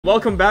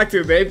Welcome back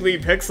to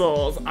Beyblade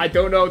Pixels. I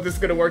don't know if this is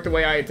gonna work the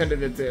way I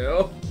intended it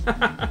to.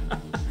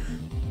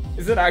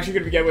 Is it actually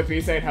gonna begin with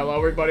me saying hello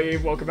everybody,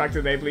 welcome back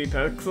to Beyblade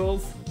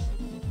Pixels?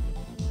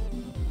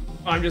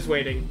 I'm just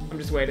waiting.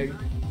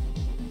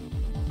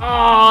 Oh,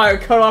 I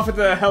cut off at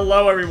the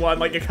hello everyone,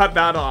 like it cut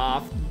that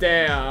off.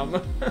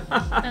 Damn.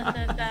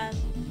 I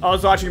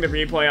was watching the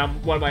replay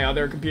on one of my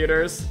other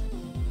computers.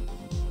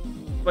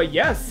 But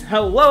yes,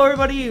 hello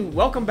everybody,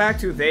 welcome back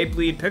to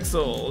Beyblade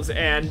Pixels,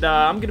 and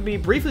I'm gonna be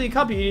briefly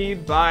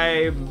accompanied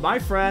by my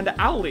friend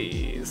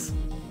Owlies.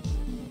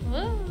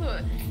 Woo!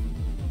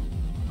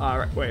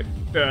 Alright, wait,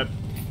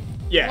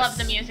 yes. Love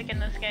the music in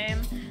this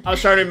game. I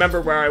was trying to remember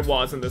where I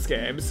was in this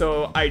game,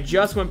 so I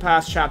just went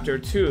past chapter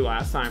 2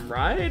 last time,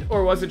 right?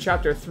 Or was it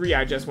chapter 3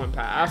 I just went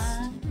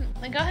past?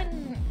 Go ahead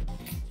and,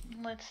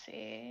 let's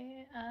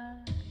see,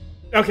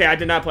 Okay, I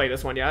did not play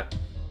this one yet.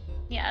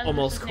 yeah.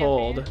 Almost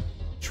cold.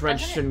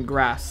 Drenched in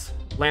grass,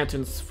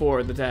 lanterns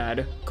for the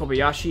dead,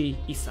 Kobayashi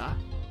Isa.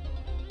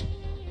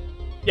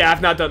 Yeah,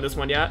 I've not done this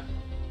one yet.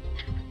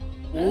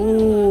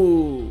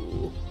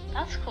 Ooh.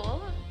 That's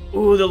cool.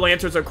 Ooh, the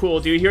lanterns are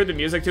cool. Do you hear the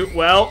music too?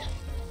 Well.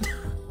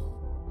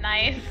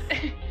 Nice.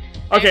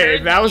 Okay,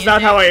 that was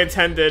not how I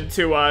intended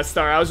to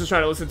start. I was just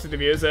trying to listen to the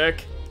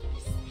music.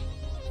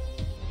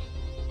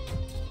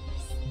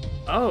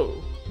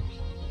 Oh.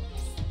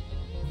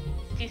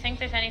 Do you think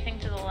there's anything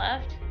to the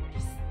left?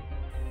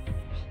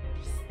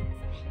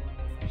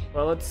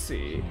 Well, let's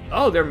see.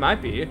 Oh, there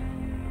might be.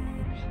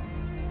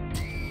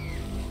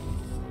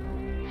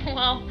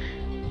 Well,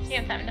 you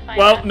have time to find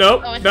Well, out.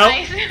 nope, Oh, it's nope.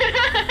 nice.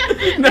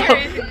 No. There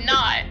is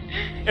not.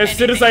 As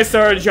soon as I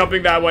started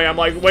jumping that way, I'm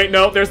like, wait,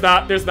 no, there's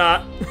not.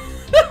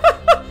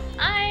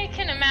 I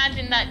can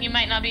imagine that you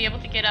might not be able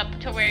to get up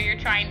to where you're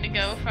trying to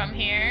go from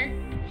here.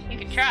 You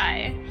could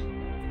try.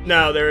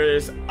 No, there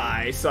is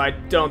ice, so I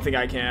don't think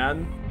I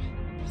can.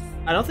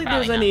 I don't think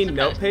Probably there's not any supposed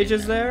note to,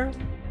 pages so. there.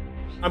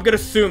 I'm gonna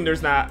assume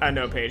there's not a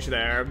note page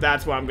there.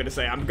 That's what I'm gonna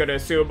say. I'm gonna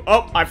assume.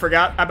 Oh, I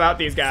forgot about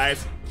these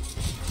guys.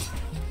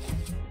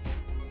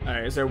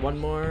 Alright, is there one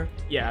more?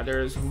 Yeah,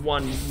 there's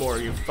one more,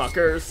 you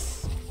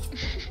fuckers.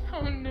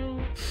 Oh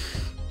no.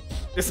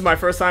 This is my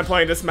first time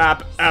playing this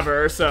map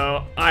ever,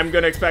 so I'm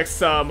gonna expect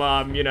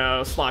some, you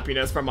know,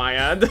 sloppiness from my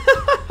end.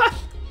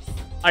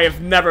 I have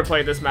never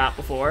played this map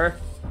before.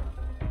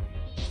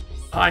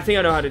 Oh, I think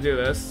I know how to do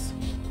this.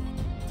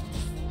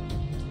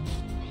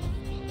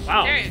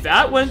 Wow,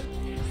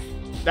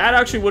 that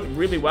actually went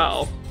really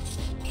well.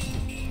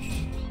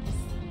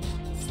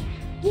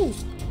 Woo.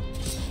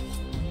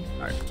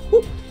 Alright.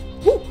 Woo.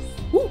 Woo.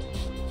 Woo.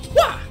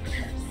 Wah.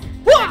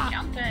 Wah.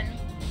 Jumping.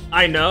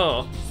 I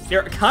know.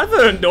 They're kind of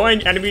an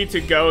annoying enemy to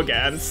go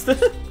against.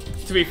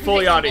 To be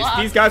fully honest,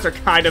 these guys are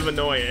kind of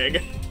annoying.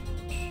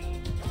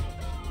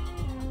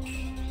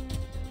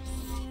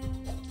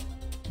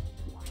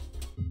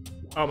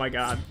 Oh my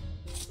god.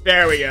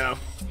 There we go.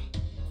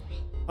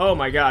 Oh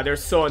my god, they're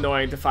so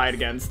annoying to fight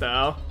against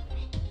though.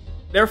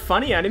 They're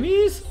funny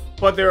enemies,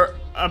 but they're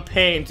a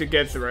pain to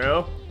get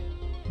through.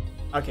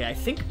 Okay, I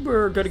think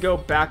we're gonna go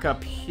back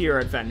up here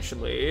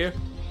eventually.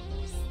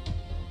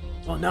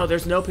 Oh no,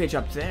 there's no page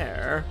up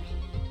there.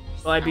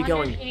 Will I be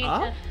going if you need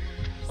up?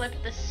 to flip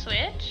the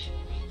switch.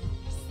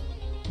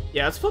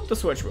 Yeah, let's flip the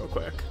switch real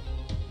quick.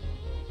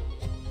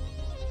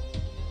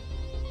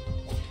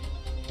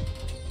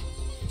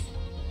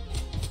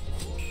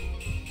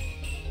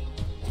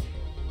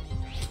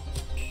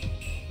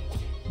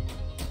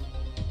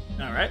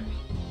 Alright.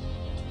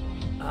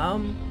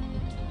 Am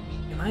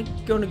I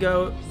gonna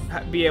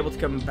be able to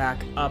come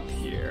back up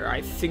here?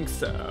 I think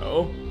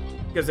so.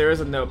 Because there is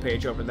a note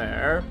page over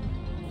there.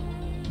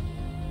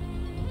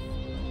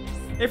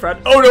 Hey,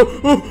 Fred. Oh,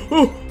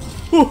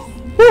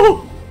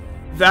 no!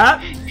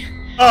 That?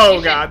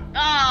 Oh, God.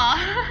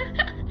 Ah.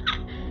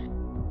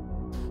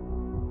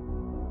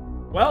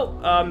 Well,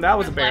 that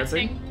was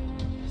embarrassing.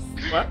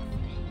 What?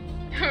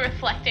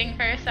 Reflecting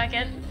for a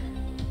second.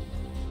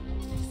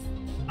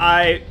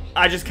 I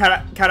just kind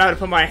of had to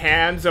put my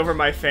hands over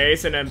my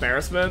face in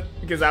embarrassment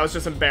because that was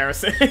just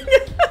embarrassing.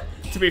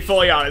 To be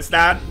fully honest,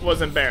 that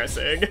was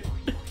embarrassing.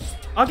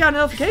 I got a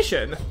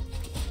notification.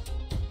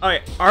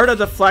 Alright, art of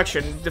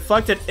deflection.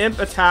 Deflected imp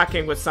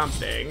attacking with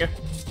something.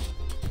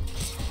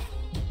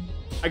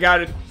 I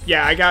got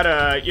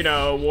a, you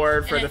know,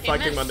 award for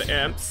deflecting one of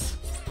the imps.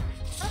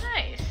 Oh,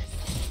 nice.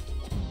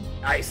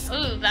 Nice.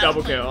 Ooh, that's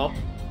double clean. kill.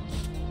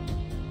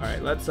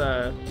 Alright, let's,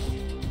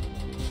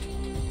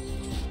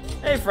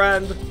 Hey,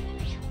 friend.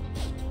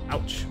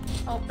 Ouch.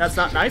 Oh. That's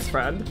not nice,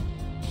 friend.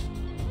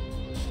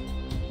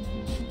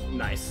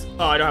 Nice.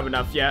 Oh, I don't have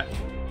enough yet.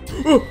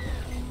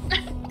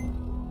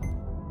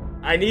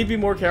 I need to be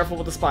more careful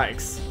with the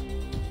spikes.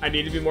 I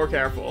need to be more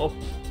careful.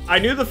 I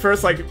knew the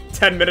first, like,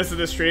 10 minutes of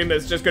the stream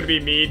is just gonna be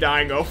me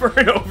dying over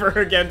and over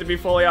again, to be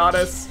fully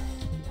honest.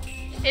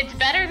 It's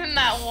better than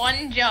that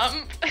one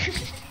jump.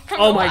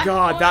 Oh my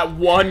god, that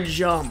one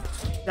jump.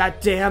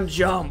 That damn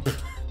jump.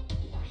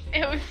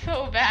 It was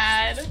so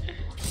bad.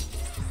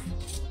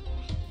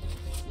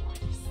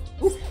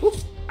 Ooh, ooh.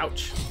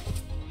 Ouch.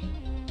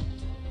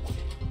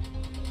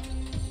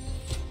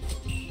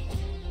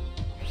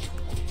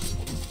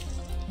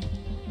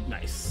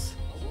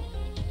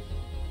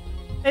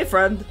 Hey,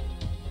 friend.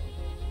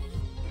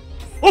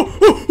 Oh,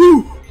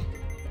 oh,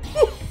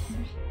 oh.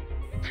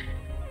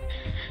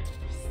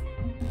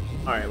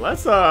 Alright,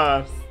 let's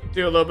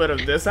do a little bit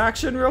of this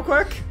action real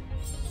quick.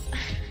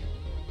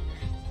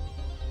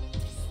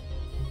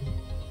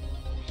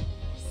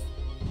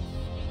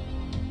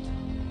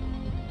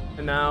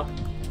 And now.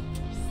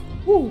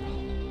 Woo!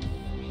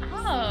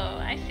 Oh,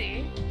 I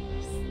see.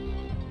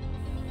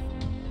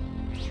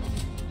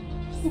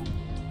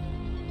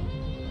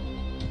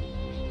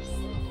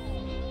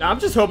 Now I'm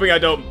just hoping I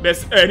don't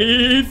miss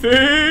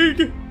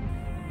anything.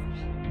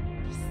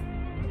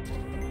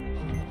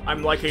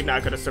 I'm likely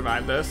not gonna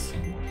survive this.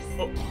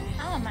 Oh.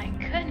 Oh my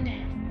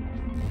goodness.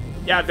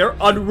 Yeah, they're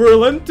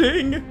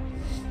unrelenting.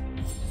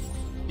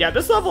 Yeah,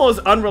 this level is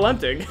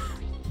unrelenting.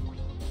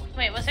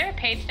 Wait, was there a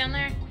page down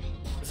there?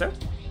 Is there?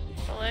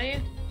 Below you?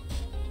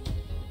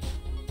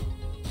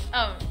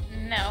 Oh,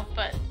 no,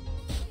 but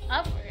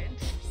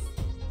upwards.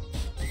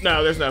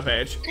 No, there's no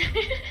page.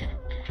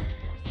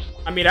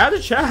 I mean, I had to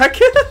check.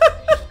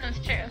 That's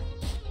true.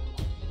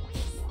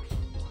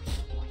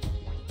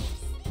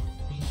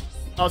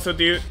 Also,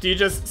 do you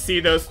just see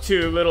those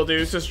two little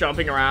dudes just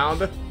jumping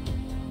around?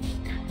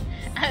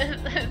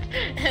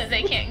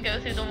 They can't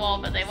go through the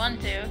wall, but they want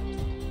to.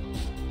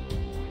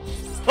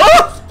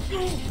 Oh!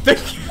 They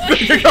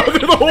can go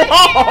through the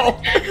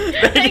wall!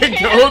 They can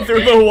go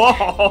through the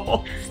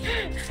wall!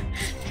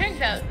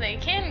 Turns out they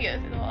can go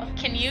through the wall.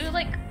 Can you,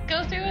 like,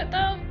 go through it,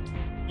 though?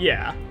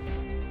 Yeah.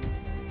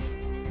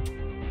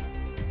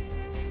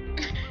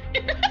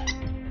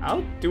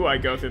 How do I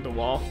go through the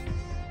wall?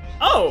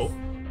 Oh!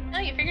 Oh,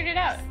 you figured it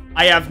out.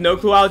 I have no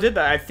clue how I did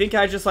that. I think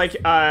I just, like,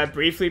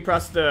 briefly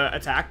pressed the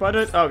attack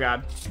button. Oh,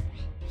 God.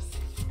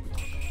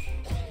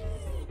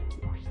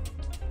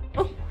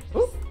 Oh,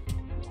 oh.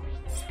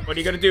 What are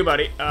you gonna do,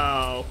 buddy?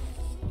 Oh.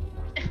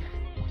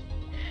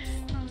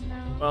 Oh,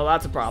 no. Well,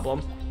 that's a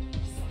problem.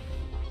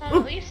 Well,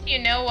 at least you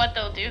know what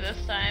they'll do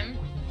this time.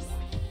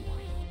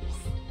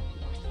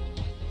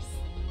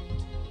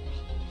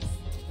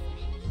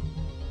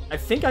 I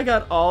think I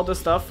got all the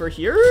stuff for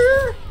here.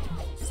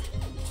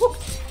 Woo.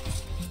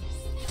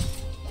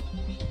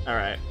 All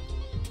right.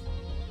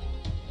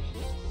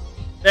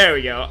 There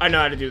we go. I know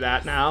how to do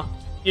that now.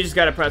 You just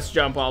gotta press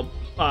jump while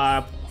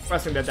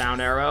pressing the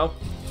down arrow.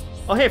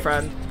 Oh, hey,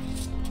 friend.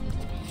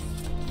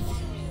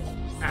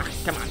 Ah,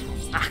 come on.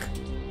 Ah.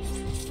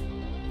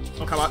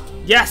 Oh, come on.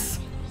 Yes!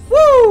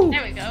 Woo!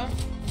 There we go.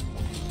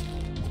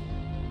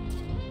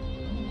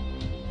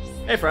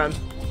 Hey, friend.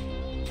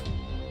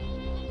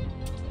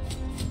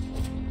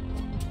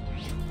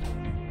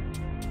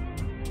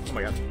 Oh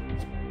my god.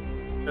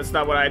 That's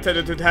not what I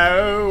intended to do.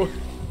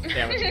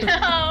 Damn it.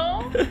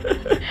 No.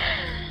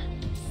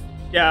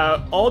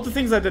 Yeah, all the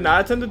things I did not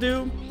intend to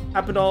do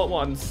happened all at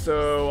once,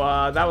 so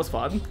that was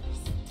fun.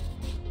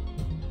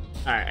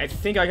 Alright, I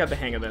think I got the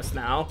hang of this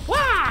now.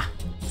 Wah!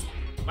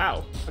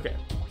 Wow, okay.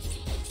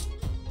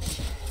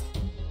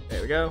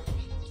 There we go.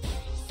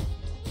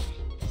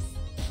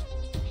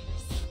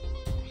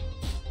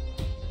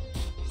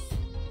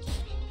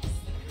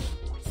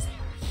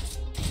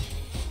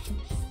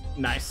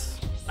 Nice.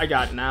 I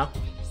got it now.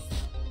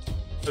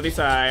 At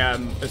least I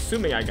am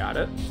assuming I got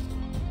it.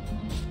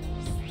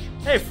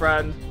 Hey,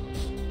 friend.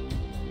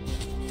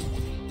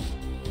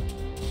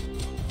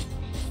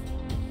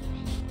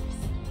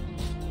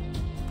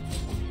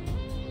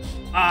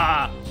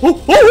 Ah!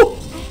 Oh,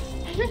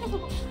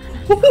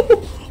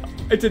 oh!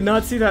 I did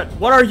not see that.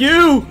 What are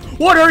you?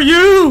 What are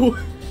you?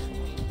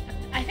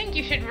 I think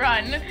you should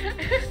run.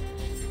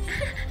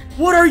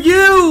 What are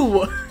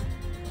you?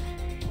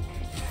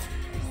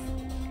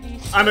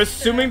 I'm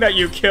assuming that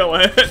you kill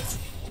it.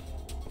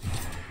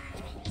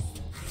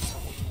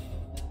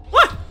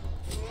 What?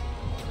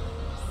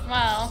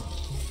 Well.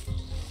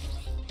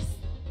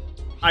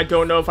 I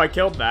don't know if I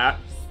killed that.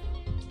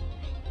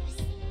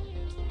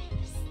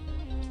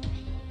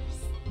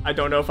 I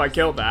don't know if I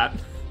killed that.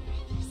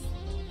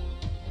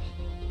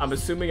 I'm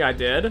assuming I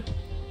did.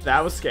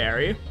 That was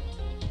scary.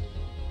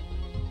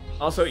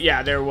 Also,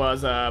 yeah, there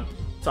was a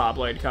saw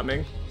blade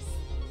coming.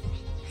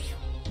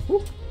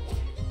 Woo.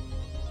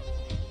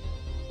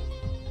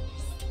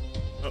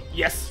 Oh,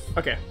 yes.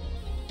 Okay.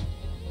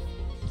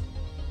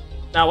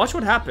 Now watch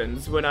what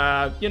happens when,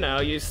 you know,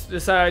 you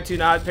decide to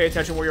not pay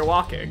attention where you're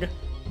walking.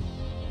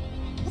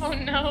 Oh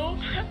no.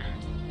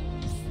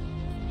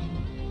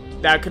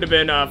 That could have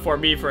been for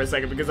me for a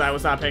second because I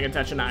was not paying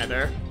attention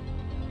either.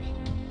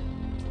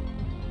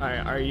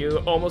 Alright, are you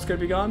almost gonna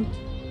be gone?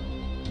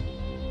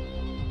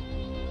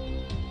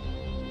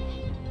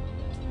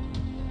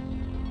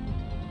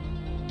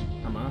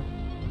 Come on.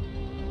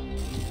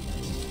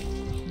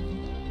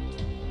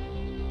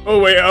 Oh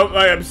wait, oh,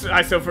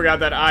 I still forgot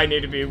that I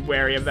need to be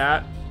wary of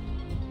that.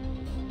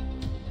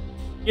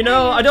 You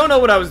know, I don't know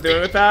what I was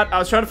doing with that. I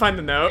was trying to find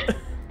the note. What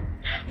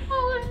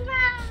was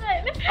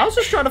that? I was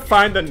just trying to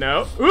find the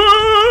note.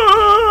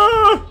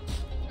 Ah!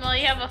 Well,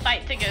 you have a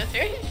fight to go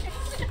through.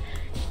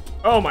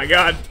 Oh my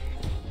god.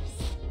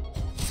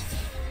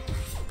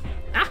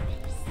 Ah.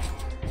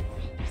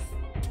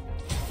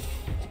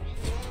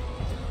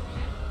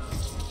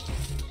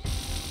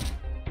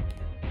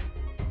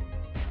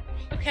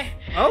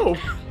 Oh!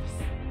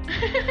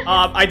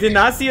 I did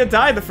not see it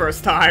die the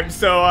first time,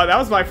 so that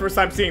was my first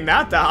time seeing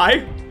that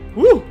die.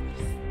 Woo!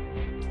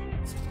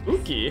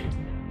 Spooky.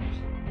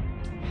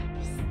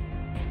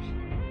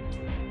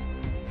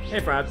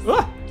 Hey, friend.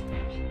 Ah!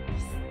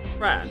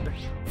 Friend.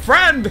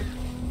 Friend!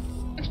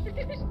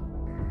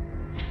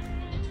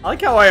 I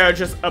like how I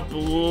just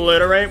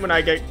obliterate when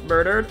I get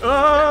murdered.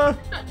 Alright.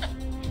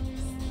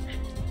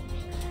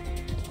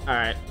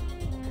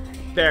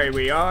 There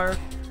we are.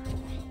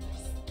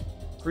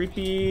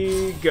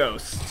 Creepy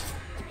ghost.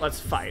 Let's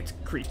fight,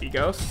 creepy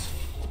ghost.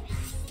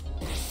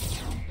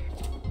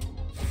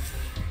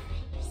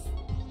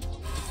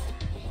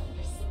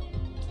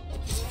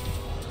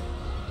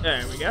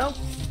 There we go.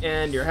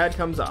 And your head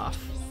comes off.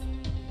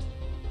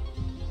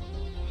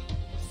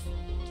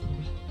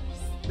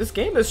 This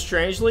game is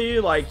strangely,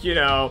 like, you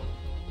know,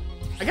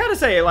 I gotta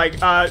say, like,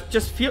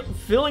 just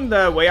feeling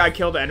the way I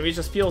kill the enemies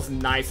just feels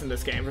nice in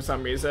this game for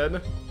some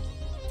reason.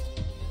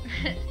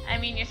 I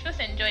mean, you're supposed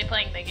to enjoy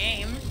playing the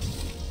game.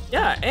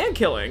 Yeah, and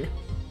killing.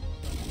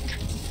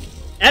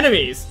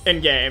 Enemies in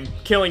game.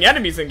 Killing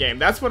enemies in game.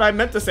 That's what I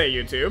meant to say,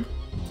 YouTube.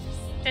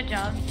 Good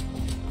job.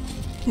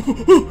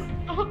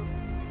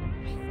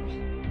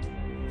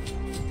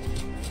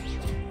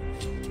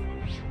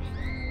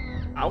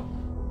 Ow.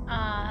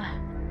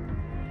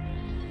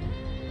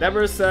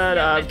 Never said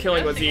Yeah,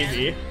 killing was again.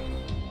 easy.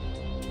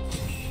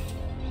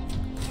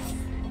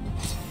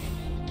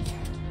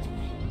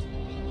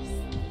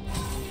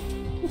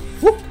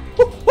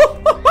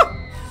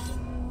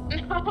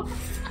 No.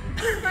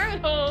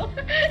 Brutal.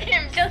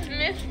 Him just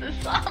missed the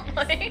saw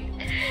blade,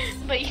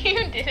 but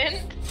you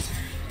didn't.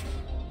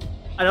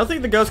 I don't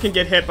think the ghost can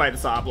get hit by the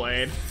saw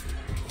blade.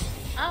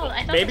 Oh,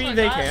 I thought Maybe this one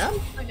they got can?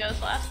 the ghost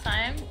last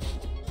time.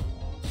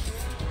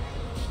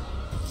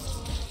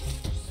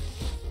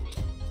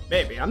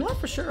 Maybe. I'm not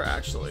for sure,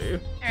 actually.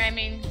 Or I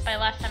mean, by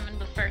last time and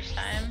the first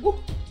time. Woo.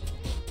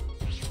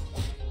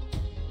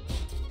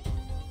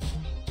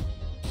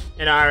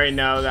 And I already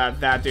know that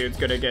that dude's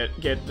gonna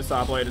get the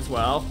saw blade as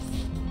well.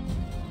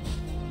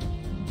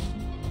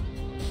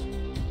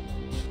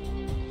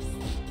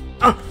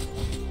 Oh!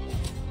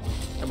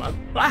 Come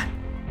on. Ah!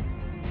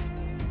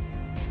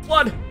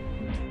 Blood!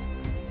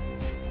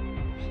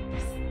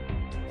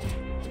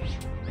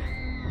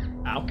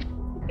 Ow.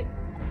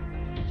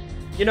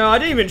 You know, I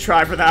didn't even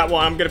try for that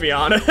one, I'm gonna be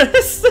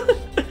honest.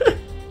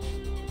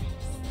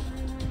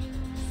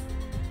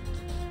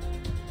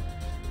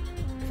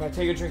 If I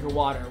take a drink of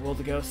water, will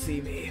the ghost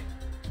see me?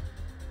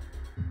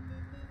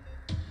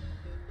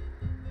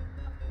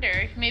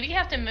 Sure. Maybe you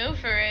have to move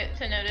for it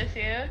to notice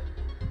you.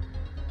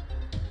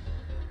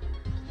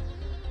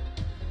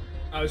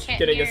 I was Can't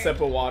getting a hear. sip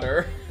of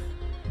water.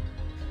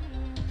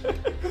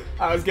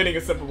 I was getting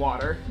a sip of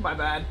water. My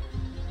bad.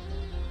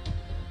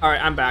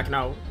 Alright, I'm back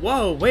now.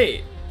 Whoa,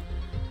 wait.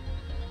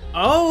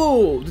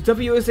 Oh, the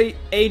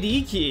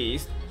WSAD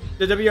keys.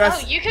 The WSAD. Oh,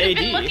 you could have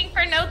been looking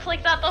for notes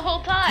like that the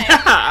whole time.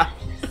 Yeah.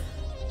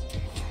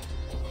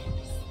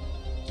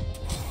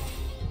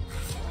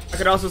 I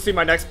could also see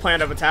my next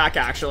plan of attack,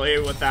 actually,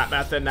 with that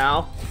method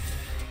now.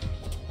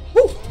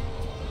 Woo!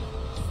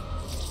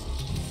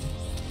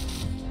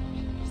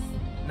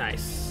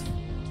 Nice.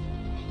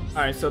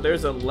 Alright, so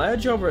there's a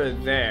ledge over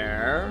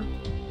there.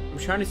 I'm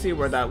trying to see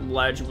where that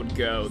ledge would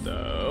go,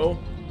 though.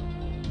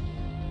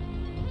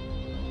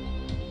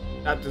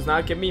 That does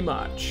not give me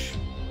much.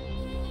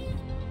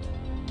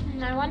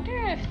 I wonder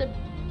if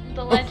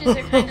the ledges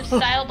are kind of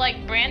styled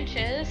like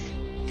branches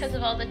because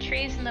of all the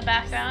trees in the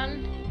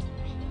background.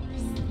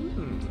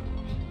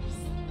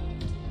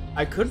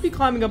 I could be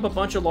climbing up a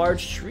bunch of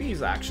large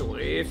trees,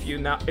 actually, if you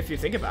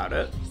think about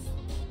it.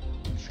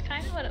 It's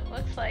kind of what it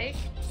looks like,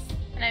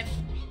 and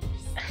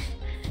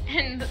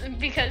and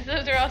because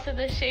those are also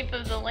the shape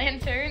of the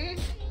lanterns.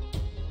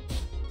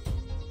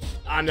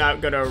 I'm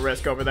not gonna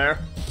risk over there.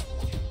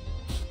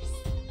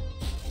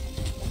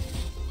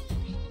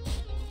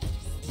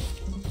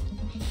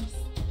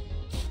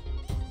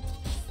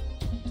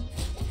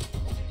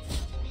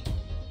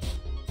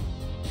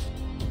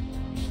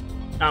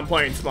 I'm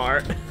playing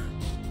smart.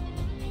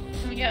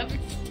 Yep.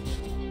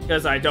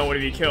 Because I don't want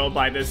to be killed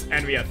by this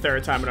enemy a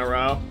third time in a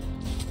row.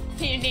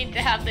 You need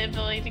to have the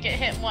ability to get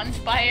hit once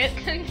by it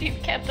since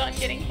you've kept on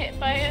getting hit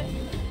by it.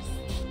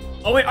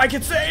 Oh wait, I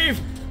can save!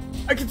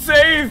 I can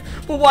save!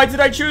 But why did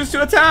I choose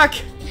to attack?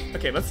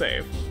 Okay, let's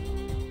save.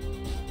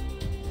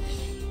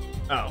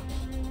 Oh.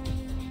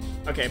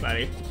 Okay,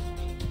 buddy.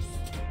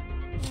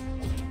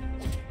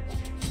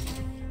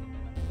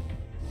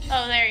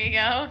 Oh, there you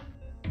go.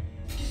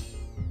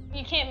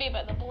 You can't be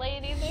by the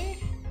blade either.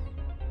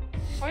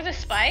 Or the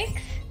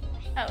spikes?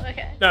 Oh,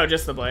 okay. No,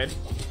 just the blade.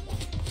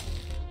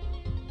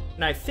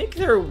 And I think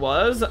there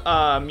was,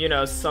 you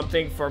know,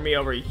 something for me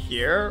over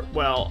here.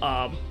 Well,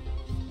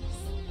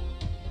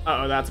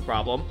 uh-oh, that's a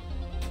problem.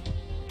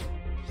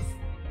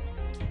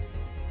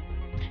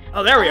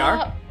 Oh, there we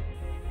are.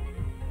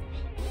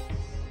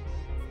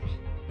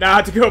 Now I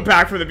have to go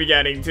back from the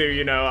beginning to,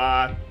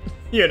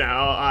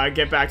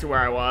 get back to where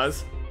I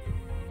was.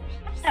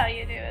 That's how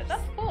you do it.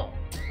 That's cool.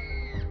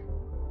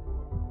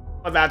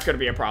 But that's gonna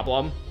be a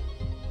problem.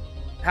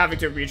 Having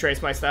to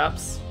retrace my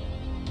steps.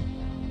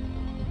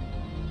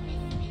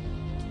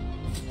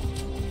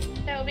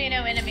 There will be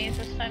no enemies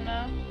this time,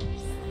 though.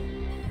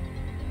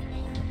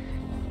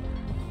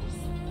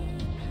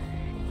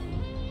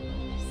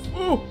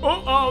 Ooh,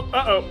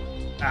 uh-oh.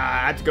 I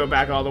had to go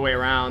back all the way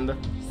around.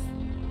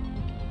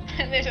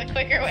 There's a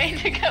quicker way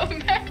to go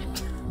back.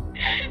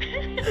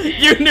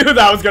 You knew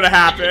that was gonna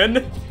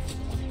happen.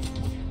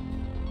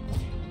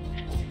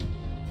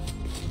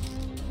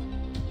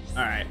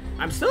 Alright,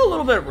 I'm still a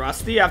little bit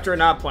rusty after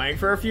not playing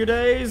for a few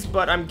days,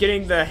 but I'm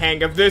getting the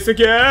hang of this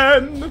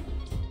again.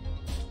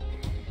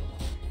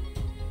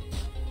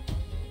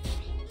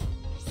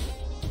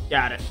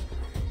 Got it.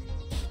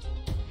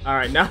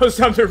 Alright, now it's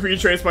time to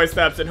retrace my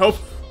steps and hope...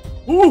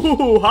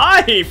 Ooh,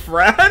 hi,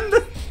 friend!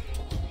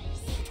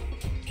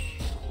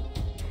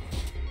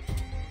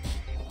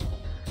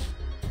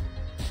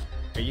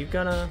 Are you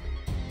gonna...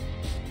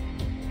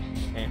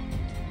 Okay.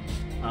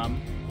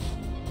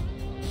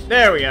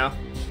 There we go.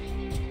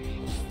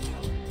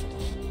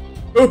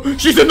 Oh,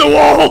 she's in the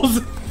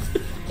walls!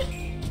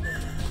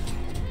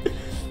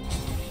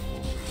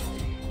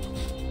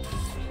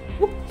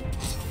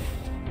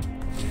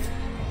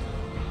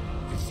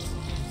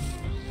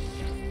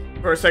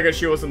 For a second,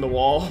 she was in the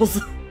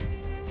walls.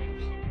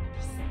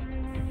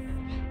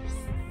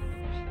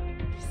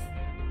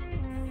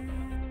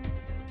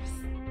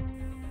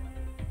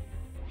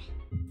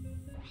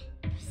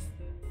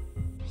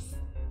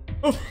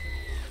 Oh.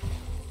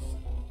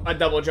 I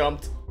double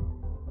jumped.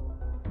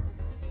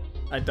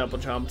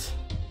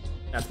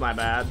 That's my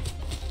bad.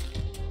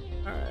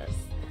 Alright.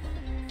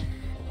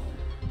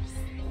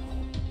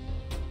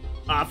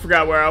 I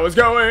forgot where I was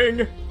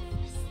going.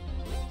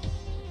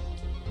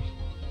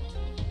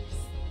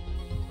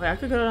 Wait, I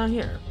could go down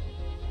here.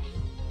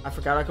 I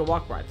forgot I could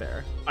walk right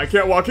there. I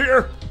can't walk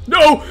here!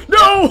 No!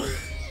 No!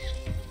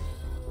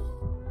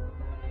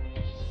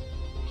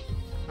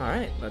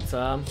 Alright, let's,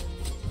 go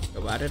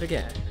at it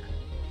again.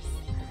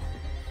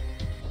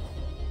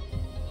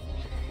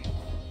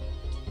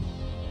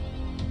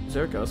 Is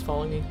there a ghost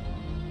following me?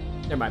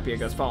 There might be a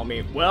ghost following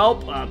me. Well,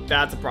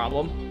 that's a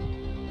problem.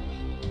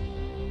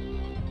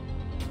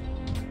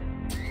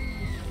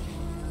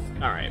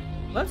 Alright,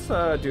 let's,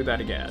 do that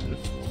again.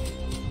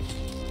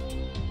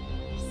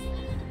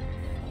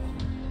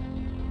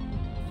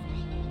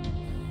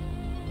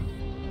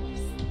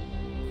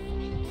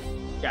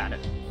 Got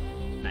it.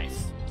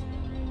 Nice.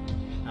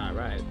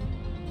 Alright.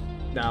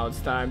 Now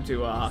it's time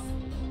to,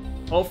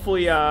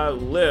 hopefully,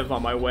 live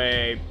on my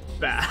way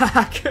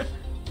back.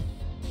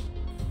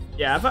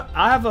 Yeah,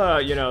 I have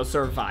a, you know,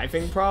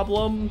 surviving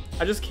problem.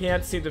 I just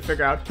can't seem to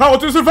figure out how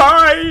to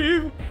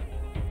survive!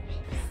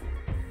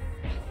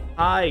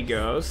 Hi,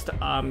 Ghost.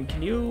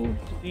 Can you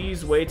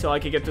please wait till I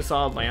can get to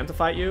solid land to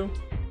fight you?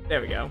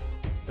 There we go.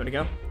 You wanna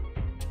go?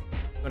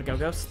 You wanna go,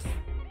 Ghost?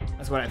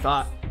 That's what I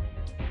thought.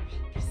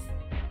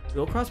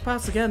 We'll cross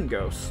paths again,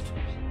 Ghost.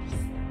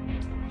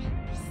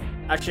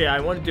 Actually, I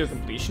want to do a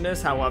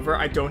completionist, however,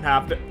 I don't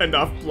have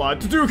enough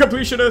blood to do a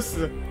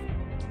completionist!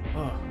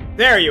 Oh,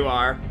 there you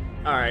are!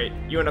 Alright,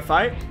 you wanna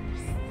fight?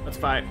 Let's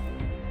fight.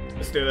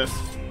 Let's do this.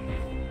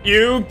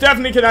 You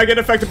definitely cannot get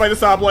affected by the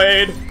saw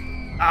blade!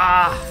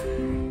 Ah!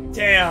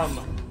 Damn!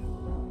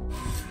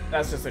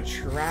 That's just a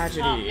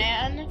tragedy. Oh,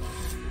 man.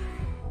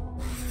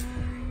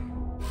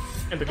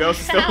 And the ghost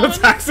is still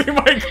attacking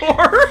my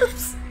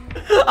corpse!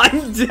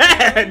 I'm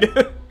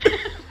dead!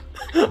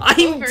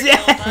 I'm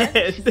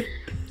dead!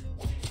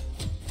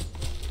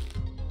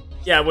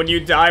 Yeah, when you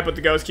die, but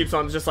the ghost keeps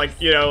on just like,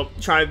 you know,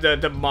 trying to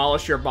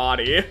demolish your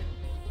body.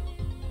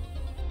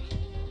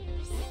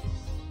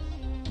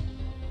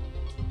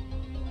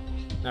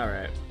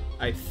 Alright.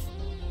 I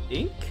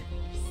think?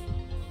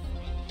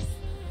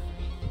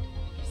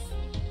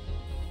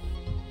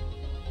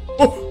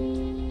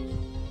 Oh!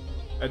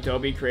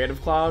 Adobe Creative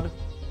Cloud?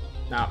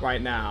 Not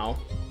right now.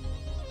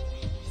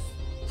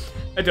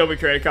 Adobe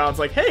Creative Cloud's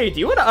like, hey, do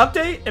you want to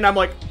update? And I'm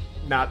like,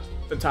 not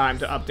the time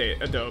to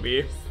update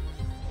Adobe.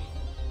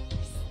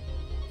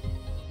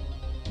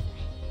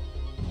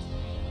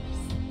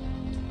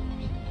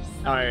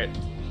 Alright.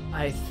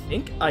 I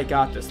think I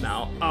got this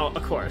now. Oh,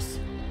 of course.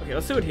 Okay,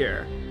 let's do it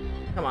here.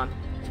 Come on.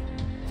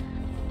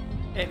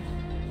 Hey.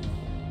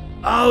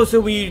 Oh, so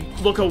we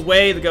look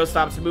away, the ghost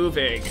stops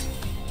moving.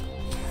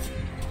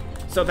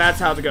 So that's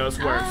how the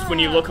ghost works. When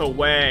you look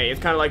away, it's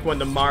kind of like when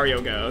the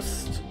Mario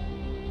ghost.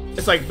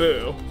 It's like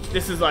Boo.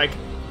 This is like,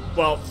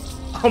 well,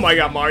 oh my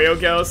god, Mario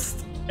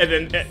ghost. And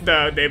then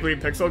the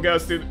Maybelline Pixel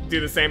ghost do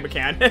the same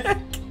mechanic.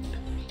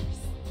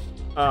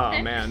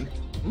 Oh, man.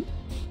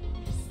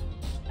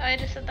 Oh, I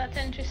just said that's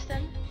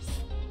interesting.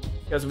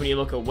 Because when you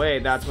look away,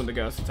 that's when the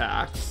ghost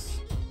attacks.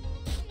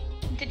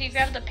 Did you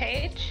grab the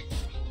page?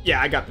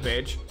 Yeah, I got the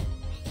page.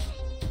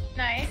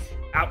 Nice.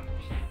 Ow.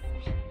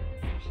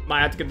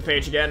 Might have to get the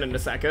page again in a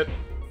second.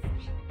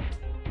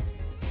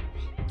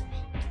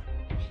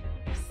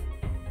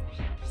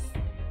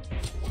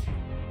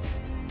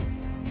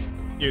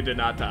 You did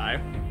not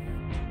die.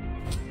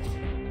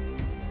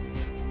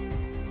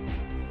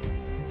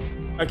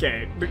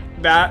 Okay,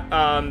 that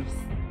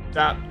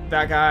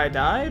guy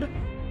died?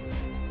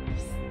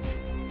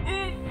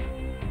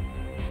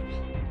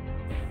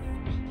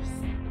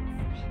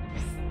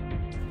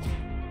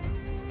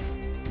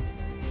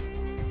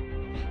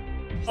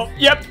 Oh,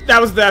 yep,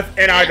 that was death,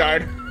 and I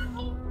died.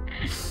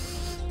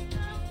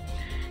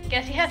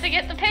 Guess he has to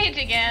get the page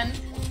again.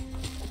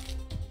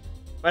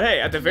 But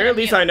hey, at the very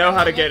least, I know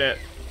how to get it.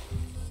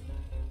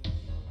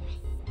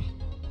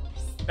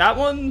 That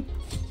one,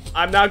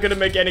 I'm not gonna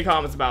make any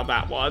comments about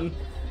that one.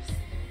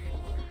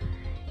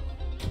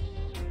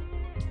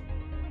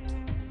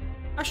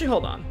 Actually,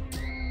 hold on.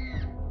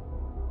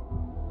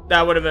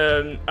 That would have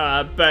been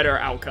a better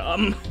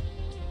outcome.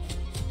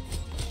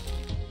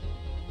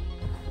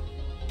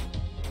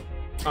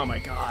 Oh my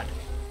god.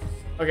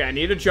 Okay, I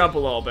need to jump a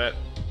little bit.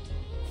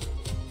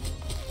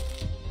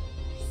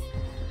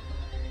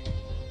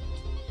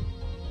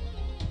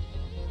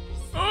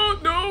 Oh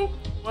no!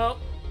 Well.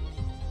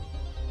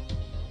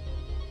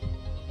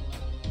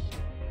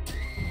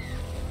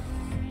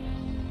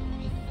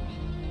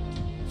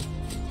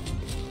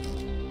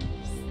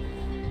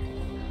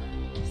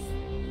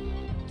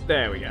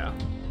 There we go.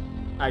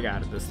 I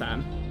got it this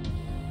time.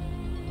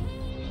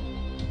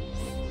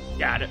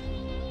 Got it.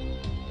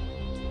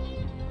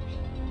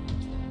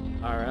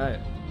 Alright.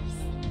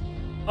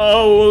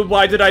 Oh,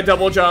 why did I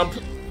double jump?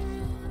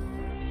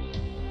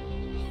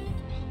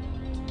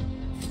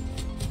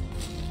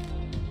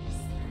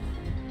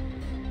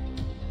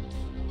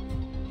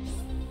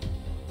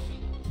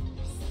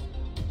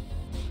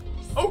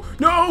 Oh,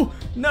 no!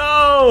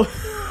 No!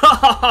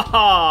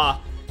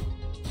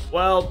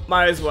 Well,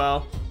 might as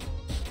well.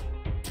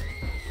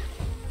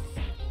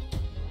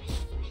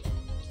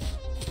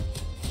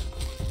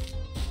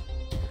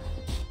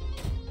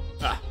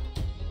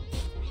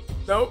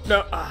 No,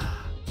 no.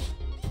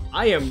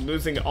 I am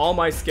losing all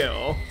my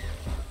skill.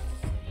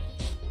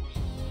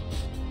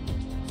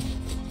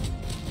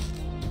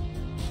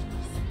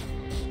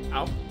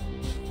 Ow.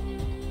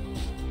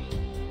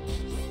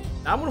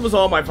 That one was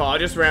all my fault. I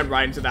just ran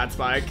right into that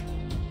spike.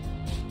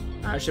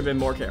 I should have been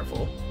more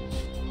careful.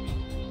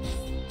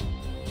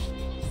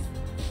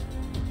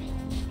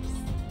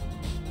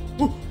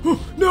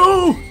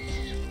 No!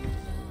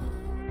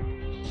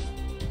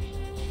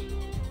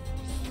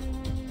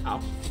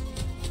 Ow.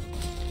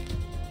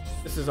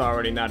 This is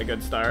already not a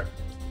good start.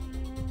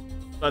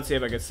 Let's see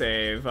if I can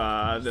save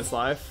this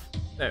life.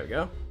 There we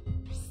go.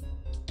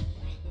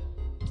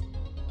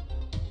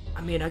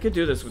 I mean, I could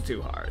do this with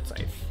 2 hearts,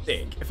 I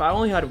think. If I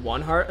only had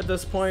 1 heart at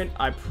this point,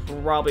 I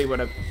probably would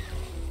have...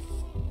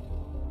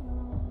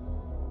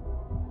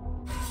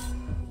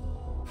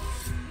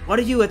 What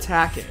are you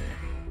attacking?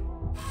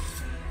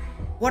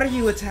 What are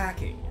you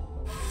attacking?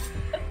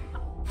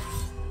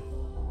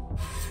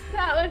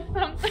 That was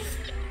something.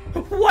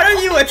 What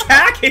are you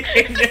attacking?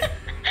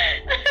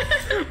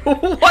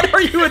 What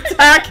are you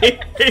attacking?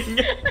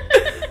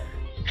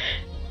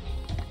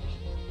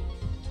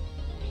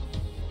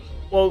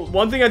 Well,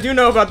 one thing I do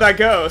know about that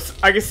ghost,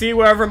 I can see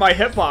wherever my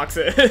hitbox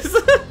is.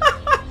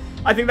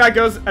 I think that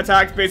ghost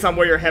attacks based on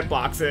where your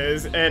hitbox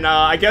is, and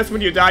I guess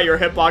when you die, your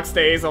hitbox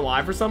stays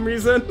alive for some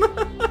reason.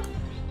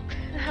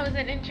 That was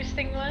an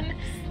interesting one.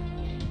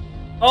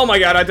 Oh my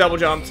god, I double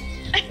jumped.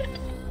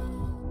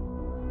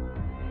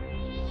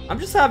 I'm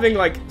just having,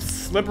 like,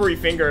 slippery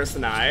fingers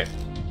tonight.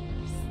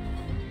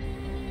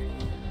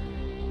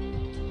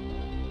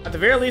 At the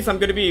very least, I'm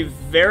going to be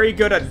very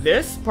good at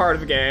this part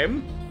of the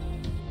game.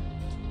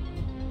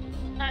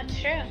 That's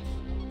true.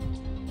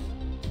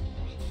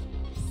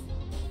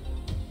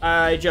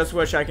 I just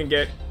wish I can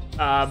get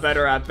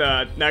better at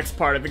the next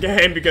part of the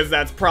game, because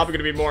that's probably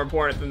going to be more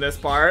important than this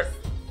part.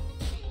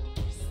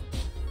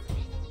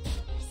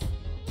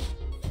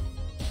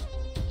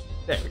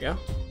 There we go.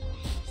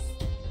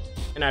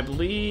 And I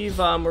believe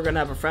we're going to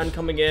have a friend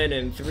coming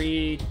in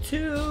 3,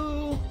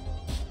 2...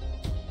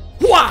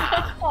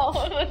 Wah!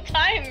 Oh, the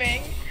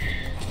timing.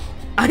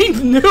 I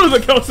knew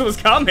the ghost was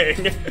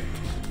coming!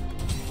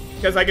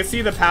 Because I can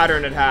see the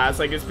pattern it has.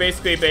 Like, it's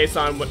basically based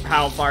on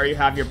how far you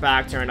have your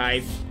back turned.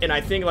 And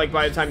I think, like,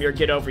 by the time you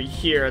get over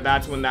here,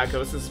 that's when that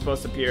ghost is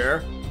supposed to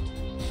appear.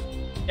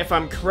 If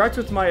I'm correct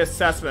with my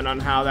assessment on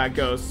how that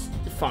ghost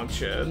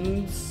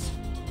functions.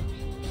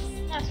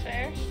 That's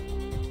fair.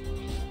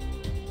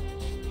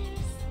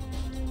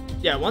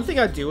 Yeah, one thing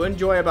I do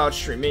enjoy about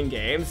streaming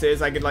games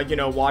is I could, like, you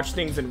know, watch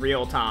things in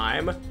real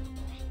time.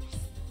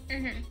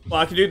 Well,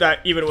 I could do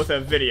that even with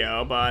a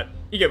video, but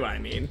you get what I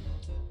mean.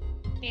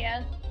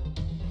 Yeah.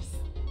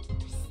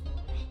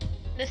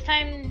 This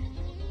time,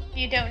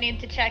 you don't need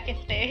to check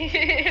if they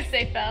if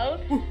they fell.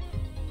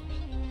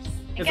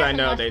 Because I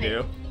know they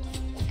do.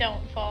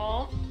 Don't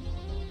fall.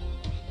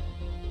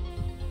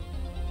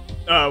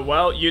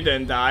 Well, you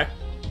didn't die.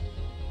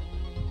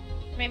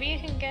 Maybe you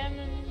can get him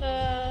in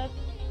the...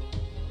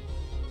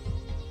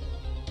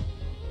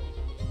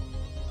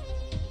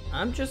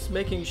 I'm just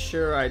making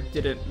sure I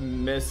didn't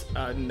miss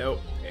a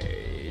note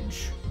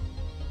page.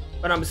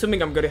 But I'm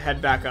assuming I'm going to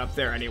head back up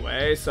there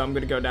anyway, so I'm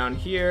going to go down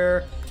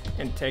here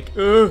and take...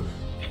 The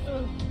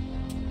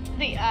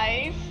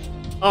ice.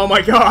 Oh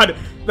my god,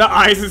 the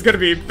ice is gonna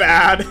be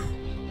bad.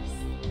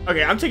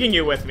 Okay, I'm taking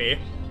you with me.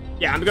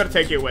 Yeah, I'm gonna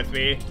take you with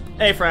me.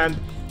 Hey, friend.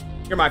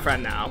 You're my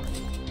friend now.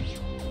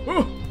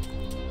 Ooh.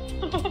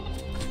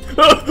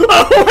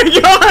 Oh my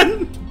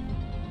god!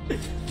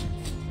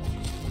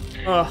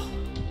 Oh.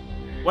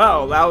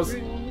 Well, that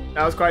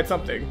was quite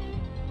something.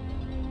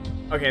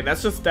 Okay,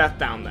 that's just death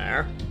down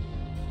there.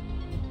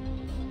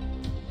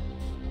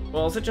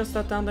 Well, is it just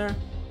death down there?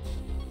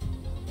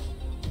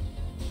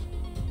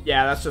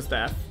 Yeah, that's just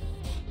death.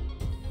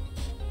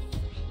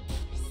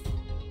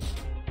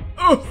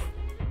 Oh!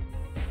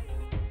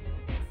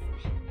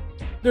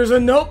 There's a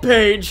note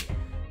page!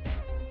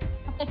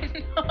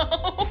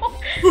 Oh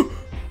no!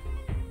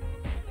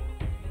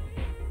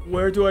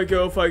 Where do I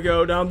go if I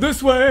go down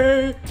this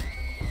way?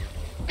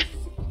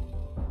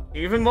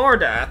 Even more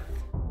death.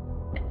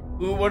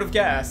 Who would have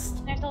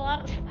guessed? There's a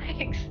lot of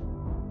spikes.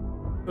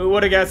 Who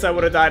would have guessed I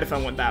would have died if I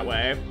went that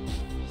way?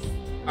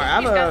 Alright,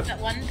 I have got that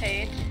one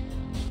page.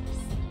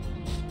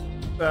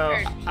 So,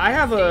 I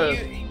have a...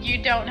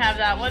 You don't have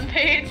that one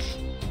page?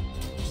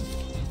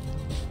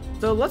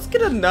 So, let's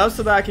get enough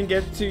so that I can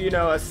get to, you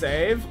know, a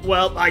save.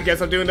 Well, I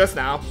guess I'm doing this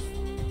now.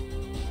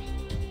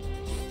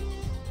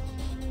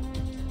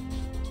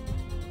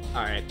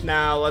 Alright,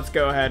 now let's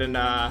go ahead and,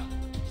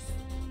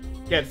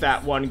 get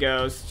that one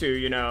ghost to,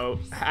 you know,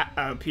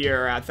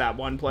 appear at that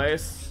one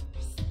place.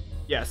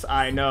 Yes,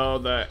 I know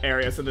the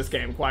areas of this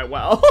game quite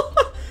well.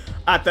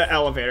 At the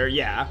elevator,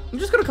 yeah. I'm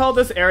just gonna call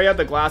this area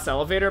the glass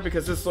elevator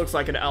because this looks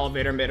like an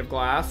elevator made of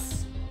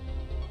glass.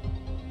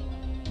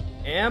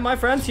 And my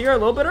friend's here a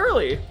little bit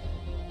early.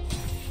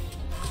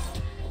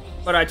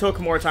 But I took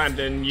more time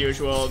than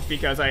usual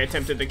because I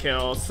attempted to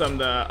kill some of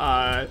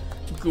the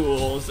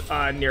ghouls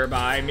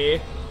nearby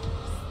me.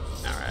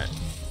 Alright.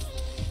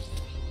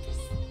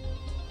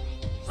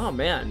 Oh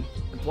man,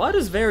 blood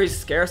is very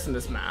scarce in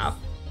this map.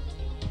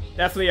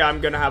 Definitely I'm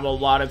gonna have a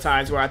lot of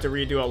times where I have to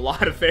redo a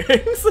lot of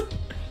things.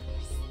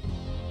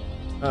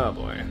 Oh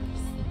boy.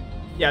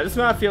 Yeah, this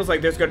map feels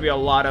like there's gonna be a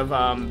lot of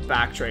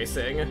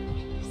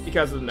backtracing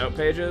because of the note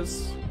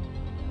pages.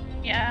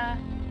 Yeah.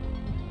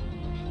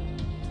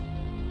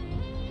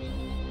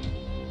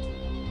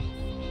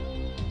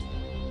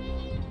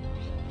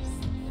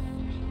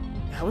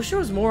 I wish there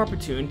was more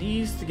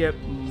opportunities to get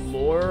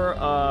more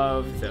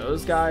of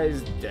those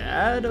guys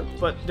dead,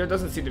 but there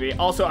doesn't seem to be.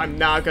 Also, I'm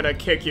not gonna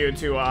kick you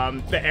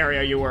to the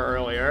area you were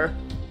earlier.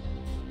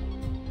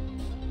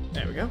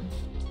 There we go.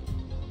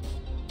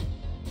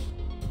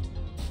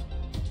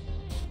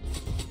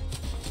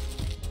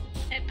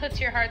 It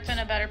puts your hearts in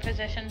a better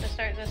position to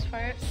start this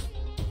part.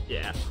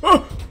 Yeah.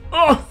 Oh!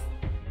 Oh!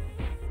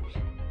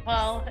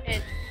 Well,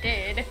 it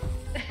did.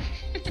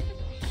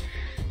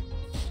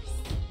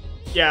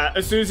 Yeah,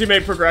 as soon as you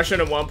make progression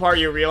in one part,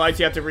 you realize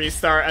you have to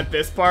restart at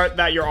this part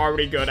that you're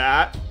already good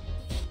at.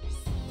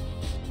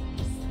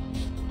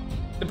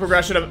 The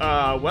progression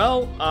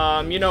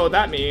of, you know what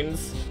that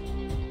means.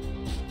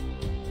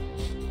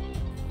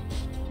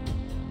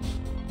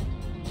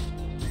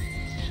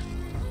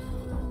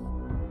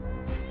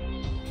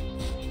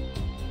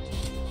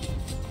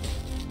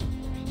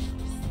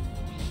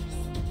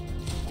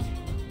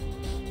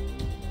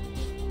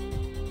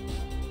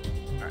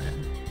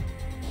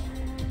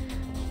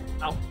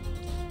 Ow.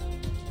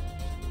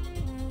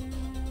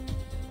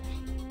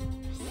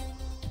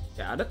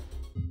 Got it.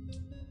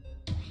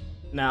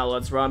 Now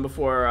let's run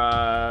before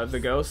the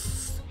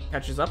ghost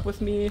catches up with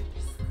me.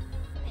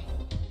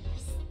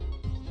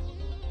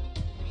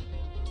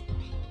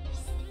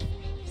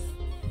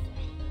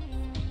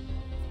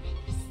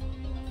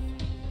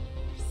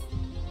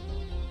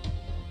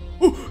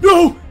 Oh,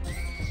 no!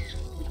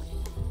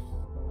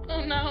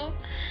 Oh no.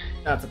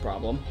 That's a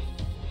problem.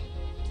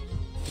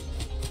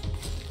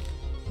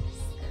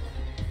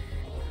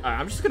 Alright,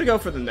 I'm just gonna go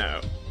for the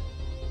note.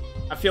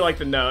 I feel like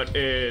the note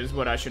is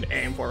what I should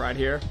aim for right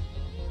here.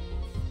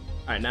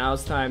 Alright, now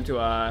it's time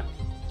to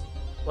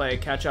play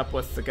catch up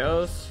with the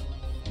ghost.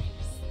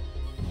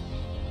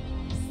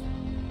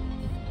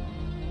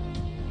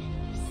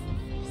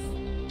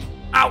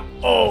 Ow!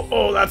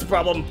 Oh, that's a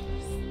problem.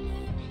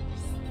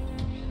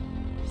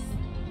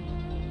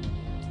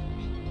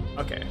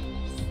 Okay.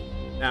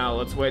 Now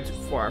let's wait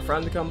for our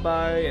friend to come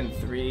by in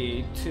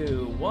 3,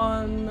 2,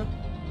 1.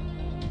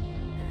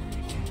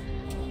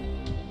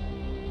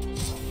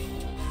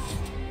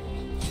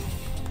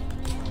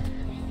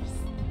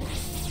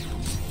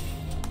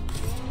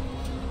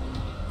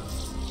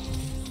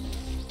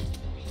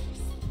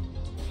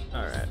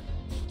 Alright.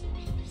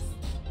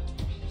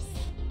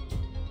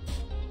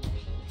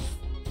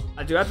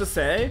 I do have to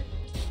say,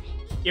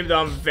 even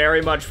though I'm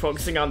very much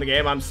focusing on the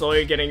game, I'm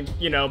slowly getting,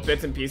 you know,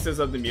 bits and pieces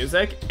of the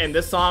music, and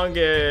this song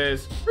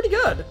is pretty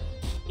good.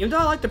 Even though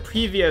I like the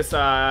previous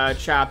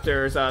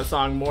chapter's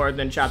song more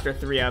than chapter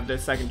 3 of The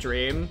Second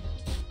Dream.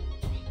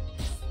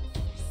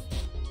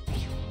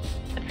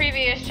 The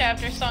previous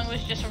chapter song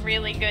was just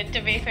really good,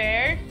 to be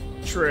fair.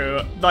 True.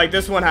 Like,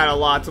 this one had a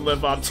lot to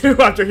live up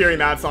to after hearing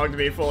that song, to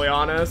be fully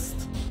honest.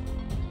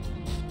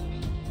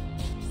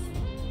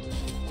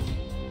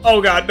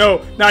 Oh god,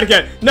 no, not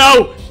again.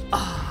 No!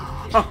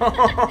 I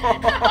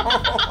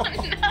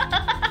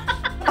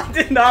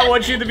did not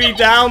want you to be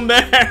down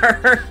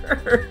there.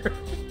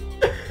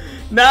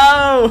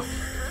 No!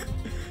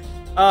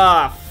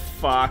 Ah,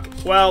 fuck.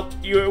 Well,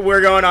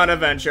 we're going on an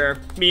adventure.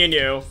 Me and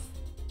you.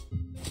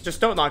 Just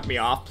don't knock me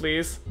off,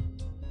 please.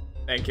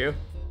 Thank you.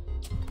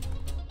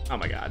 Oh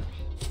my god.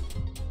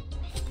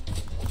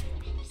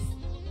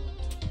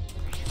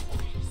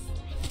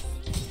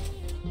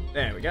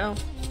 There we go.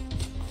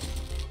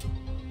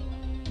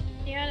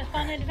 You had a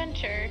fun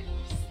adventure.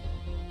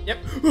 Yep.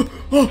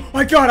 Oh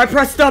my god, I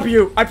pressed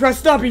W! I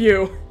pressed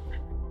W!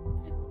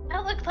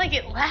 That looked like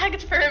it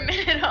lagged for a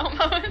minute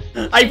almost.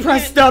 I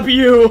pressed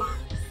W!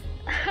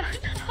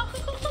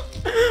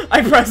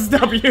 I pressed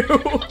W!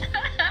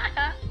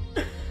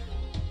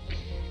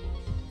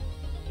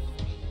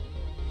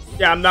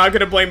 Yeah, I'm not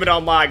gonna blame it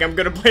on lag. I'm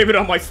gonna blame it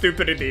on my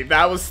stupidity.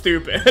 That was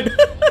stupid.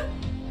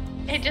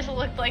 It just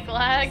looked like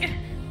lag.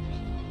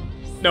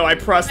 No, I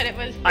pressed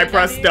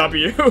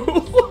W.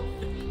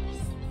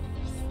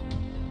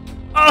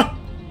 Ah!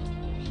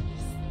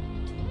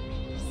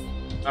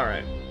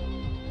 Alright.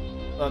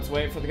 Let's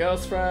wait for the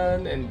ghost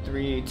friend in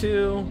 3,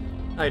 2.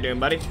 How you doing,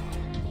 buddy?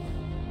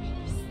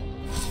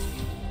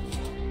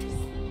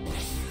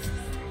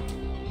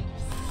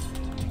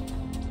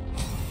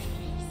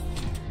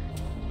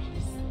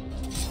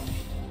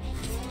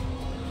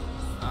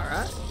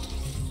 Alright.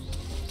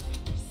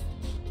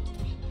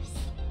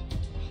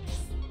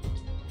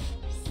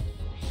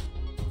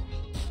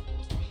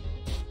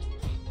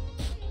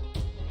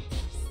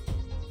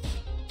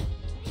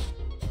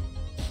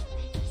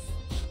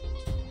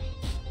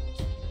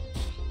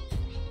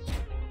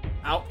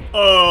 Ow.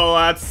 Oh,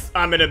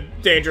 I'm in a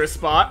dangerous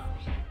spot.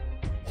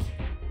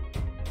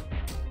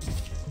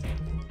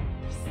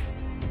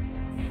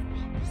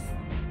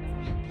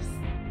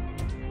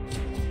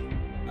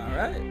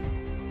 Alright.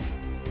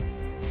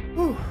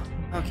 Whew.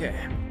 Okay.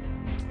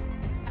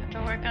 Have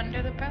to work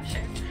under the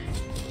pressure.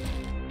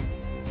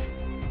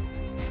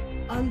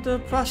 Under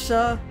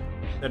pressure.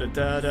 Da da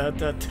da da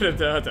da da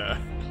da da.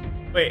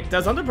 Wait,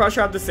 does Under Pressure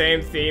have the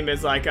same theme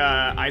as like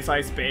Ice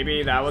Ice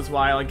Baby? That was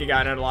why like it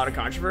got in a lot of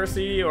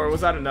controversy, or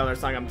was that another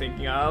song I'm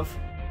thinking of?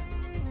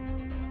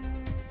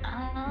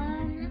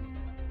 I'm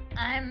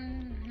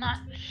not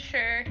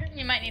sure.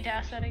 You might need to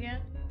ask that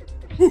again.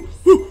 Ooh,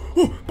 ooh,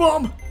 ooh,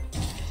 bomb!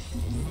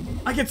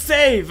 I can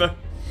save!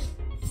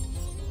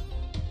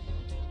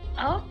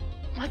 Oh,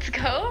 let's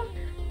go.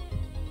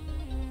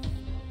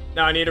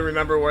 Now I need to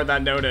remember where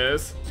that note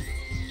is.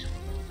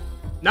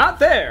 Not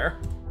there!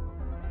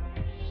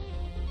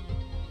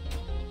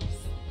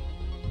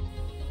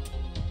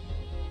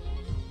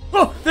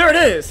 Oh, there it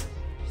is!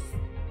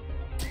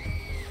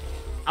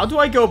 How do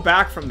I go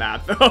back from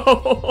that,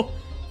 though?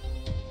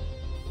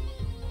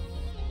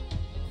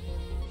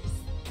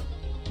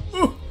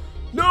 Oh,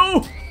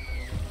 no!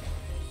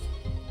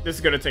 This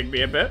is gonna take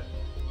me a bit.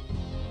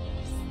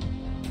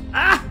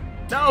 Ah!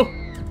 No!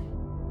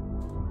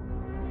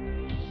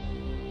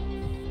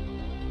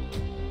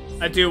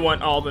 I do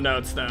want all the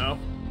notes, though.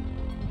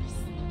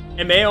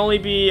 It may only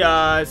be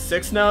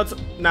 6 notes,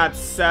 not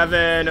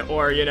 7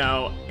 or, you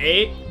know,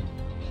 8.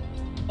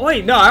 Oh,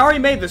 wait, no, I already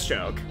made this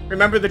joke.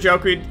 Remember the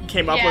joke we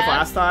came up with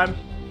last time?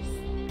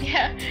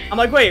 Yeah. I'm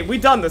like, wait,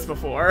 we've done this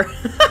before.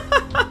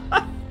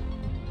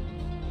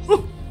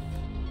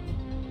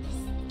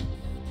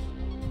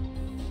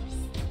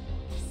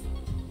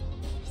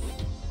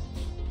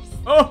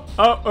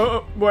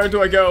 Oh, where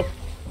do I go?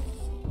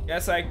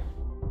 Guess I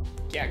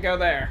can't go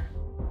there.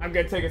 I'm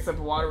gonna take a sip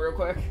of water real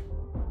quick.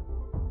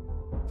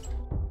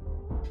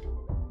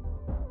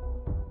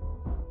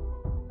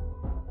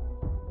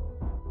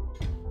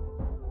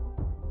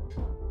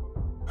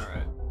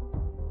 Alright.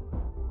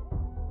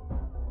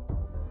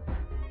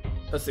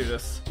 Let's do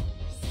this.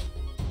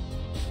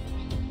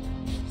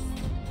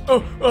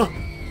 Oh!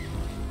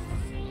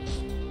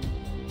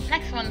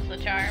 Next one's the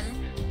charm.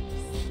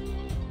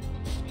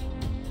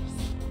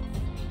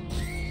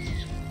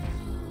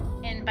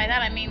 And by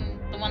that I mean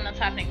the one that's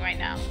happening right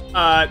now.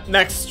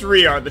 Next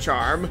 3 are the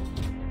charm.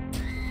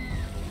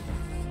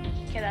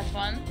 Okay, that's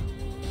one.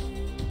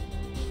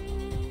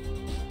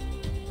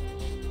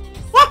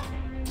 What?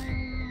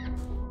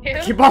 Two?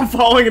 Keep on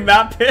falling in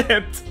that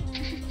pit.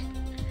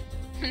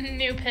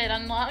 New pit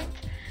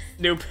unlocked.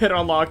 New pit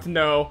unlocked,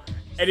 no.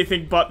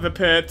 Anything but the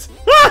pit.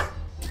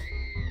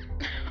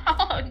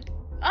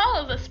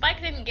 Oh, the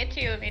spike didn't get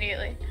to you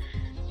immediately.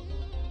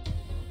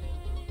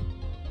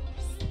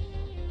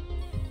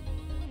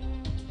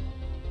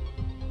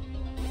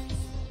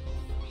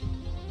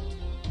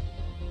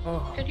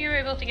 Oh. Good you were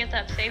able to get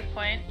that save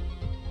point.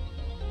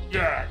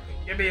 Yeah,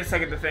 give me a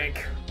second to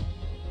think.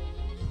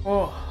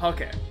 Oh,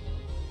 okay.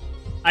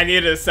 I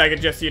needed a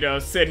second just, you know,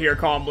 sit here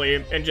calmly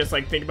and just,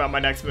 like, think about my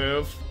next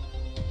move.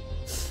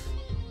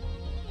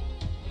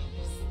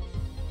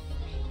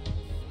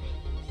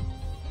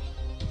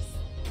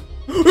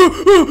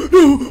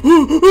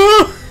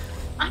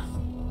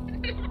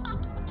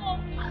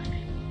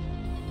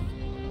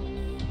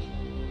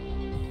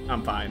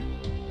 I'm fine.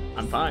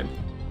 I'm fine.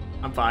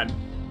 I'm fine.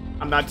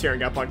 I'm not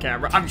tearing up on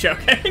camera. I'm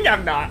joking.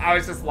 I'm not. I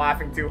was just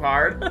laughing too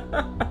hard.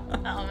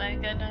 Oh my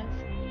goodness.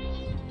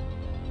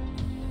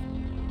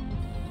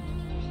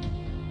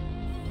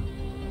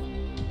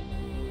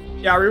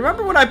 Yeah,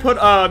 remember when I put,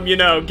 you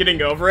know,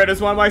 getting over it as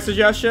one of my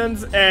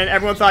suggestions, and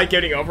everyone thought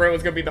getting over it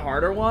was gonna be the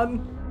harder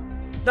one?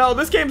 No,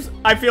 this game's,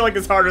 I feel like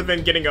it's harder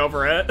than getting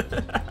over it.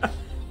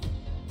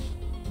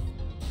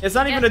 It's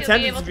not even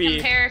intended to be... You'll be able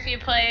to compare if you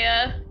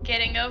play,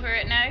 getting over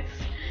it next.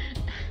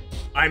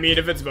 I mean,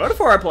 if it's voted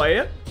for, I play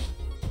it.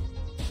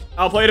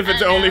 I'll play it if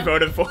it's only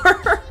voted for.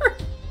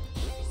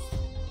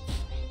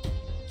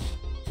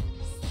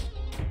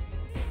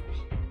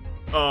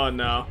 Oh,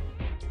 no.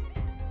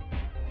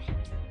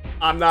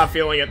 I'm not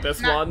feeling it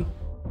this one.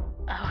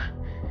 Oh.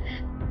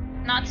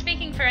 Not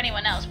speaking for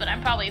anyone else, but I'm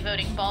probably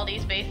voting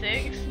Baldi's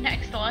Basics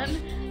next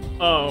one.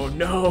 Oh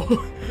no.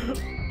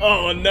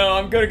 Oh no,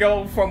 I'm gonna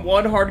go from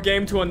one hard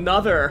game to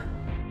another.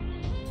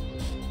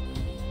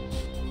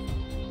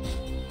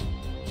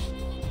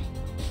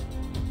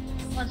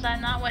 Was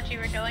that not what you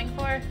were going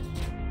for?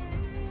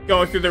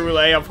 Going through the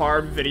relay of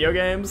hard video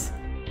games?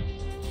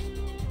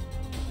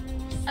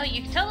 Oh,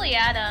 you can totally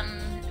add,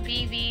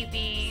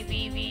 VVV.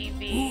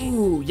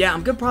 Ooh, yeah,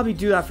 I'm gonna probably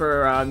do that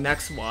for,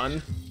 next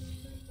one.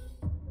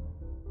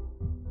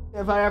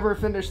 If I ever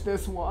finish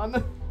this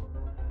one.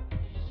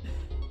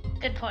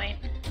 Good point.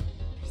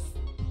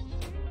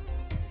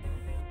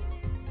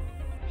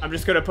 I'm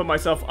just gonna put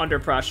myself under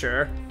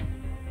pressure.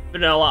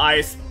 Vanilla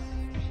Ice.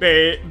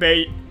 Wait.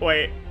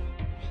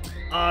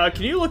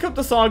 Can you look up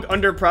the song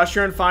Under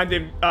Pressure and find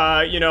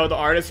the, you know, the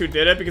artist who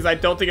did it? Because I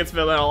don't think it's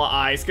Vanilla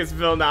Ice, because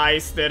Vanilla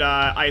Ice did,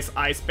 Ice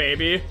Ice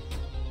Baby.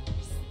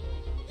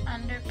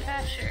 Under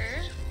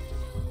Pressure?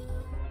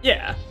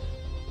 Yeah.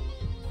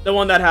 The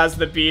one that has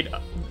the beat,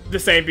 the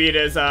same beat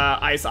as,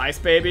 Ice Ice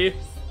Baby.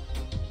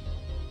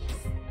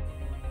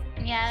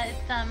 Yeah, it's,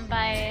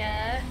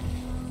 by,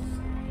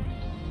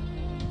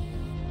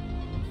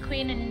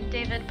 Queen and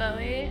David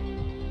Bowie.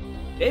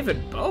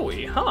 David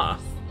Bowie, huh?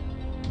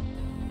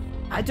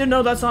 I didn't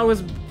know that song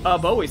was a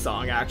Bowie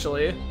song,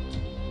 actually.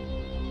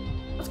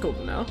 That's cool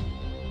to know.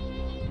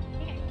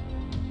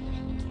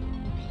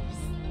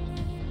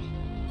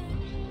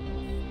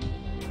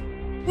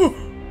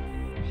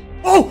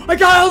 Oh, I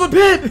got out of the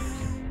pit!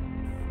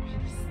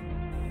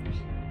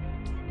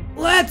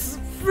 Let's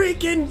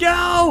freaking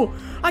go!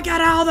 I got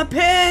out of the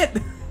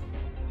pit!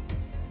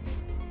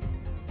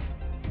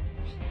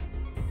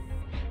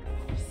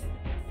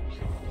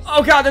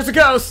 Oh god, there's a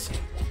ghost!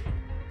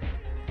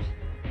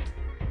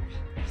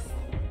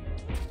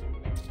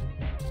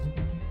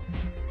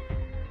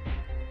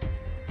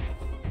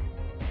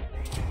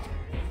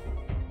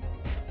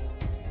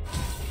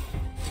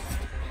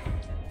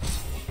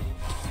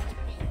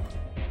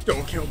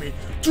 Don't kill me.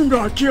 Do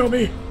not kill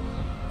me.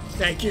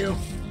 Thank you.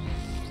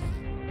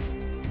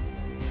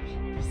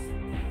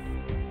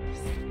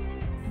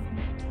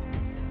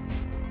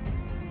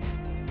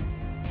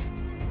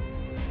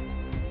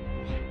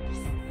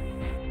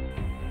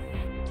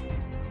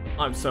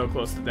 I'm so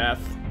close to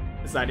death.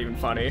 Is that even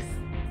funny?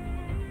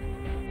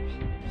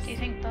 Do you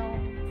think they'll...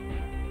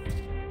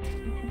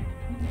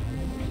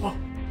 Oh,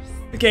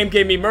 the game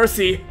gave me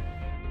mercy.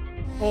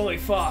 Holy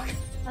fuck.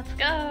 Let's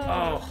go.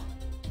 Oh.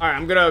 Alright,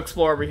 I'm gonna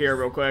explore over here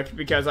real quick,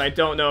 because I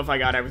don't know if I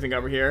got everything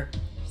over here.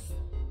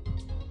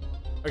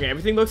 Okay,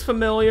 everything looks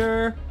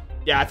familiar.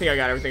 Yeah, I think I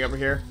got everything over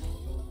here.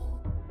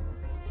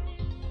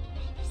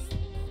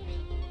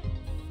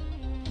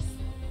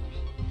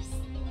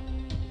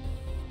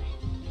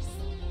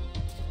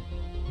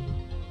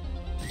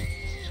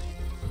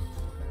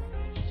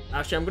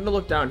 Actually, I'm gonna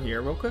look down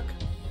here real quick.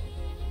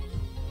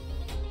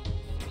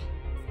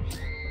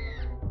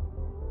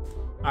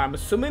 I'm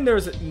assuming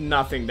there's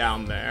nothing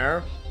down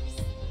there.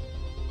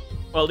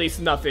 Well, at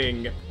least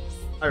nothing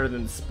other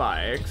than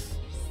spikes.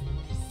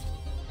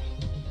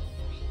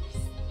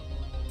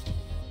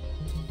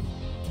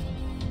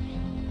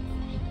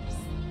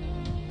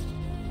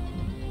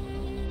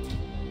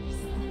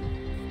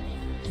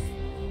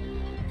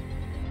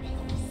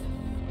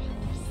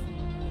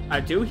 I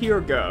do hear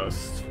a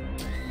ghost.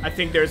 I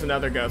think there's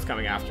another ghost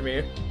coming after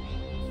me.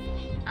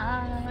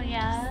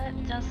 Yeah,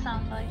 it does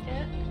sound like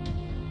it.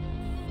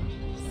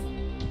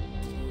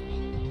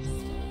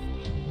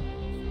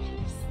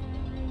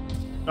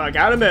 I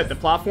gotta admit, the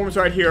platforms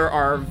right here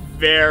are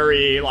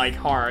very, like,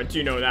 hard to,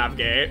 you know,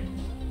 navigate.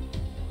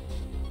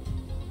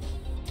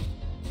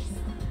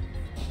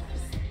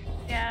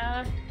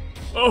 Yeah.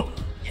 Oh!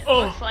 It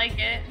Oh! looks like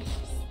it.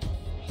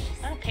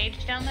 Is that a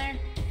page down there?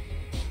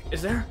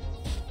 Is there?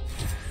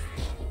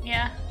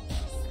 Yeah.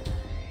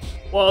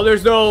 Well,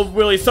 there's no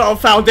really solid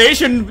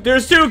foundation.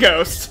 There's two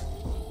ghosts.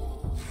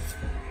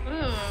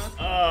 Ooh.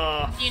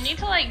 Do you need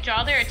to, like,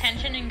 draw their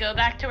attention and go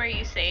back to where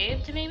you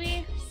saved,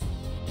 maybe?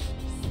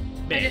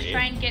 Or just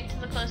try and get to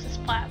the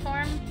closest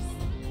platform?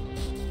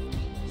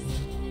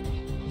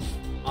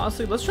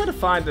 Honestly, let's try to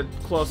find the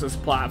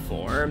closest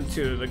platform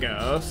to the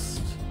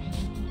ghost.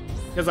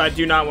 Because I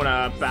do not want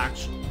to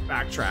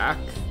backtrack.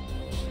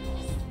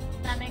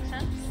 That makes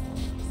sense.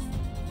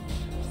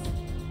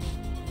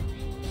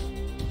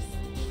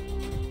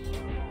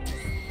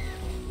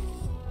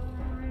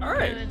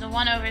 Great. Ooh, the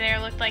one over there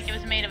looked like it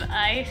was made of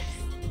ice.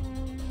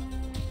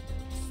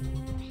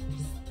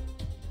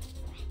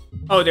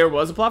 Oh, there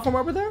was a platform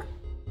over there?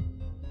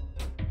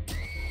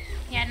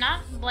 Yeah,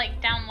 not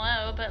like down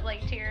low, but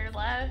like to your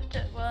left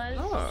it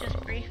was, just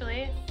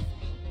briefly.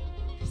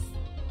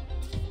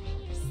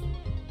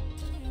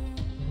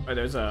 Oh,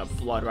 there's a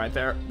blood right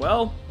there.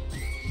 Well,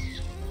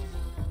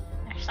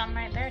 there's some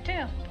right there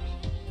too.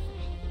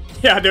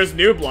 Yeah, there's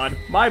new blood.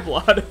 My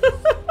blood.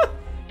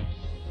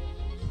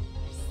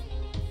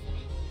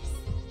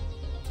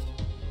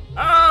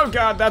 Oh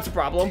god, that's a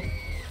problem.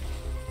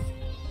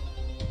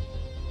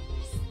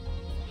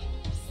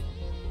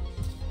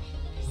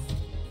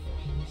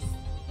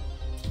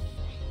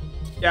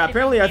 Yeah,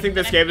 apparently I think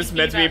this game is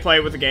meant to be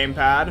played with a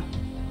gamepad.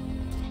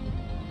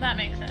 That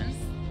makes sense.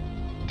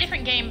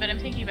 Different game, but I'm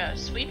thinking about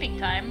sweeping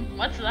time.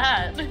 What's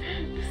that?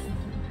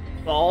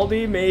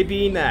 Baldi may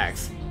be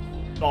next.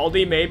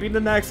 Baldi may be the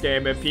next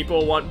game if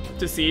people want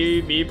to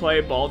see me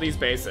play Baldi's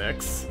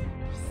Basics.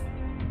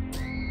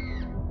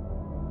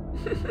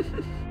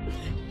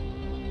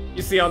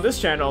 You see, on this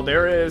channel,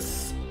 there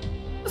is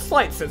a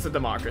slight sense of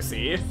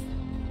democracy.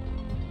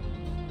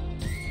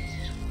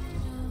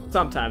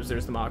 Sometimes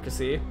there's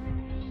democracy.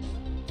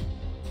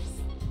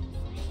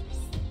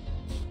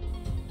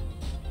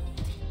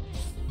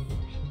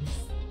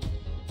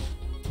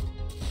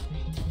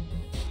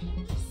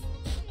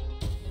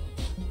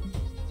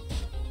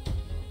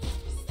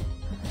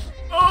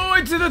 Oh,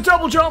 I did a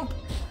double jump!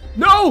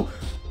 No!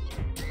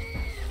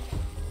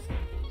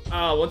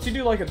 Once you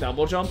do like a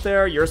double jump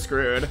there, you're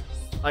screwed.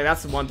 Like,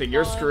 that's the one thing.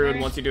 You're screwed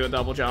once you do a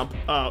double jump.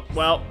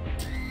 Well.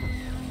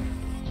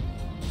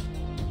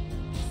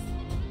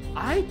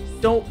 I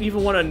don't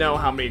even want to know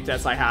how many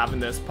deaths I have in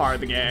this part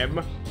of the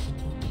game.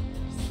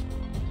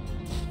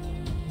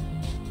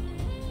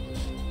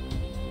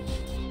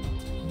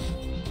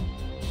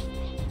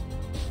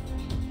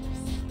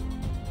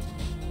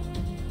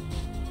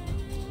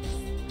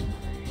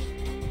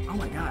 Oh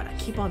my god, I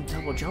keep on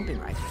double jumping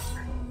right here.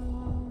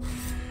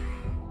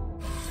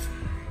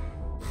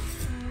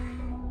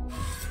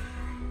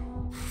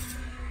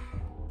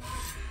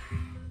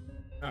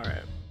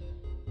 Alright.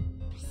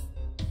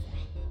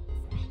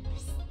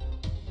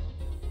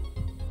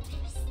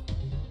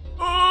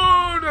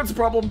 Oh, that's a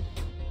problem.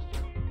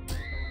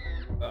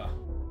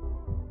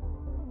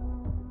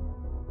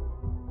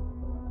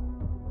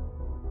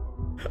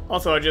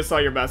 Also, I just saw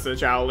your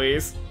message,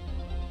 Owlies.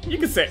 You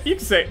can say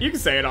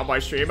it on my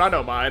stream. I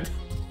don't mind.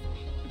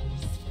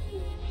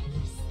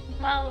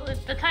 Well,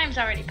 the time's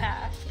already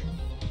passed.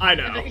 I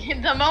know.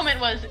 The moment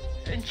was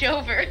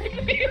Jover.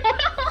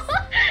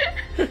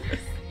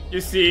 You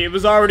see, it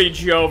was already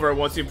Jover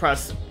once you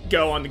press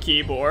go on the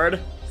keyboard.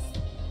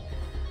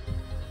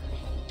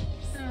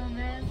 Oh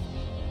man.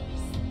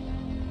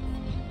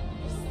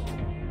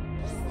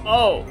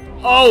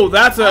 Oh,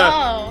 that's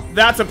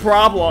a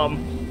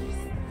problem.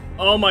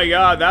 Oh my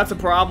god, that's a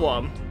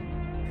problem.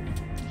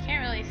 You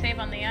can't really save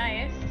on the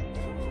ice.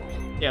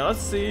 Yeah, let's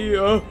see.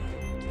 There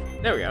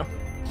we go.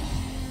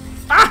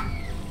 Ah!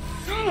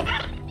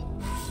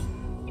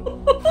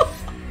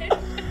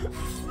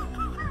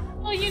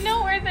 Well, you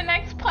know where the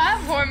next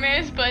platform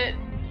is, but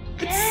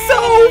it's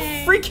so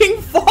freaking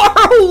far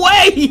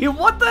away!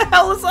 What the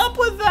hell is up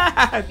with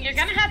that? You're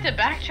gonna have to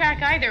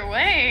backtrack either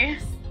way.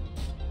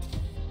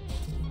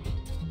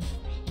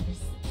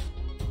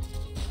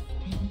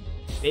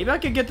 Maybe I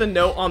could get the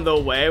note on the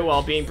way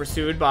while being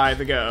pursued by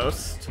the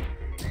ghost.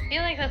 I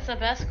feel like that's the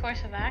best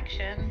course of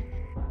action.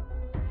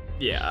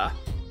 Yeah.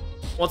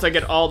 Once I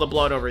get all the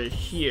blood over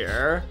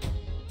here.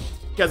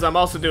 Because I'm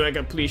also doing a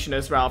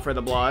completionist route for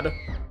the blood.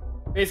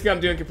 Basically, I'm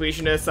doing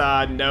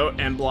completionist note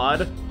and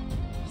blood.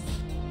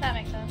 That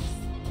makes sense.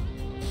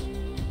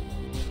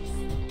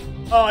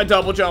 Oh, I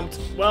double jumped.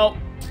 Well.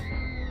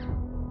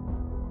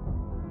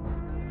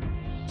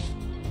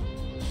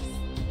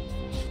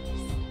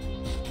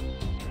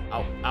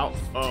 Ow, ow,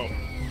 oh.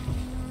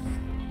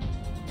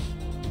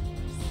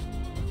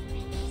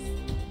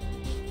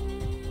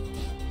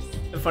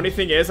 The funny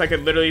thing is, I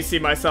could literally see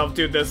myself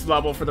do this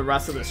level for the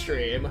rest of the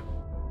stream.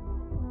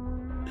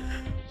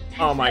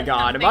 Oh my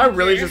god, am I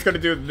really just gonna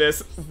do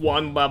this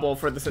one level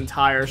for this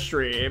entire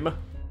stream?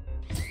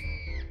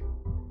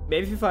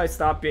 Maybe if I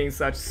stop being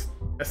such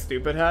a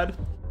stupid head.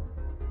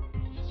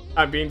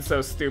 I'm being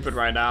so stupid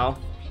right now.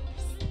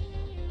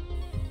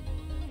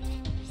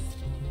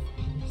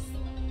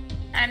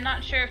 I'm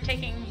not sure if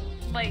taking,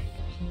 like,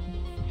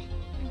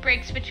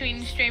 breaks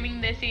between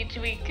streaming this each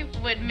week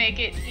would make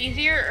it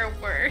easier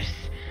or worse.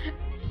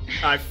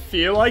 I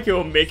feel like it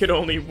will make it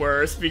only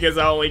worse because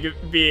I'll only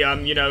be,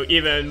 you know,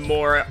 even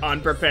more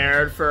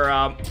unprepared for,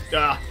 out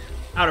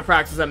of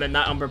practice. I mean,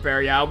 not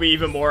unprepared, yeah, I'll be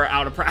even more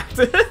out of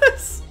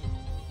practice.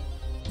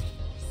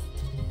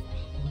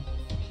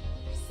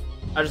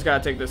 I just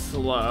gotta take this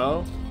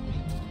slow.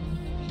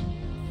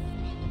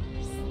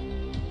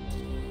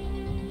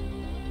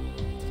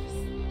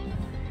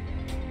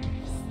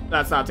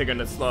 That's not taking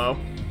it slow.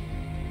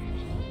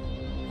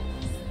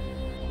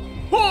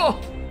 Oh!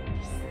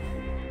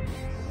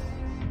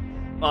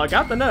 Well, I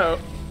got the note.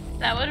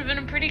 That would have been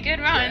a pretty good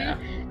run. Yeah.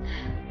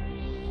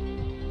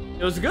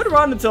 It was a good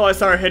run until I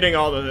started hitting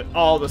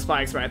all the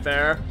spikes right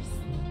there.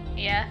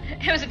 Yeah,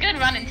 it was a good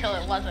run until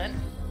it wasn't.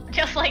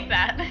 Just like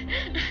that.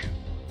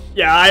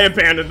 Yeah, I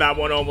abandoned that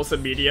one almost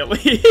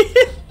immediately.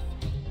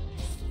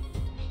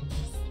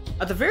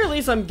 At the very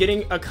least, I'm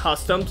getting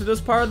accustomed to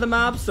this part of the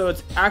map, so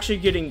it's actually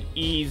getting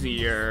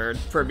easier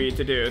for me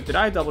to do. Did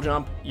I double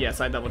jump?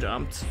 Yes, I double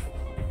jumped.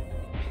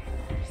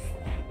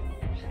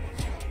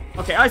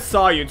 Okay, I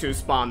saw you two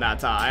spawn that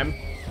time.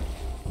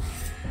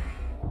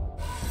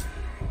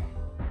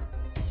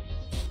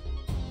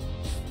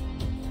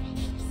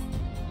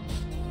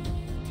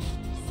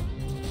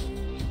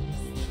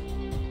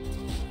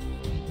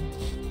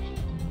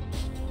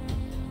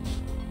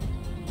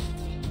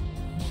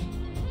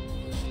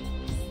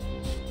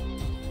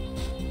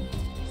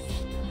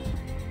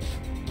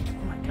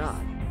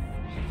 God.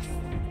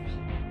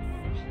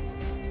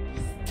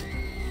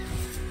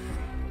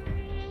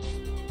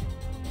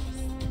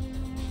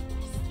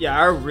 Yeah,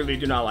 I really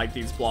do not like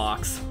these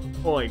blocks.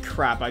 Holy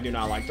crap, I do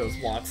not like those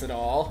blocks at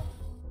all.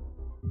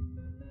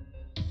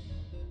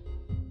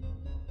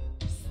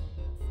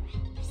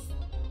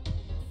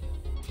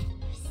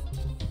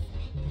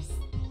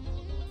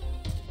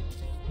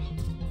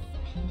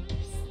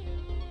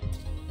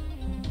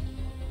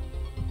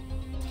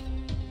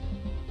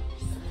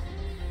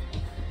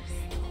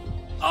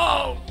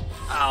 Oh!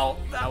 Ow,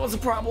 that was a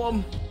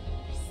problem.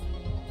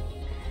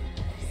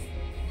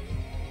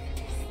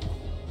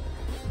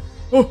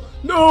 Oh,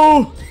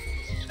 no!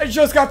 I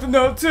just got the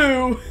note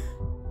too!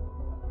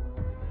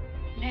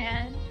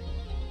 Man.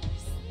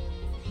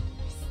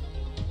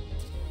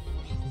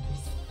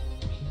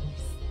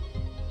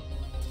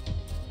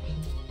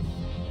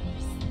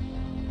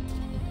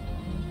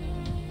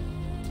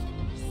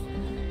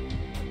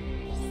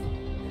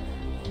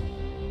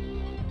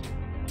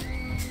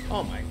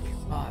 Oh my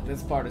god,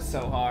 this part is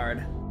so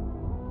hard.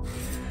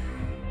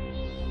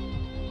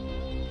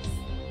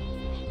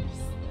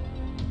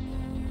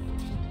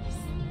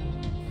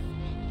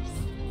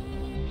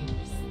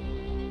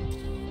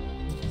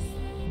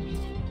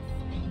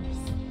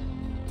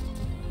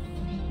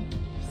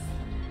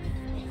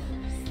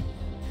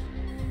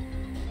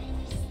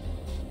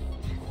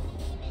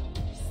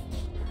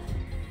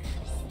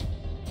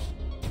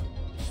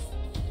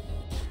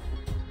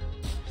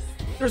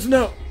 There's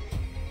no.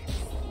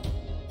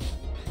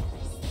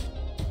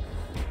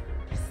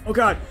 Oh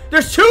god,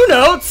 there's two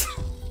notes!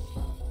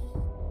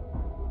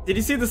 Did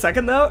you see the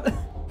second note?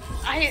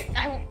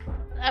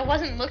 I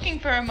wasn't looking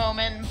for a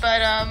moment, but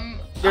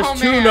there's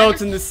two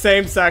notes in the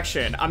same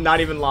section. I'm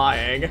not even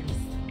lying.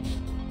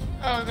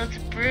 Oh, that's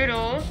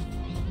brutal.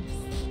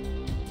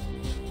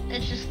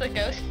 It's just the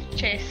ghost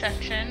chase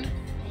section.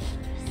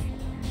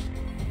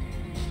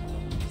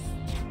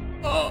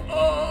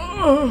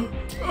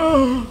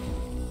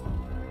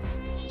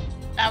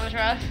 That was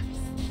rough.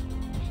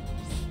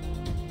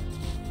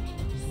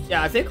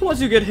 Yeah, I think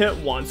once you get hit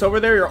once over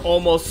there, you're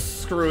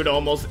almost screwed,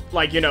 almost,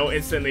 like, you know,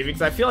 instantly.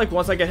 Because I feel like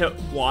once I get hit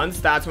once,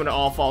 that's when it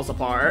all falls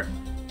apart.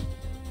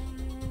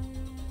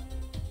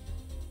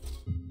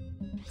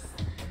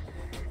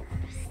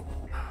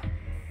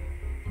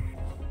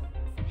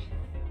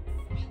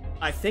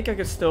 I think I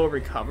can still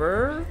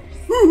recover.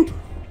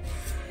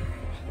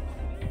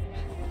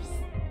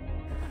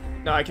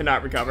 No, I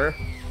cannot recover.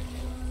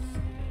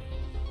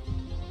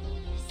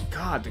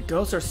 God, the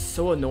ghosts are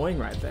so annoying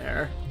right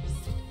there.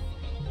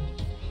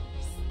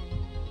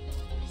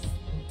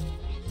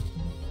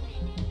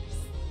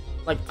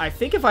 Like, I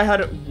think if I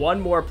had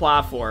one more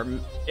platform,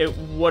 it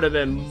would have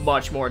been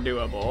much more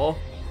doable.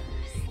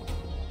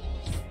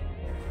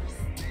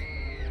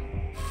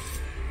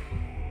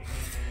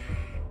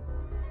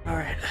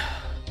 Alright.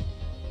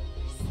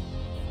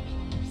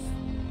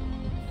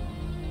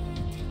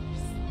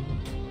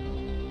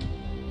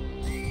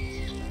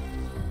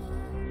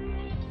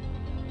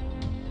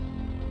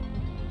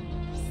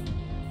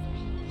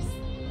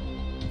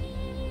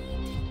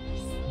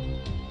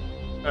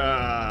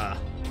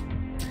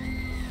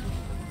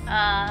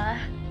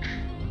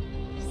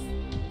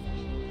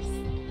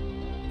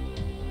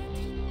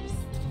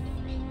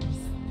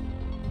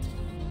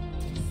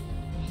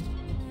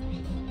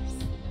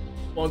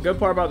 Well, a good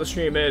part about the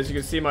stream is you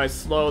can see my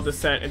slow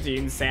descent into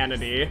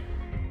insanity.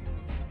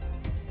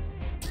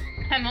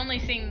 I'm only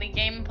seeing the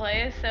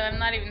gameplay, so I'm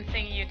not even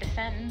seeing you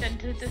descend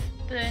into the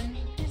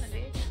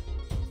insanity.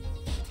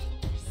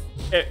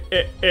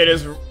 It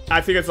is,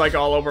 I think it's like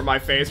all over my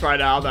face right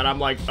now that I'm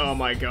like, oh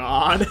my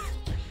god.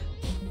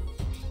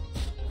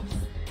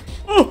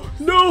 Oh,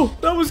 no,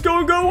 that was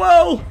going to go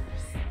well.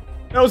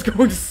 That was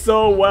going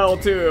so well,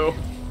 too.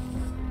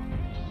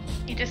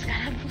 You just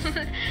gotta...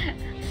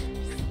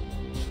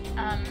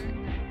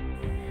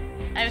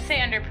 I would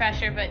say under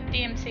pressure, but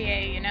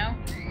DMCA, you know?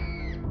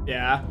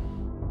 Yeah.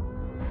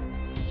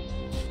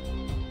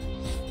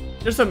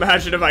 Just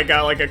imagine if I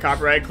got like a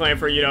copyright claim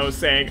for, you know,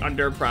 saying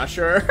under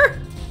pressure.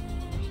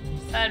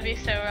 That'd be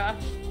so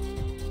rough.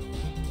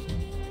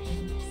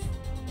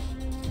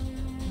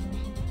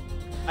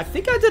 I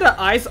think I did an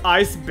Ice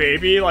Ice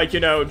Baby, like, you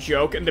know,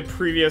 joke in the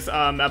previous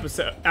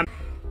episode. I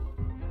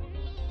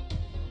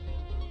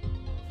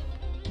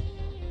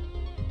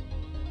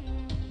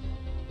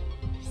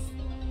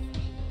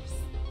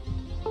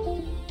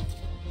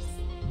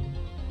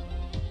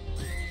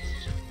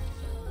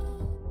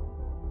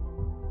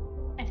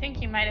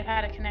think you might have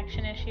had a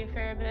connection issue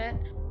for a bit.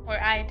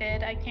 Or I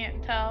did, I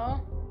can't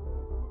tell.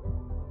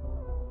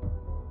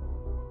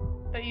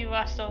 But you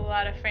lost a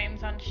lot of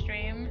frames on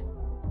stream.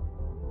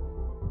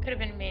 Could have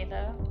been me,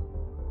 though.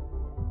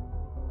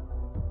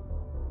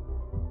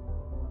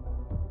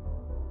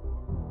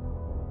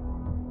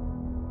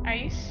 Are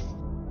you...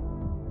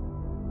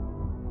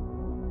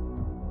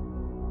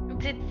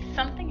 Did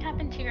something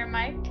happen to your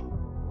mic?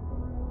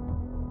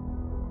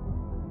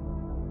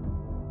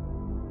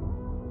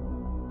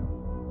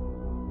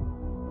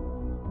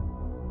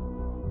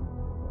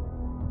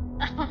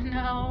 Oh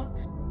no.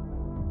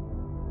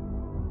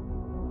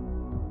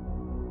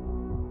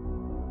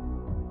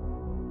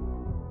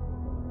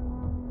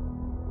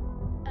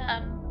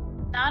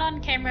 Not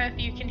on camera if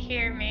you can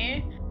hear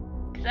me,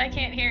 because I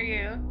can't hear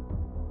you.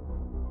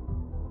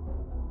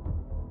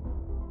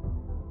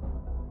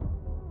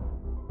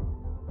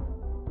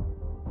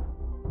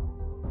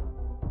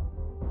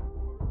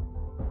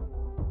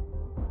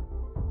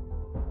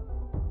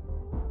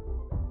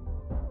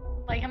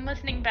 Like, I'm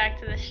listening back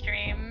to the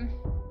stream.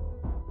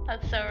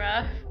 That's so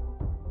rough.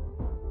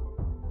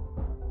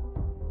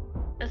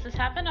 Does this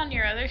happen on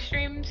your other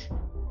streams?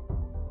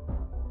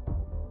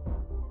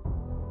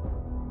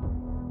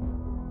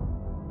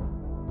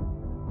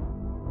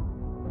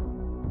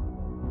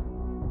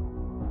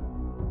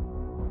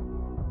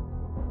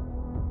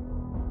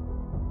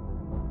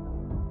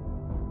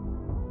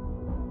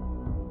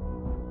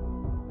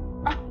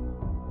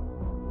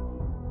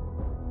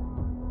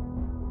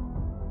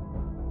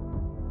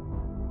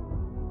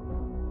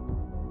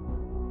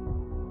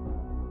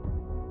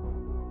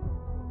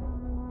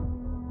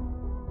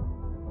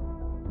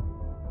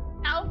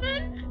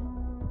 Alvin?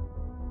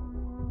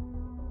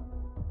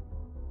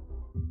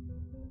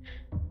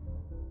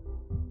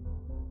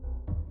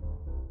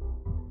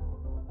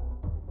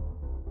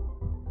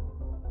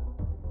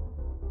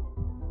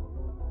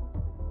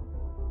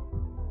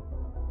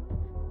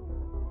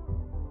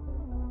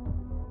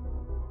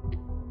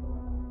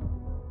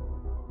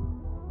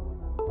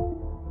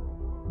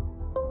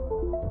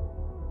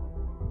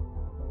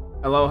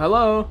 Hello,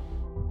 hello?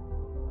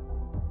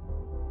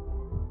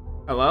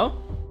 Hello?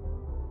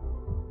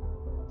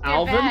 You're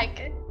Alvin?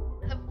 back.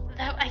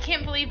 I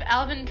can't believe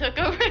Alvin took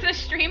over the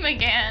stream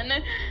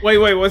again. Wait,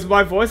 was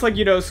my voice like,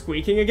 you know,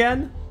 squeaking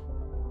again?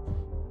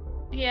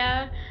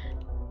 Yeah.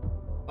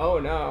 Oh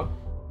no.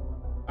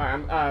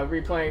 Alright, I'm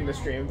replaying the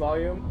stream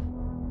volume.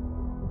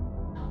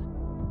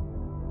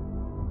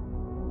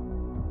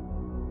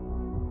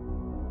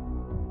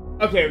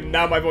 Okay,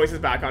 now my voice is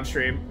back on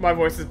stream. My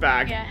voice is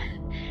back. Yeah.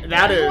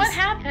 That is... What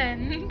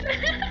happened?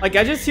 Like,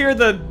 I just hear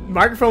the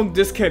microphone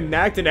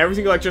disconnect and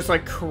everything, like, just,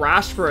 like,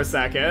 crashed for a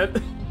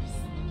second.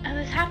 Oh,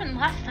 this happened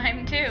last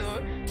time, too.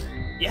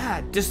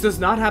 Yeah, this does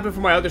not happen for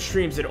my other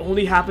streams. It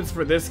only happens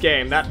for this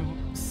game. That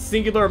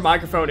singular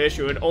microphone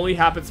issue, it only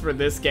happens for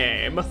this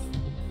game.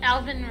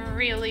 Alvin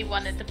really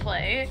wanted to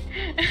play.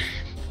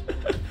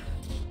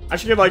 I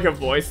should get, like, a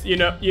voice, you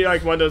know,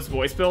 like, one of those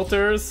voice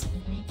filters.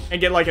 And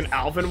get, like, an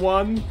Alvin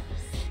one.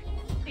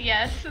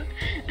 Yes.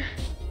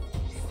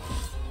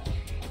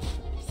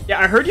 Yeah,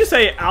 I heard you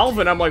say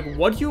Alvin. I'm like,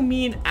 what do you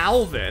mean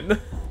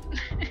Alvin?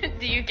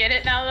 Do you get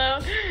it now,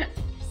 though?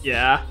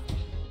 Yeah.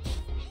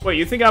 Wait,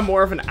 you think I'm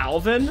more of an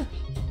Alvin?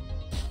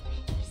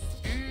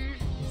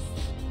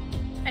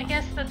 I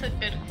guess that's a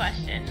good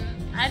question.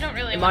 I don't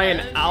really Am I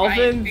an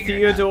Alvin,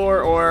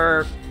 Theodore,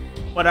 or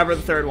whatever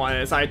the third one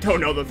is? I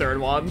don't know the third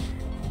one.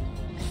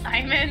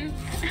 Simon?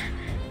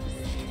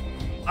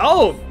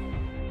 Oh!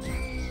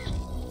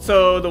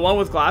 So the one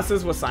with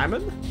glasses was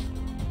Simon?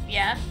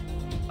 Yeah.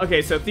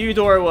 Okay, so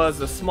Theodore was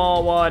the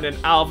small one, and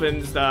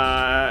Alvin's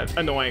the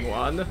annoying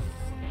one.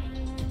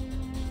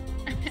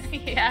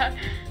 Yeah.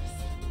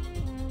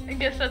 I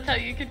guess that's how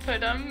you could put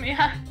them,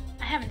 yeah.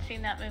 I haven't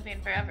seen that movie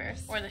in forever,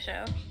 or the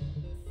show.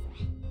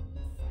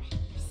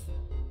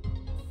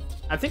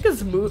 I think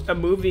it's a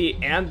movie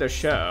and the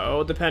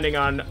show, depending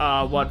on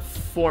what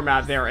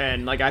format they're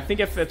in. Like, I think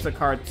if it's a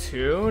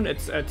cartoon,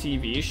 it's a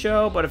TV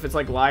show, but if it's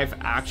like live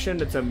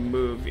action, it's a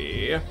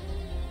movie.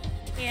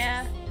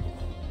 Yeah.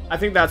 I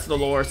think that's the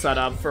lore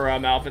setup for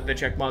Alvin the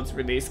Chipmunk's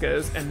release,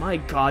 cause, and my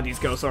god, these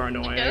ghosts are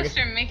annoying. The ghosts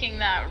are making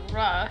that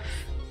rough.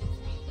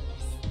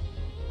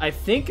 I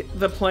think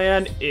the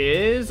plan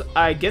is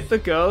I get the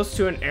ghosts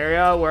to an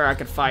area where I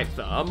could fight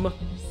them.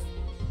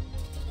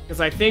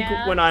 Because I think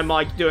when I'm,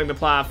 like, doing the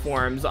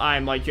platforms,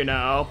 I'm, like, you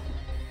know,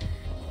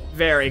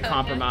 very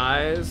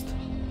compromised.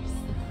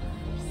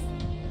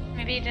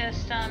 Maybe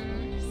just,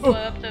 blow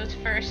up those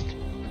first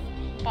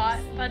bot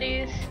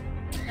buddies,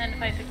 and then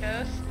fight the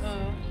ghosts.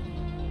 Oh.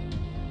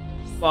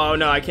 Oh,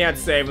 no, I can't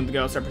save when the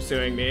ghosts are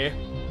pursuing me.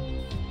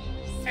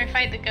 Or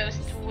fight the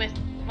ghosts with,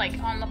 like,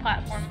 on the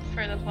platform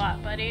for the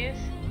bot buddies.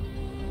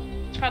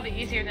 It's probably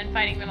easier than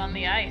fighting them on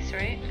the ice,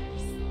 right?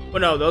 Well,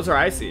 no, those are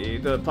icy.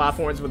 The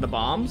platforms with the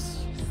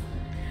bombs.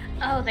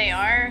 Oh, they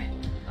are?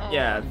 Oh.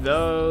 Yeah,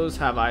 those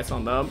have ice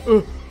on them.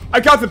 Ooh, I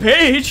got the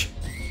page!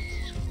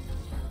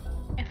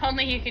 If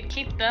only you could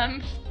keep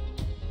them.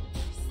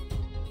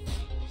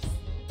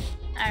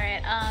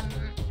 Alright, I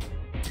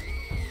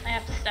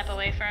have to step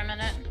away for a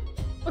minute.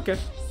 Okay.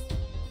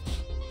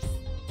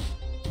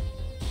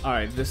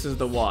 Alright, this is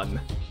the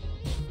one.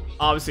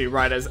 Obviously,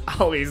 right as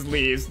Ali's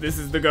leaves, this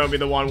is gonna be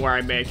the one where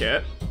I make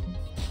it.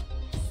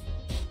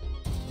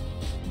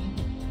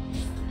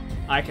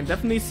 I can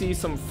definitely see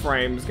some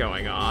frames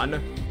going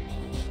on.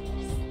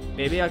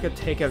 Maybe I could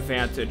take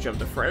advantage of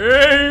the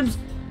frames!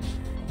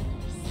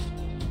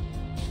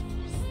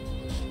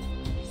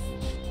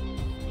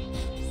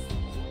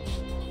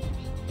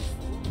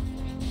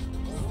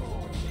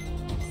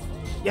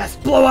 Yes,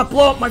 blow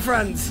up, my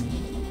friends!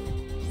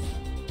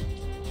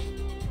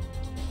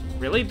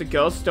 Really? The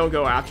ghosts don't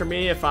go after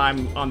me if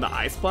I'm on the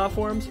ice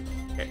platforms?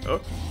 Okay,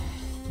 oh.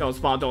 Don't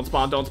spawn, don't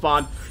spawn, don't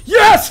spawn.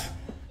 Yes!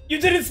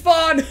 You didn't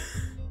spawn!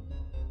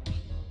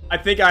 I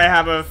think I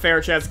have a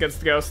fair chance against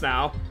the ghosts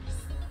now.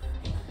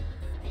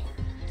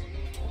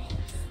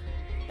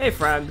 Hey,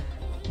 friend.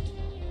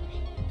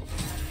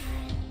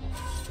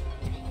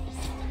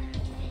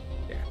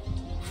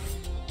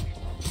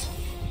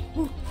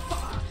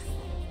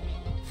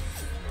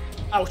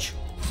 Ouch.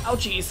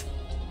 Ouchies.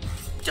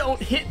 Don't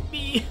hit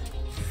me.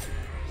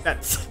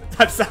 That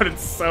sounded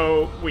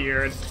so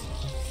weird.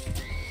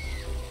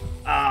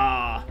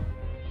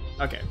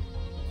 Okay.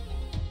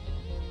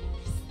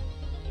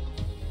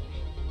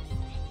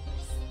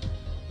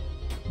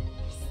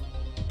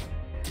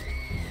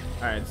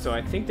 Alright, so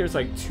I think there's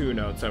like 2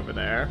 notes over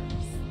there.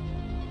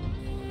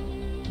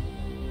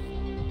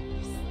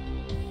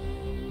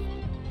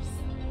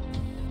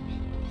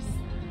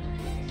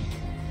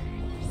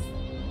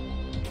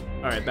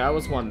 Alright, that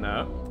was 1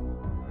 note.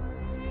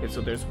 Okay, so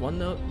there's 1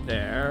 note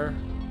there.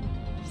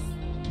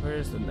 Where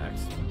is the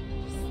next?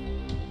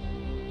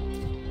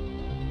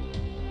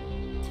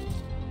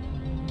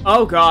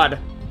 Oh god.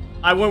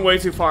 I went way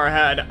too far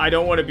ahead. I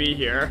don't want to be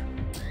here.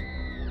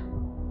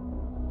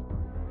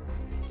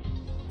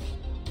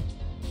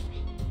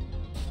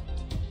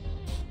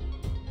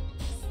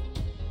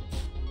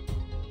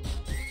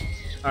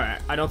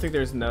 Alright, I don't think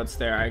there's notes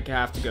there. I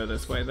have to go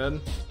this way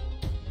then.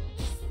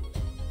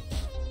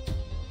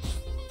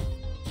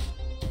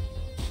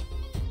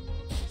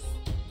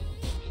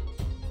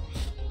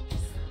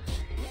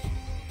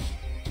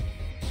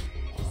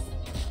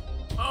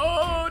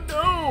 Oh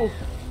no!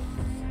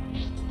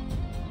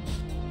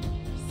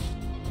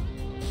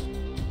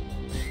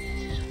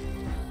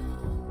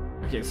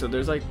 Okay, so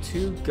there's like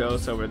 2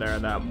 ghosts over there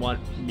that want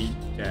me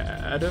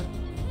dead.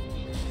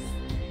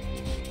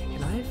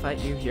 Can I fight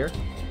you here?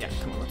 Yeah,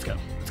 come on, let's go.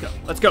 Let's go.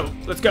 Let's go.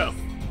 Let's go.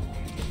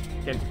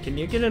 Can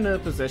you get in a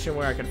position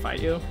where I can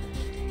fight you?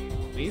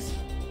 Please?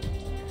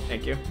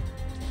 Thank you.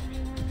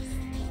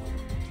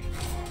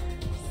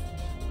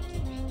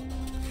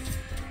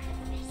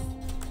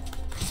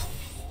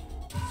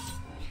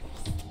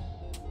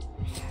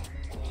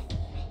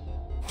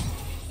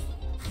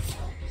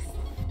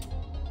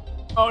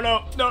 Oh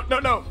no, no, no,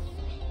 no.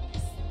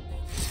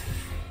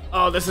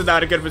 Oh, this is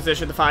not a good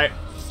position to fight.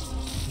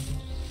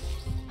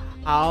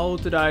 How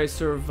did I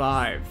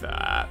survive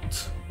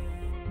that?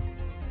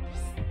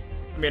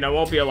 I mean, I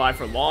won't be alive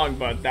for long,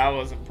 but that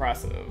was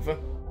impressive.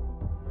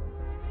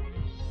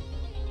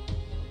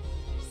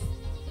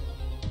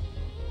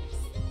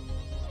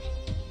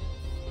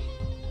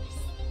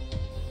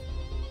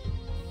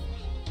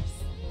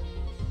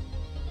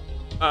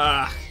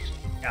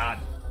 God.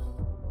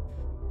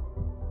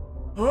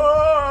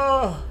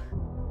 Oh!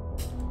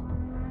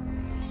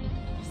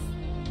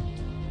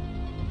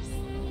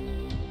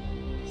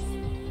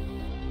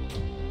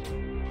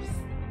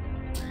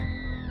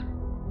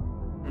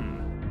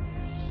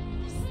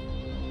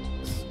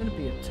 This is gonna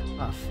be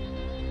tough.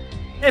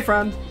 Hey,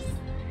 friend.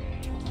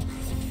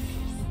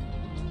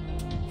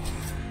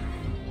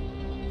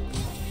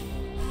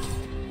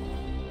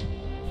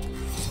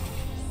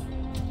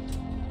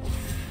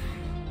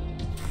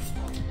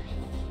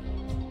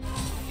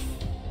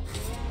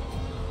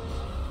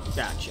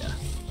 Gotcha.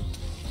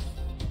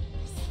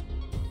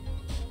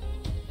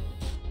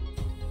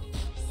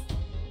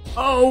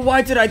 Oh,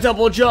 why did I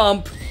double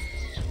jump?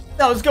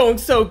 That was going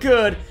so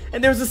good.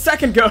 And there was a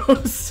second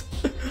ghost.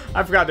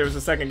 I forgot there was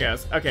a second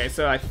ghost. Okay,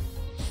 so I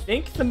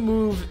think the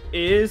move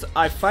is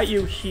I fight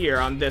you here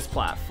on this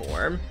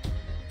platform.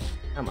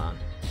 Come on.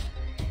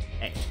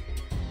 Hey.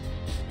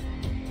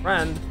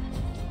 Friend.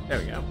 There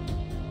we go.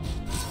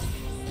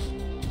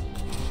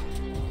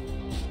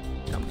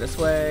 Come this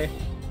way.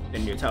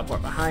 Then you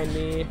teleport behind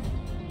me.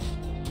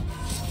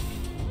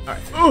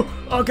 Alright.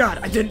 Oh god,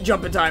 I didn't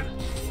jump in time.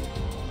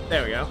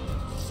 There we go.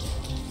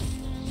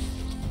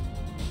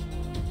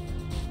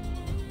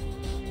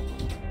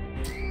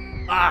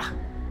 Ah!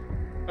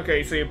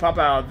 Okay, so you pop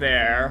out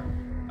there.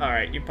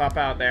 Alright, you pop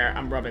out there.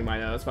 I'm rubbing my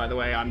nose, by the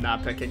way. I'm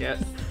not picking it.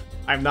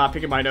 I'm not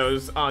picking my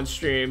nose on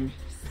stream.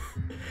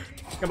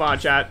 Come on,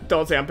 chat.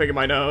 Don't say I'm picking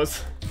my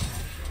nose.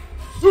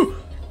 Whew.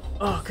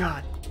 Oh,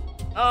 God.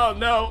 Oh,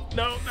 no.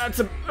 No, that's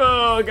a...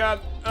 Oh, God.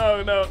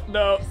 Oh, no.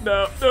 No,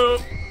 no, no.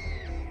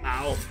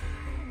 Ow.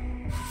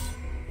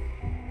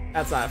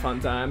 That's not a fun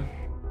time.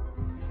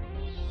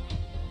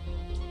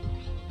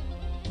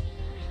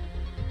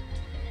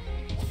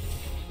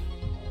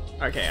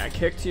 Okay, I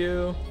kicked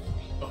you.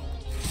 Oh.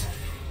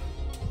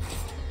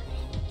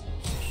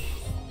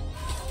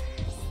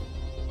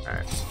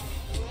 Alright.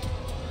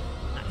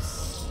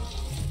 Nice.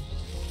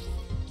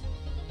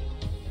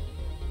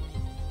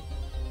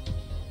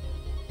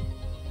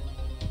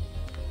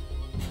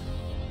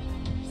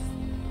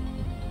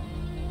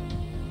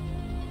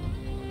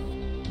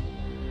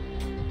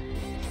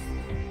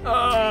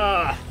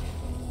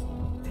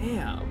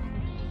 Damn.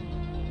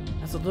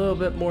 That's a little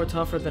bit more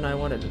tougher than I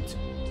wanted it to.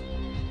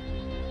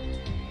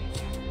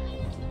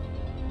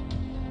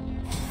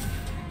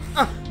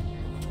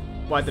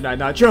 Why did I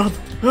not jump?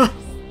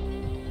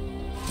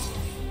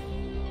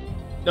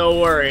 No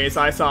worries,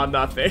 I saw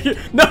nothing.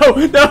 No,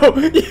 no!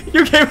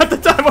 You came at the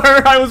time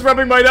where I was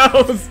rubbing my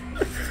nose!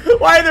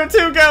 Why are there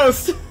two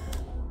ghosts?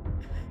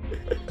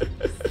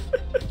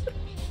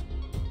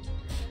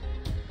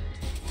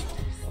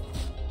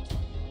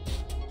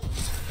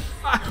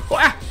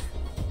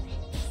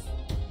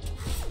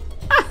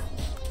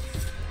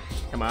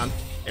 Come on,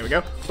 there we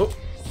go. Oh.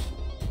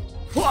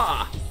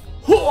 Hwah!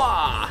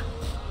 Hwah!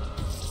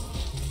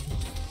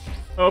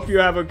 Hope you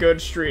have a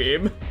good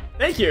stream.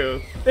 Thank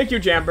you,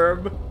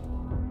 Jamberb.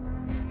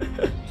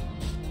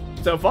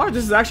 So far,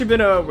 this has actually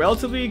been a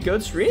relatively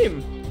good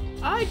stream.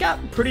 I got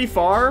pretty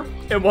far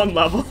in one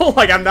level.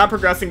 Like, I'm not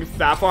progressing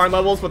that far in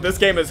levels, but this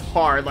game is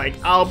hard. Like,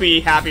 I'll be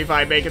happy if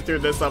I make it through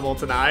this level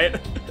tonight.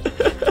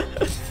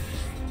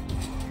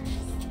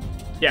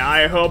 Yeah,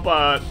 I hope,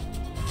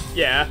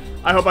 yeah,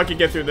 I hope I can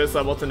get through this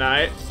level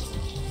tonight.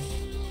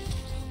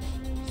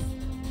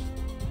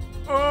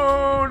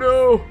 Oh,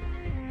 no.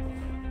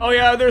 Oh,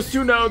 yeah, there's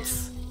 2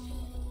 notes.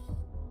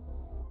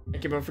 I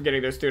keep on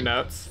forgetting there's 2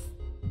 notes.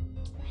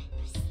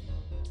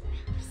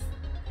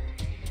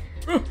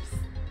 Ooh.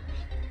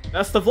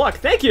 Best of luck.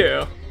 Thank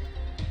you.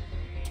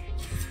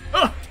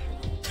 Oh.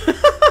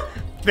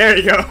 There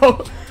you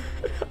go.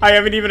 I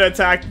haven't even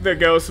attacked the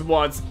ghost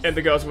once, and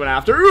the ghost went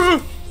after.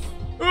 Ooh.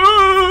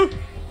 Ooh.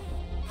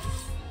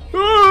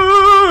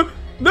 Ooh.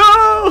 No!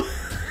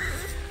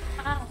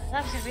 Oh,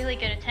 that was a really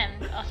good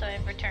attempt. Also,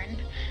 I've returned.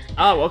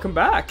 Ah, welcome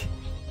back.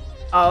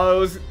 I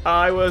was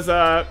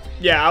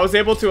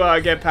able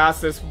to get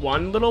past this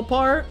one little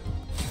part.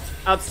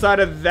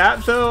 Outside of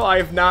that, though,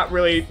 I've not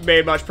really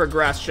made much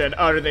progression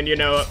other than, you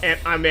know,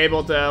 I'm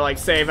able to, like,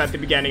 save at the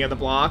beginning of the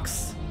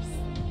blocks.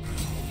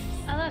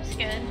 Oh, that's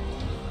good.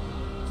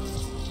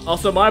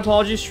 Also, my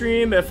apologies,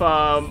 stream, if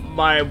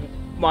my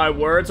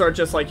words are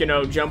just, like, you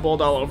know,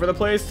 jumbled all over the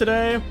place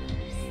today.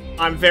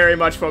 I'm very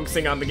much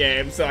focusing on the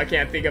game, so I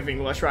can't think of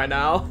English right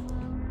now.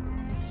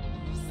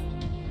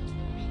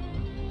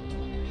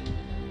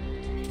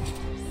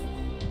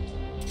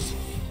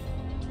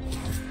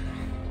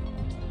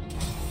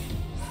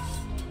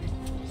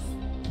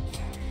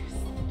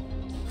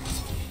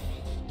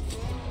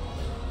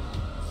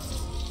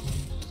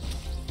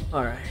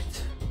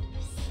 Alright.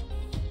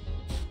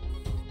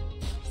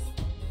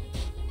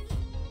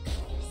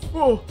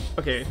 Oh,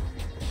 okay.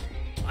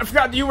 I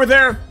forgot you were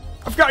there!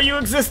 I forgot you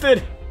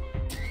existed!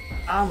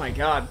 Oh my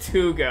god,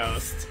 2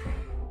 ghosts.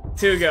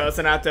 2 ghosts,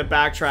 and I have to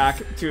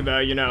backtrack to the,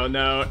 you know,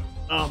 note.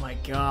 Oh my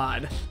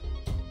god.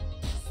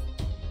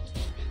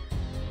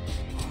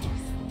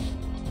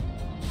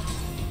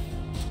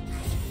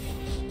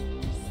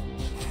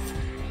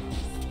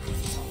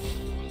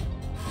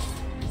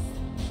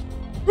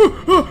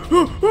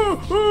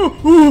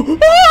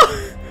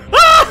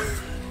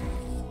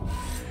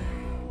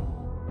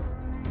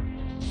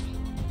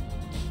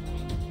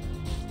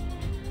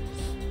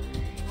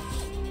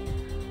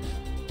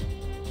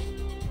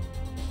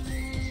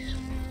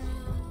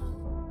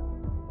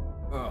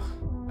 Oh,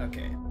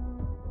 okay.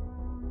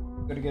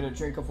 Gonna get a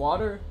drink of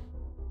water.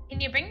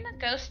 Can you bring the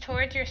ghost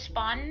towards your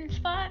spawn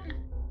spot?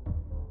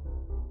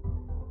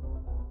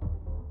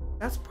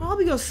 That's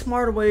probably a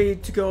smarter way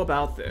to go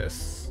about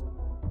this.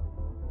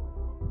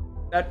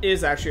 That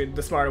is actually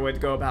the smarter way to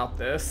go about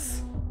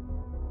this.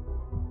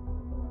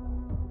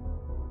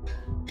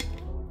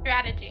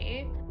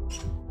 Strategy.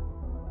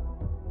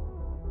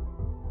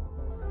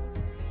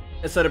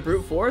 Instead of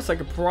brute force, I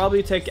could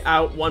probably take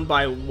out one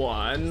by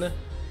one.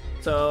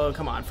 So,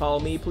 come on, follow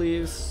me,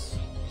 please.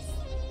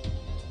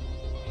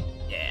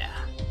 Yeah,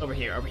 over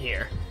here, over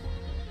here.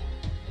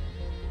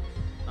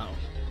 Oh,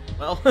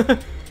 well,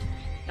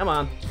 come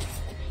on.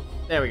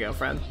 There we go,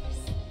 friend.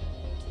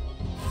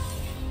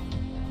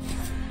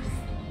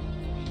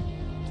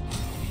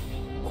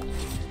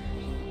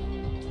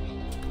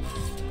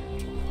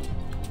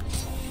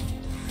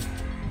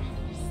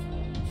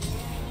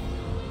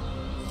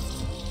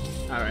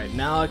 Alright,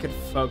 now I could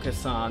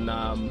focus on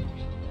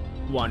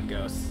one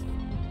ghost.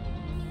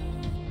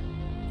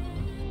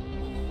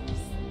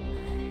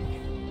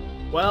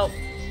 Well,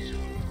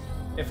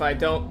 if I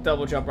don't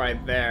double jump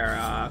right there,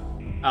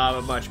 I'll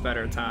have a much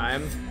better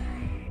time.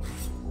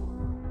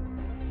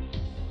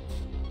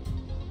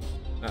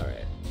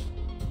 Alright.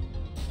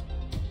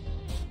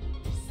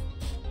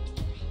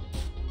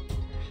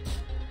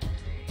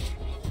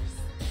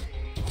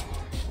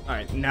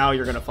 Alright, now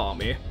you're gonna follow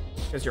me.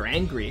 Because you're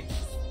angry.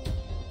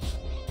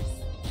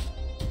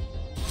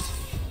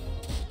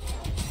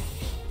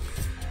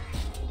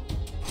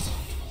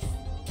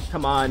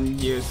 Come on,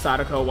 you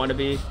Sadako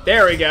wannabe.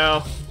 There we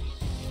go.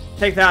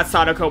 Take that,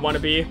 Sadako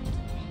wannabe.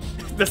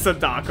 The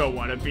Sadako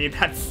wannabe.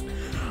 That's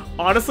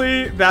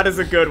honestly, that is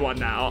a good one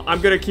now.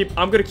 I'm gonna keep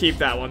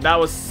that one.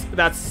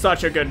 That's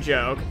such a good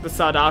joke. The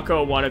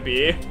Sadako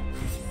wannabe.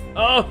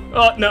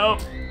 Oh no.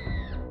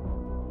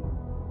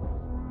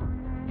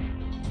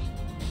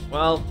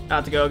 Well, I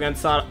have to go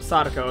against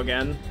Sadako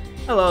again.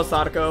 Hello,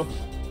 Sadako.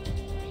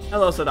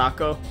 Hello,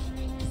 Sadako.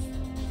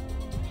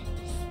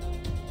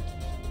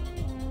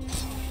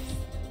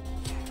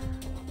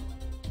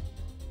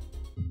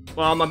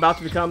 Well, I'm about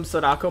to become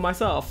Sadako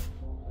myself.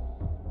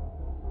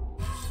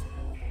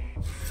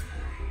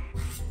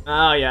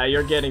 Oh yeah,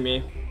 you're getting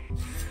me.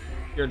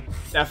 You're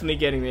definitely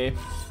getting me.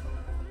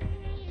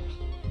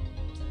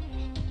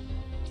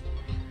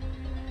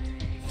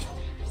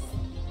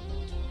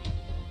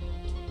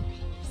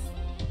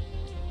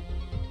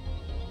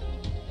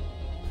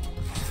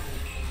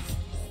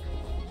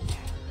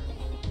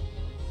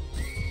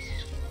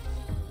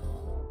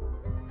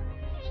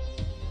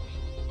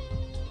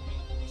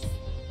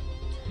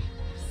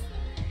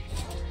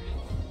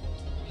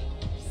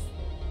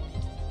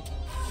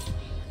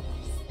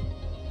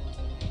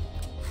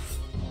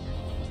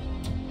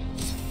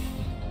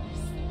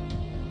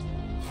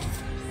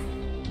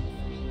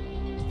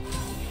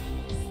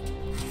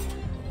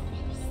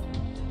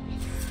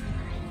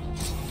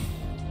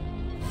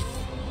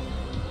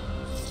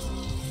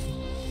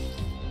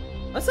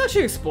 Let's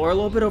actually explore a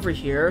little bit over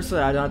here so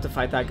that I don't have to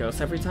fight that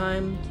ghost every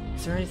time.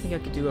 Is there anything I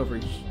could do over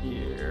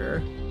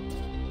here?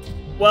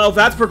 Well,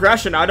 that's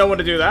progression. I don't want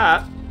to do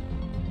that.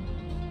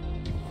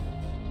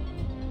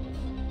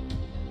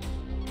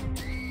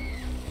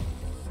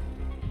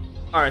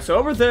 Alright, so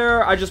over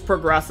there, I just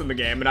progress in the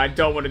game, and I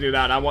don't want to do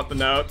that. I want the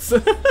notes.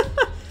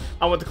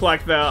 I want to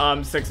collect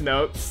the 6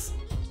 notes.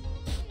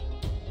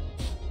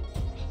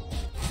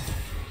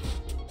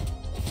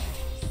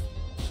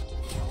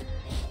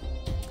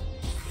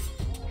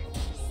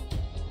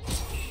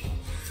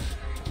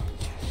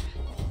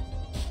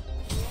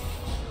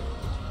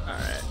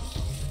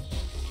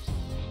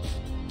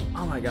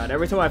 Oh my god,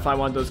 every time I find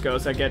one of those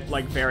ghosts, I get,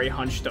 like, very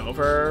hunched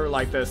over,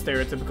 like the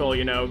stereotypical,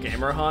 you know,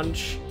 gamer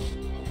hunch.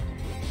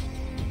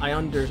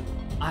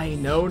 I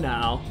know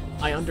now.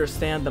 I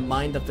understand the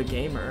mind of the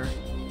gamer.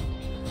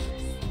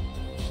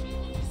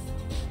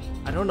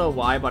 I don't know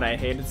why, but I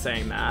hated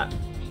saying that.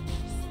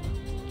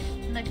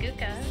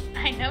 Maguka,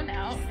 I know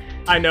now.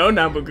 I know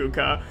now,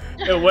 Maguka.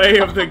 The way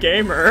of the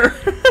gamer.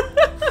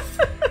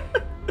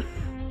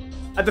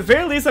 At the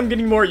very least, I'm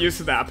getting more used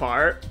to that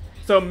part.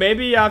 So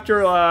maybe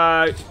after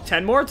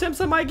 10 more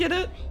attempts I might get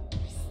it?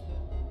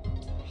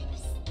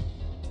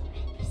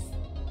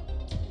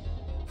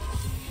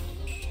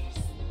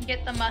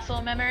 Get the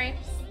muscle memory.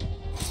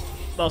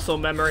 Muscle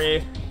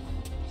memory.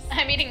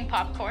 I'm eating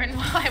popcorn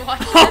while I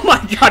watch Oh this.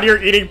 my god,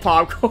 you're eating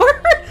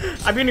popcorn?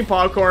 I'm eating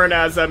popcorn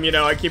as, you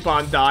know, I keep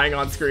on dying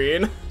on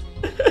screen.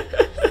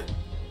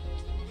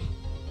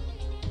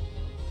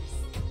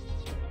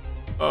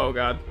 Oh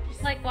god.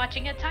 It's like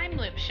watching a time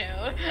loop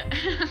show.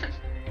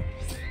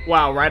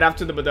 Wow, right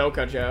after the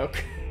Madoka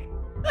joke.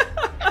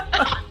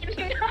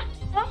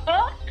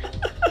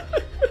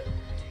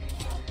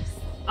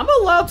 I'm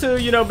allowed to,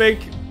 you know, make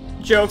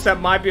jokes that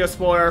might be a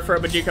spoiler for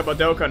Majika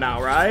Madoka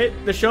now, right?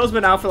 The show's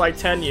been out for like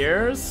 10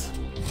 years.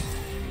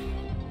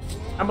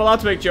 I'm allowed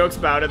to make jokes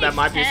about it that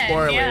might be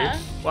spoilery. Yeah.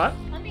 What?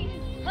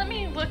 Let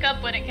me look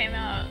up when it came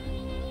out.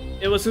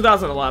 It was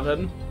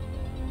 2011.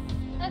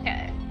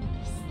 Okay.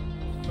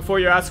 Before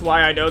you ask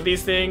why I know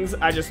these things,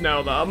 I just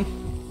know them.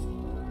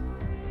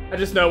 I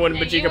just know when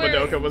Majika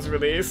Madoka was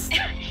released.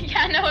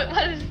 Yeah, no, it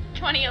was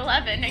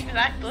 2011,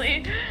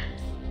 exactly.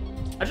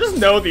 I just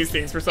know these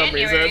things for some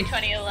January reason.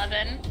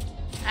 2011.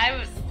 I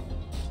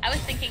was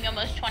thinking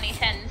almost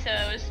 2010, so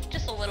it was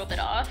just a little bit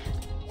off.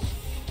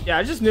 Yeah,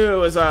 I just knew it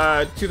was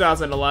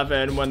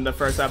 2011 when the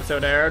first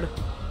episode aired.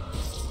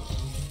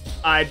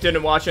 I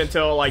didn't watch it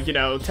until, like, you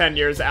know, 10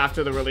 years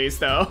after the release,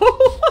 though.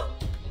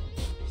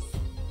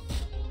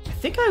 I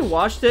think I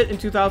watched it in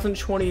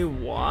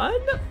 2021?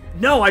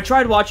 No, I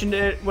tried watching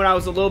it when I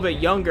was a little bit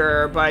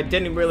younger, but I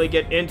didn't really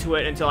get into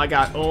it until I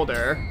got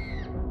older.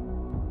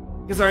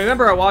 Because I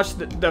remember I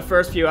watched the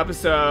first few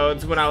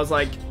episodes when I was,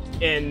 like,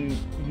 in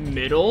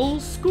middle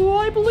school,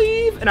 I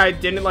believe? And I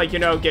didn't, like, you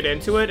know, get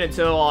into it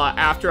until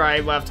after I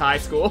left high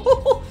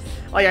school.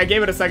 Like, I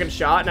gave it a second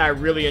shot, and I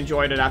really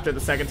enjoyed it after the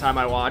second time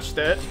I watched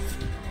it.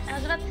 I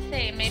was about to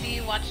say, maybe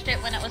you watched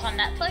it when it was on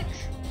Netflix?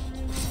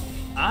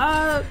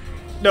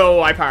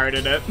 No, I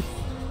pirated it.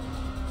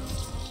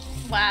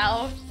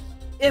 Wow.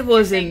 It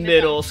was in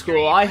middle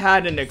school. I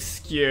had an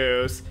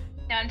excuse.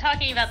 No, I'm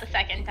talking about the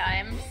second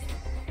time.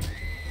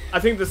 I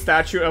think the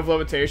statute of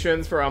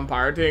limitations for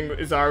pirating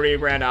is already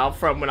ran out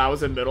from when I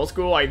was in middle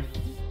school, I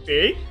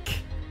think.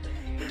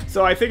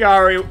 So I think I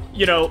already,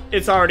 you know,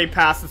 it's already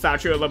past the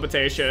statute of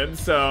limitations,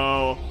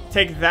 so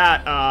take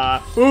that,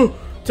 ooh,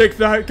 take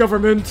that,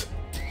 government.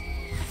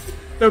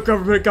 The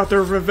government got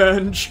their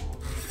revenge.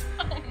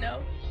 Oh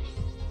no.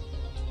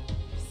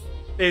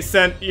 They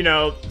sent, you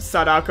know,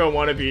 Sadako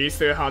wannabes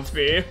to hunt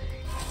me.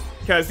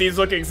 Because these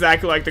look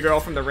exactly like the girl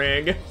from The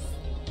Ring.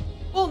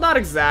 Well, not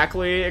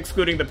exactly,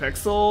 excluding the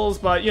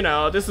pixels, but, you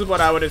know, this is what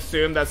I would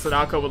assume that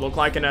Sadako would look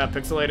like in a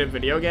pixelated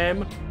video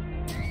game.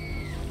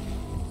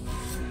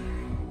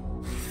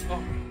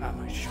 Oh,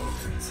 my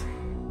shoulders.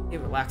 Hey,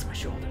 relax my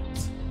shoulders.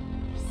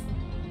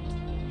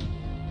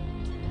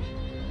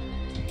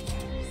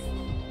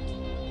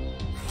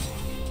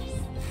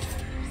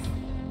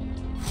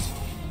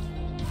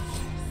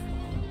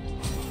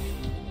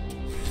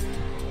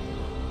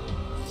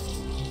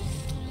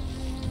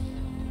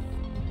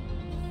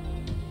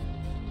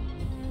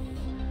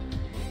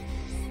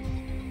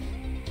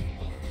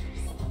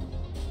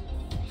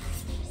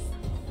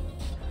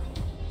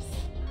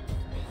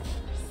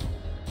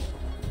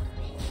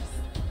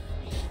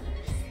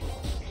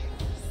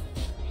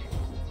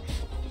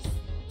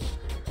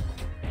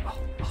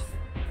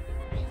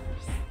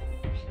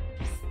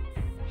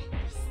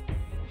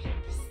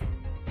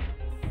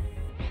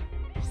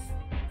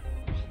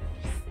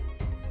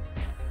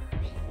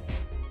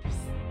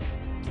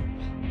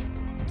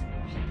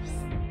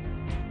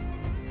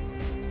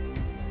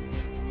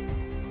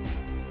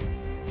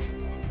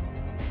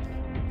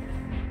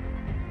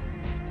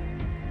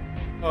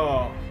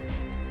 Oh.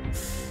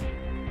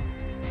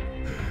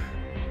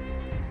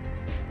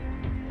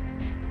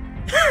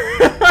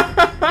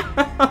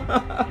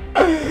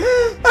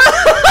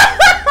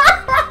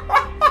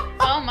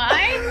 Oh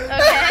my?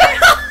 Okay.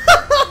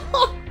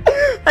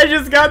 I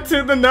just got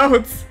to the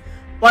notes,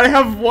 but I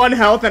have 1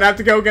 health and I have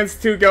to go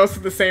against 2 ghosts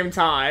at the same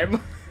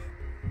time.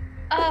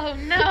 Oh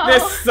no.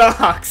 This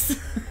sucks.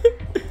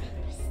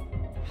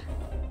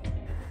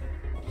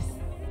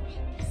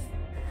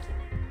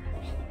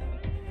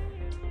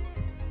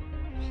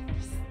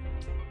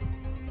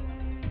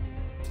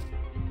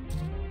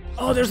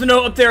 Oh, there's a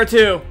note up there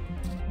too.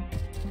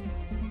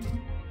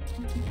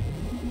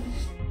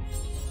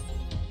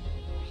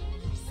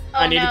 Oh,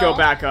 I need to go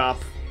back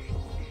up.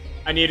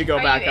 I need to go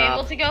back up. Are you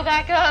able to go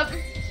back up?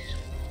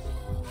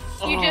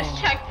 You just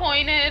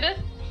checkpointed.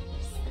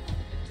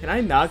 Can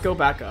I not go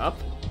back up?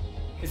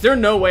 Is there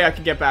no way I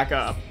can get back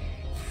up?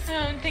 I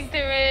don't think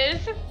there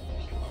is.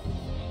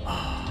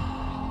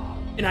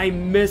 And I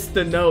missed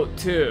the note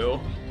too.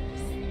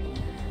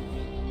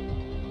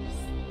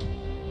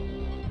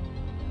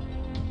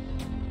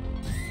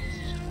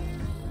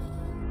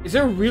 Is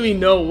there really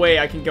no way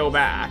I can go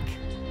back?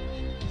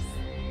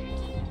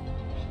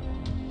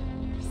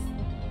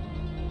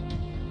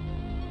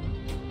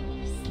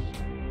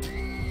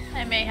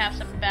 I may have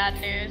some bad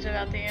news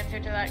about the answer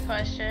to that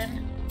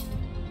question.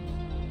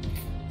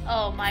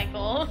 Oh,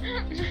 Michael.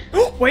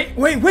 Oh, wait!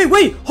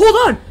 Hold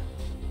on!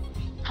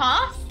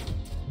 Huh?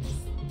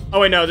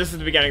 Oh wait, no, this is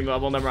the beginning of the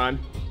level, never mind.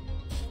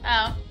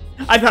 Oh.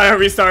 I thought I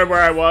restarted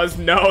where I was.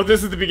 No,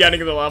 this is the beginning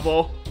of the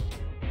level.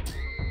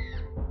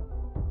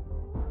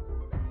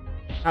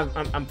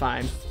 I'm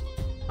fine.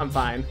 I'm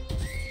fine.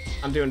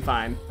 I'm doing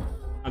fine.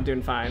 I'm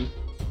doing fine.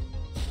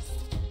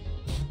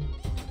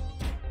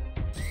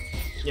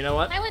 You know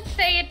what? I would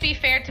say it'd be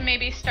fair to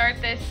maybe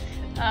start this,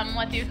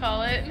 what do you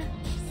call it?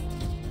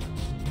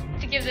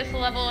 To give this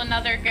level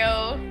another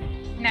go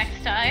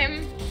next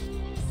time.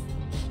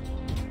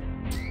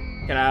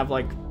 Can I have,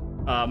 like,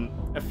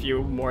 a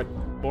few more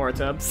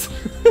attempts?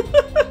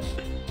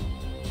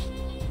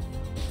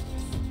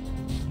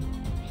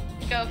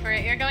 Go for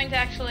it. You're going to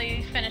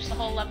actually finish the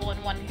whole level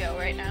in 1 go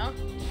right now.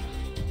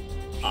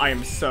 I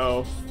am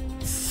so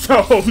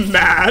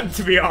mad,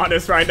 to be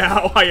honest, right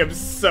now. I am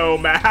so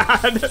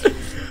mad.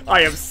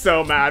 I am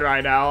so mad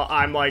right now.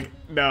 I'm like,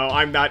 no,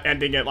 I'm not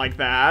ending it like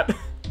that.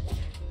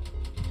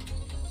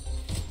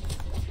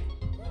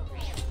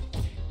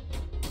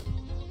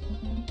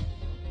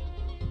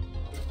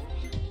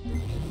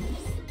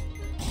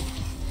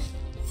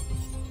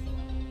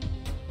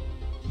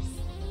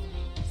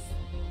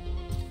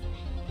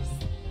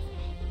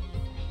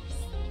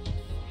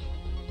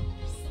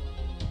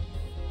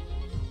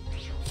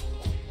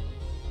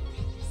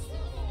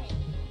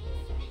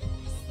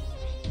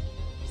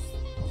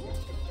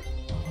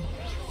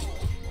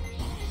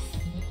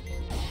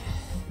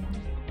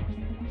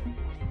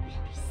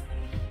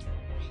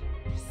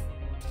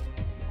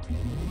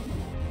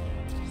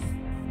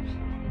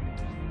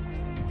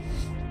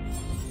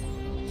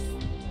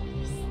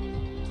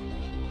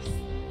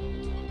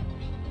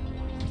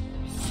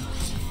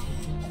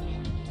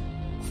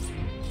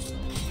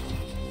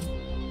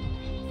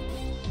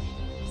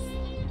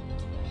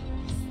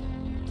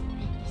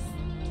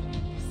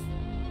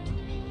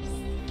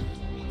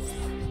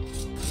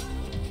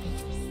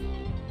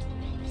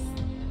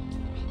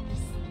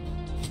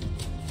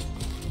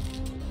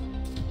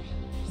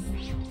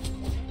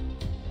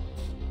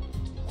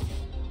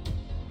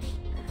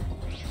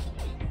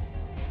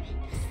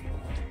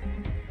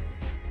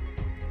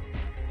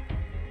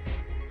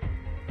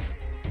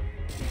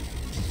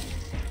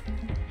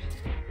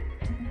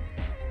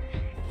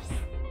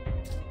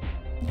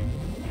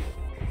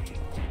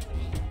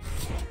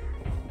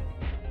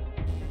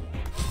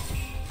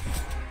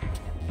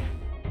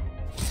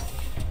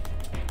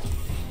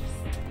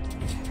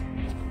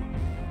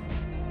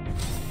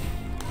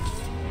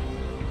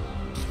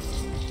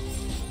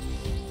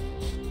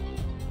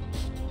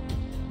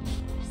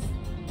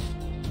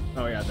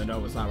 Oh yeah, the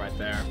note was not right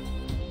there.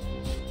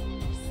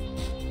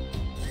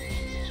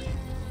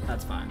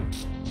 That's fine.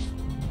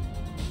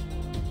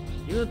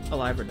 You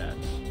alive or dead?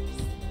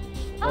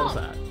 What was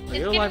that?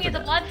 It's giving me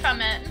the blood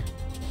from it.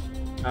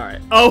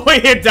 Alright. Oh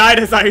wait, it died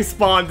as I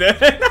spawned in.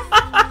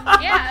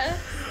 Yeah.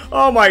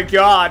 Oh my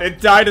god,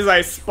 it died as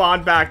I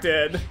spawned back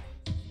in.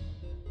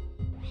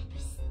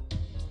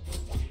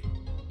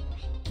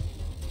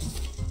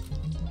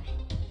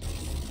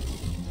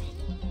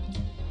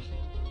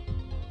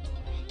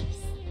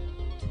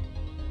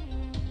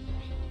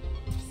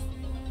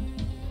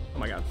 Oh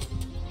my god.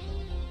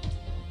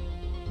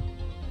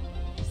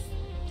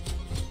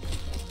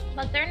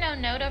 Was there no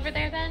note over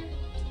there then?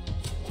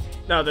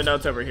 No, the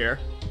note's over here.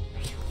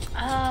 Oh,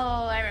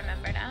 I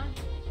remember now.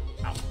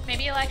 Ow.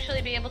 Maybe you'll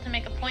actually be able to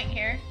make a point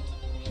here.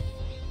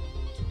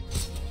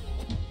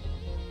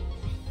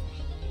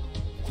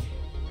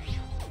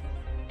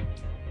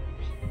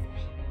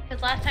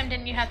 Because last time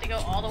didn't you have to go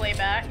all the way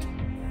back?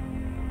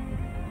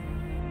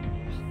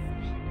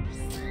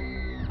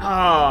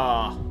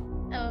 Ah.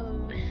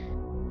 Oh.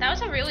 That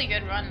was a really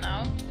good run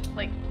though.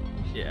 Like,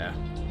 Yeah.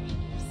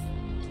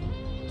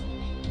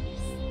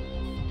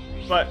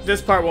 But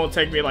this part won't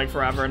take me like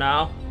forever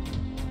now.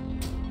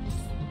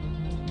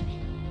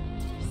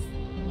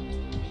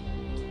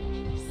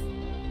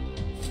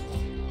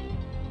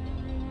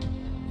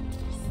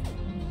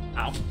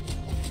 Ow.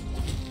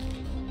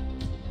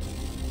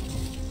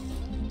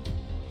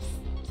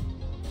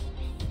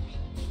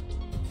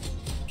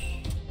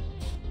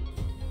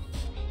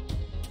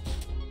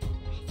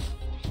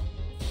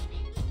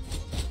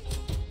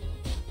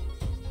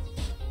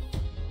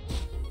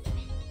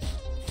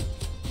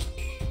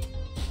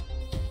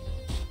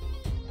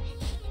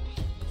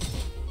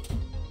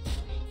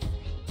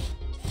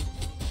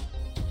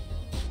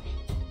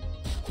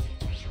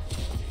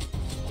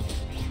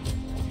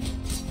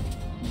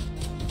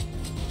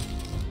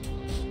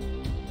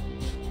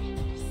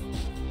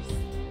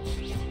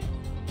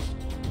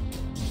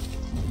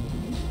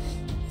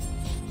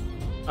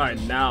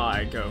 Alright, now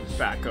I go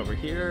back over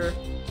here,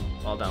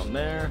 fall down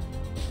there,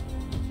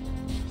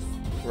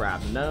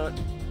 grab the note,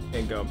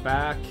 and go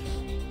back.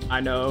 I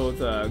know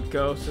the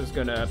ghost is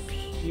gonna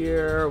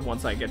appear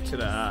once I get to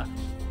the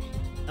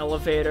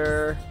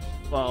elevator.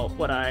 Well,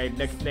 what I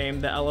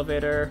nicknamed the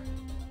elevator.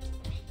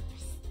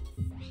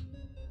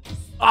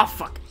 Oh,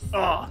 fuck.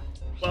 Oh,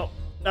 well,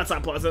 that's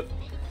not pleasant.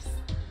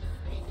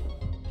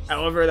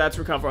 However, that's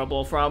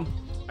recoverable from.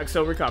 I can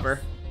still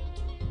recover.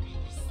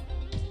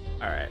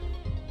 Alright.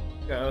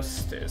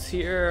 Ghost is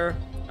here.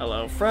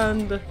 Hello,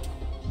 friend.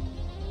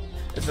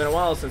 It's been a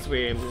while since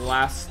we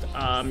last,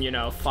 you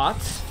know,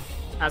 fought,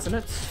 hasn't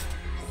it?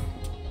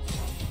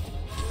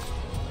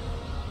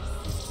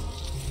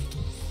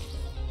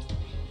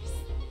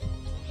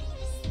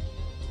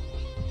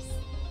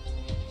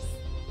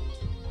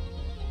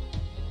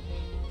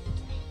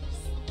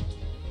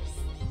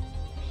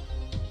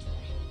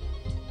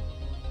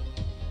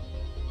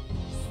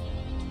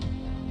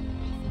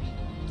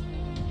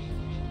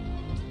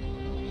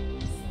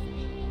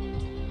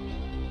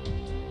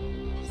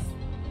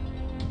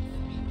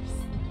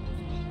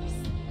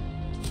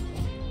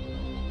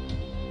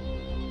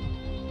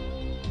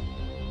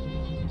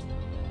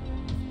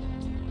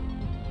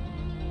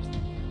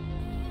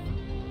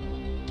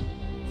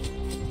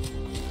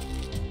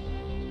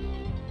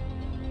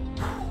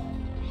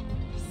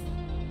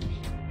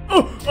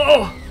 Oh!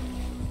 Fuck.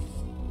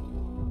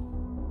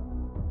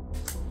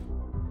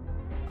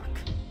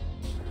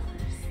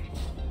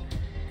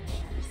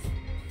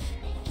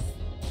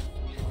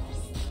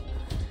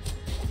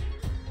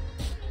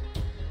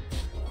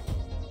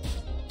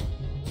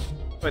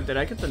 Wait, did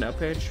I get the note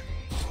page?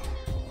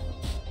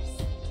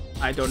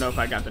 I don't know if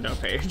I got the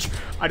note page.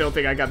 I don't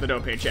think I got the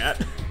note page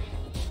yet.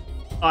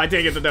 Oh, I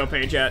didn't get the note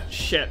page yet.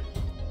 Shit.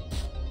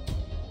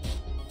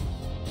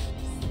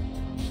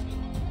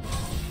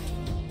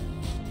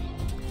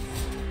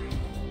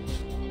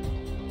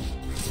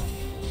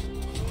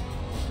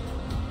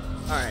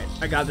 Alright,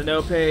 I got the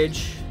note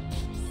page.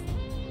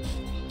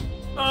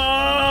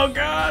 Oh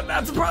god,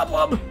 that's a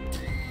problem!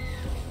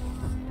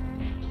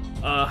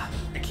 I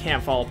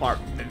can't fall apart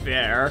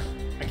there.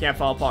 I can't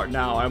fall apart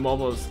now. I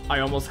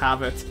almost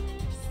have it.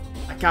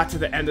 I got to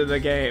the end of the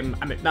game.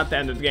 I mean, not the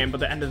end of the game, but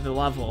the end of the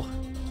level.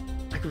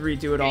 I could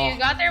redo it all. You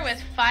got there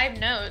with 5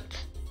 notes.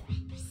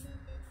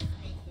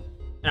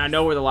 And I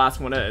know where the last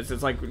one is.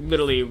 It's like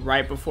literally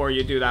right before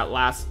you do that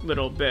last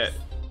little bit.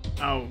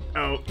 Oh,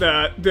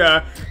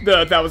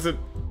 that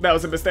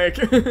was a mistake.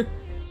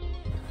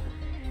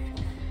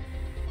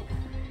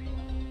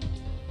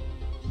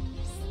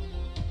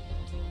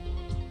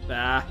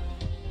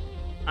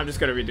 I'm just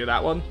gonna redo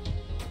that one.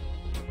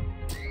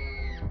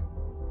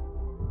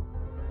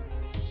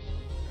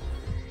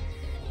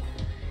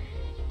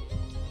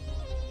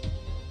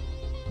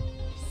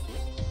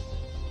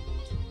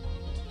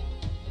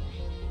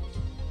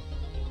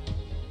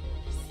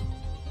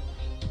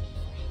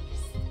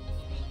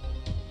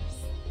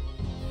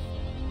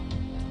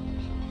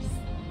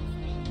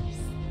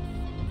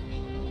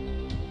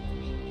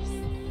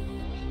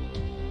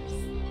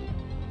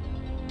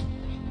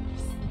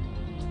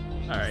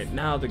 Alright,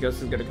 now the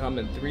ghost is gonna come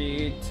in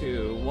 3,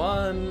 2,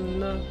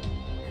 1.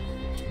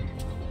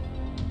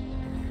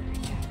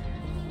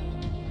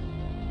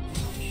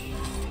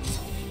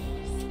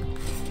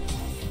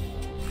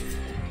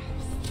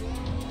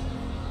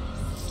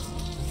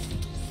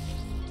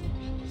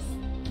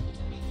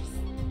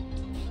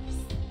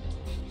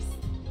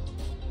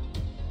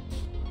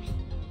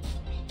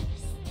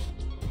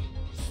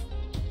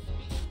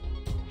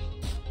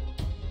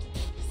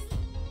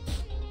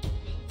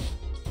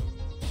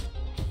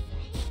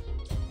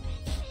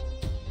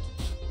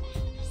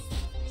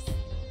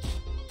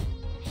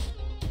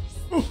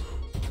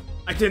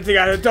 I didn't think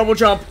I had a double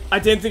jump. I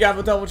didn't think I had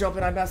a double jump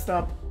and I messed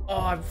up. Oh,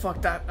 I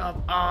fucked that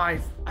up. Oh, I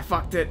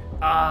fucked it.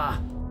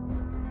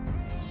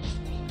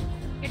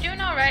 You're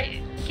doing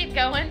alright. Keep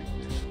going.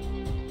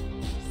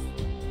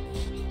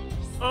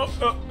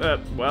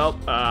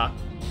 Well,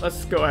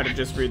 let's go ahead and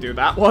just redo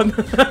that one.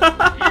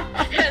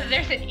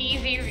 There's an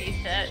easy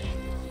reset.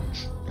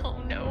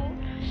 Oh no.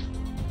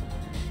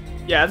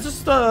 Yeah, it's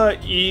just a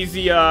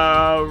easy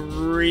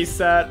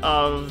reset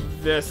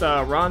of this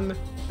run.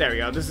 There we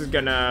go. This is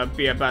gonna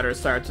be a better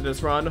start to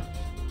this run.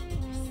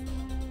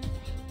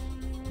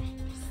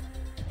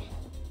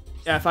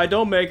 Yeah, if I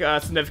don't make a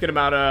significant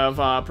amount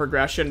of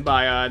progression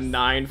by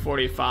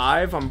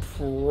 9:45, I'm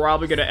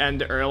probably gonna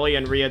end early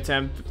and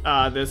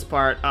reattempt this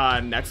part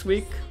next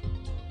week.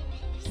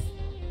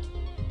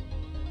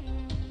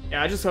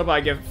 Yeah, I just hope I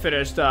get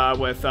finished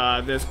with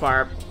this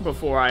part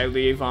before I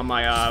leave on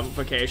my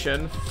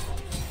vacation.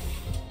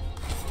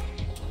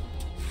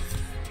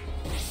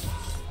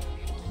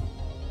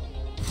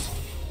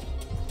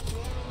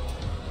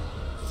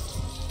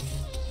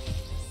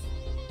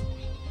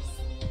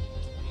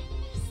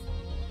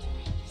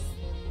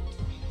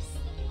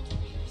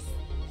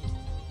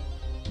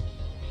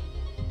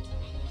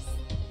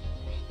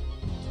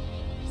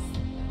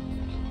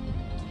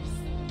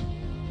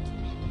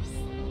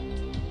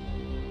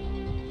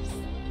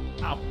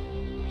 Ow.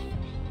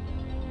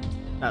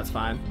 That's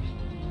fine.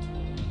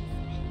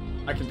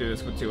 I can do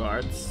this with 2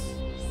 hearts.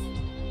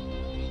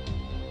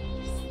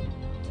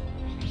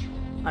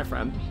 Hi,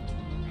 friend.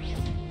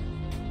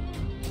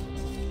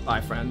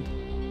 Bye, friend.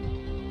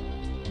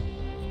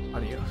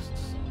 Adios.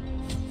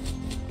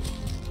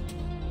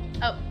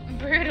 Oh,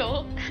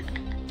 brutal.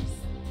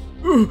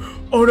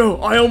 Oh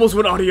no, I almost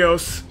went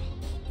adios.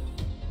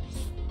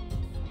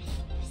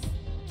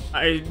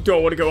 I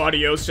don't want to go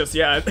adios just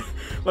yet.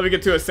 Let me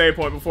get to a save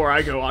point before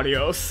I go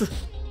adios.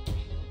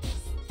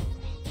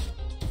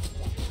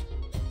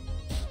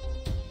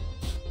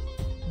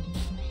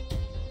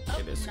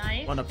 Oh,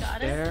 nice. One up Got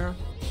there.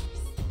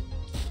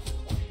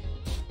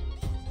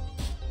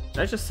 Did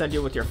I just send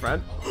you with your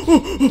friend?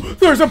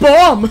 There's a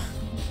bomb!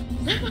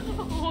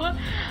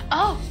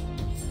 Oh!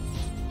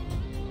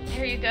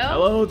 There you go.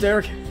 Hello,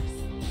 Derek.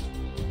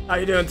 How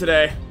you doing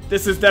today?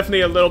 This is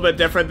definitely a little bit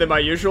different than my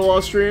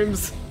usual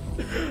streams,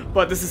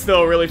 but this is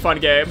still a really fun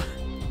game.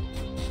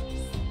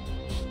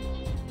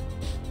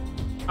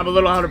 I'm a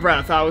little out of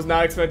breath. I was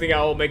not expecting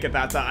I will make it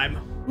that time.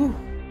 Whew.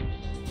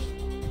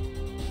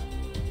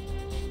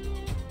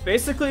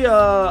 Basically,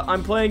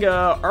 I'm playing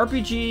a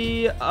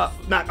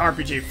RPG, not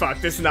RPG,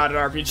 fuck, this is not an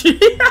RPG.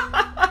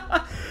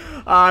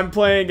 I'm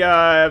playing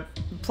a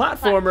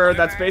platformer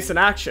that's based in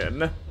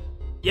action.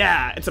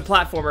 Yeah, it's a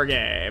platformer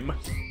game.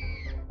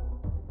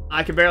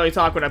 I can barely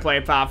talk when I play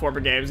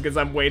platformer games because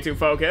I'm way too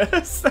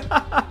focused.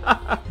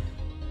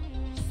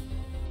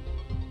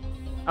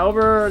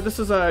 However, this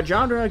is a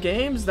genre of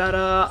games that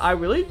I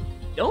really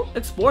don't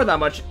explore that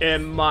much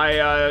in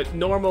my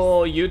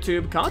normal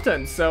YouTube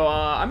content, so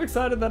I'm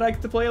excited that I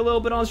get to play a little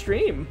bit on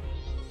stream.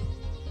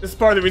 This is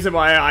part of the reason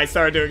why I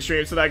started doing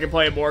streams, so that I can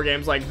play more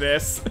games like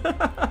this.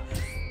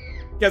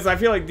 Because I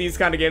feel like these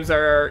kind of games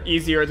are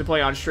easier to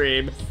play on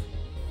stream.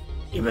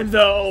 Even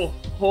though,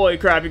 holy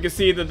crap, you can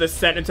see the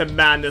descent into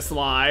madness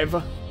live.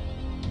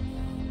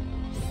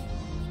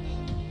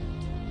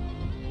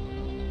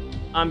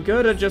 I'm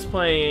good at just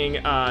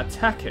playing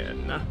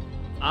Tekken.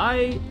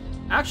 I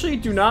actually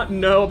do not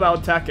know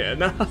about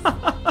Tekken.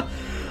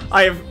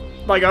 I've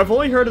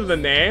only heard of the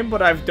name,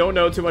 but I don't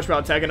know too much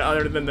about Tekken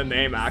other than the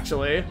name,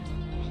 actually.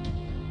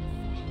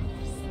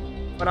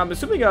 But I'm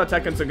assuming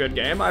Tekken's a good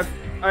game.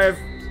 I've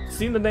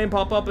seen the name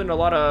pop up in a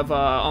lot of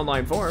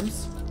online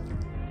forums.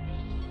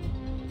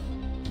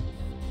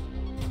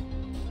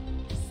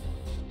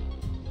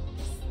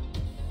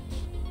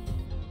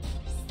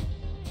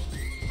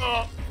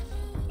 Oh.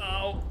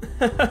 Oh.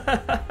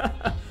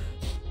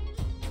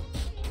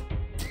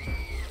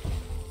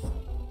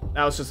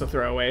 That was just a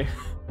throwaway.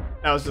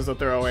 That was just a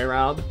throwaway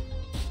round.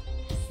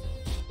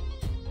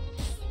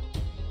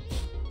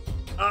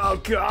 Oh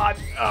god.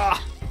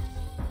 Ah.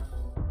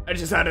 I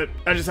just had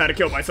to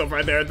kill myself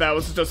right there. That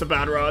was just a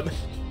bad run.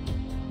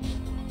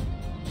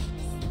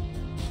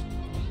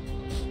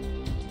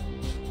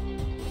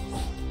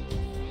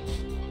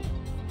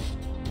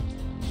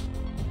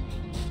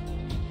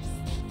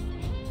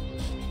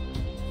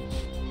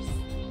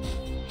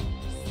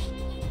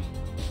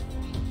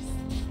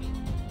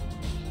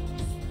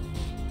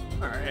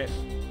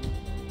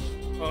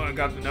 Oh, I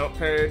got the note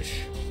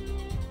page.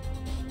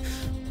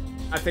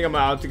 I think I'm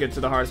about to get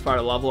to the hardest part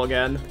of the level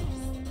again.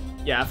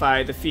 Yeah, if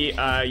I defeat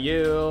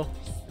you,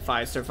 if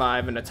I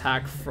survive an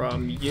attack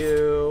from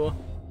you,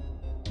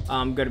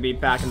 I'm gonna be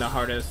back in the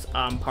hardest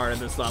part of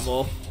this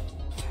level.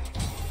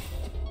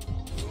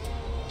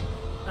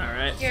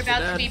 Alright. You're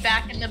about to be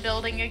back in the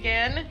building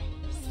again.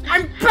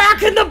 I'm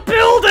back in the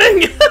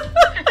building!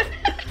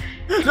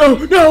 No,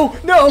 no,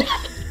 no!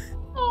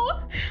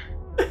 Oh.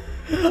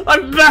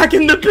 I'm back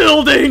in the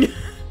building!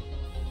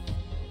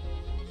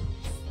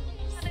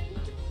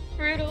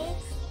 Brutal.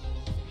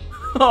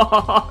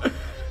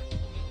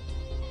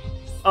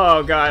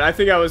 Oh god, I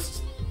think I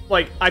was,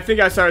 like, I think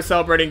I started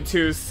celebrating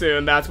too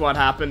soon. That's what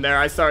happened there.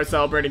 I started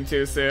celebrating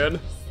too soon.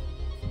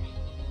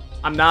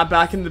 I'm not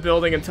back in the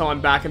building until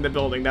I'm back in the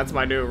building. That's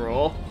my new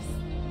rule.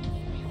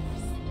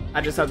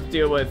 I just have to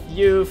deal with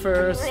you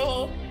first.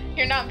 Rule.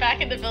 You're not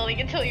back in the building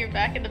until you're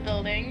back in the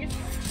building.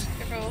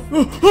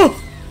 Rule.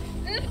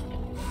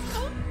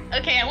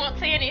 Okay, I won't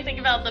say anything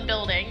about the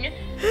building.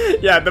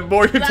 Yeah, the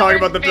more you talk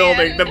about the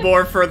building, the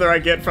more further I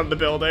get from the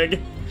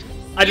building.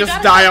 I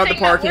just die on the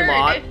parking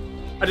lot.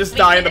 I just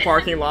die in the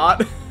parking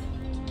lot.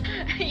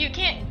 You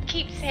can't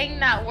keep saying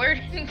that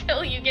word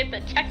until you get the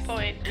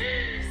checkpoint.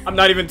 I'm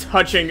not even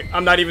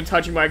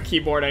touching my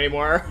keyboard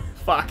anymore.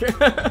 Fuck.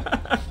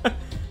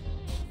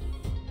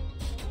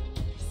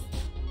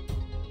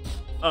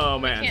 Oh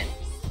man.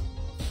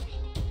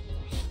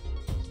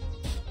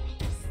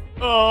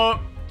 Oh.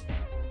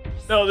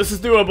 No, this is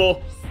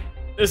doable.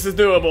 This is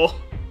doable.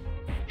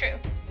 True.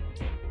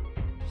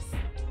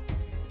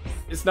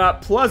 It's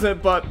not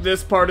pleasant, but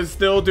this part is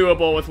still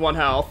doable with 1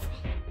 health.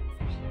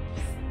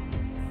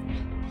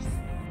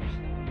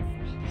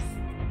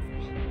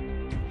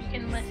 You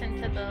can listen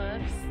to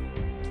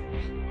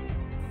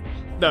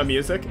the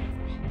music.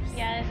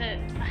 Yeah, is it?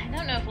 I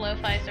don't know if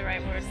lo-fi is the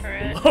right word for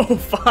it.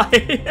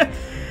 Lo-fi?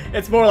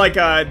 It's more like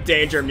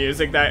danger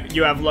music, that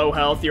you have low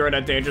health, you're in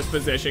a dangerous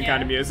position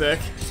kind of music.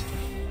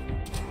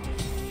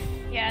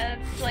 Yeah,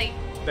 it's like...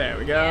 There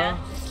we go. Yeah.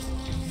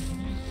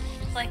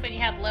 It's like when you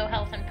have low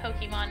health in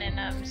Pokemon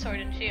and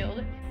Sword and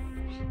Shield.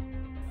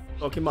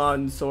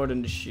 Pokemon Sword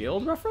and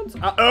Shield reference?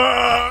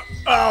 Ow!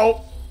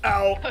 Ow!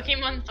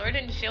 Pokemon Sword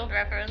and Shield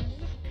reference.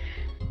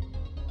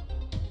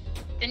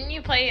 Didn't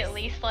you play at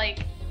least,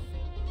 like...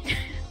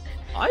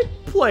 I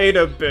played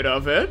a bit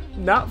of it.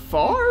 Not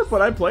far,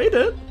 but I played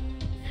it.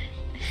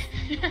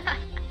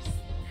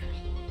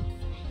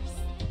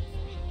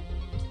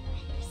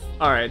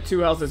 Alright, 2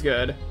 health is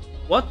good.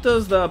 What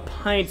does the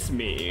pints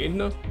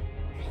mean?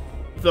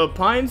 The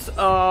pints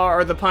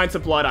are the pints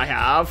of blood I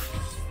have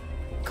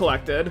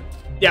collected.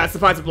 Yeah, it's the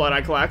pints of blood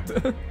I collect.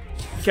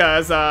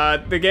 Because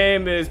the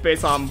game is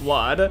based on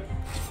blood.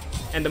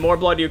 And the more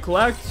blood you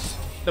collect,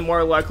 the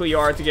more likely you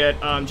are to get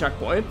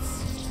checkpoints.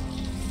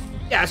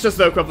 Yeah, it's just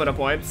the equivalent of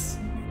points.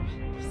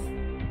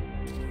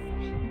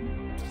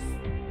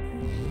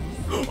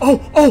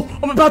 Oh,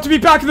 I'm about to be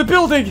back in the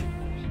building!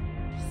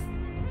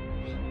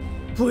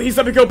 Please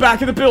let me go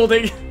back in the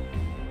building!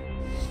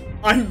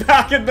 I'm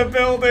back in the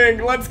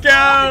building! Let's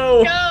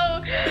go! Go!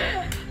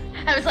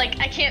 I was like,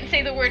 I can't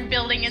say the word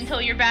building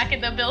until you're back in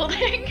the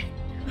building.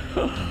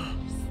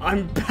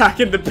 I'm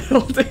back in the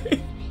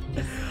building.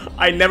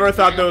 I never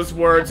thought those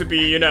words would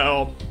be, you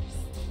know,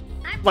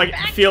 like,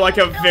 feel like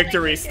a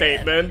victory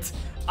statement.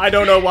 I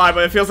don't know why,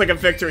 but it feels like a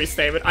victory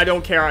statement. I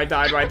don't care I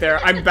died right there.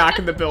 I'm back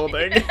in the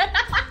building.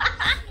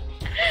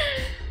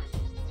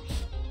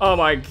 Oh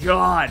my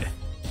god.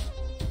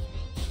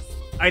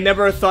 I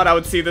never thought I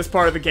would see this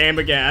part of the game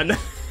again.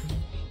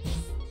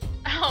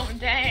 Oh,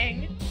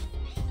 dang.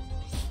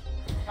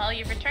 Well,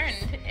 you've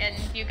returned, and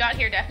you got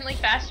here definitely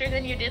faster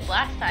than you did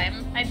last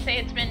time. I'd say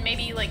it's been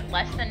maybe, like,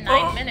 less than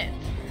 9 minutes.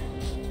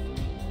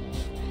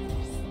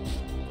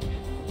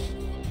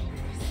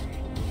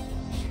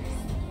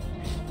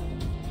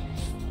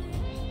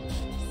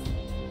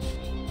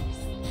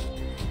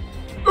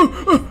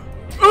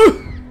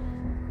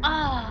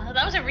 Ah,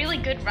 that was a really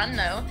good run,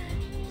 though.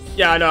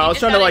 Yeah, I know. I was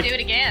trying to, like, do it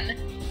again.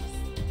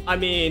 I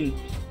mean,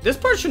 this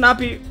part should not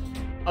be...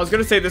 I was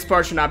gonna say this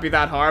part should not be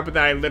that hard, but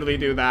then I literally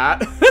do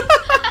that.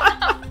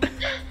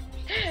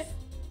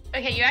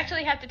 Okay, you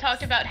actually have to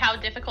talk about how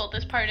difficult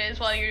this part is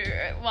while you're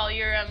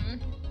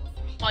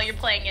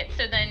playing it,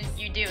 so then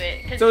you do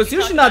it. So it's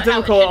usually not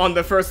difficult on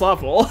the first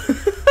level.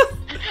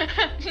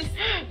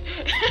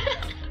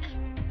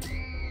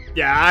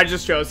 Yeah, I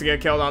just chose to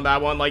get killed on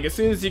that one. Like, as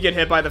soon as you get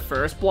hit by the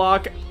first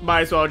block,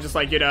 might as well just,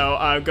 like, you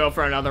know, go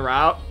for another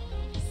route.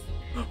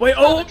 Wait,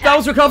 oh, that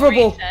was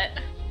recoverable!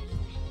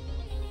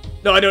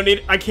 No, I don't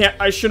need,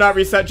 I should not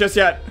reset just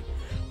yet.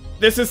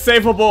 This is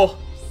savable.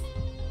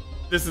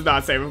 This is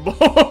not savable.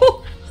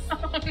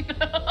 Oh,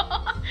 no.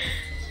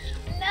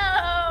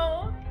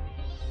 No!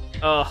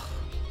 Ugh.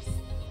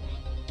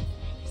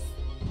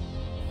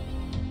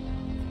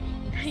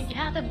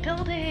 Yeah, the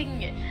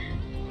building!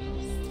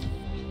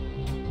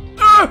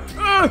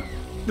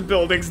 The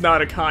building's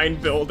not a kind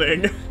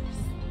building.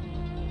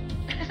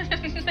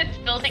 This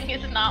building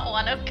is not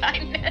one of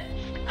kindness.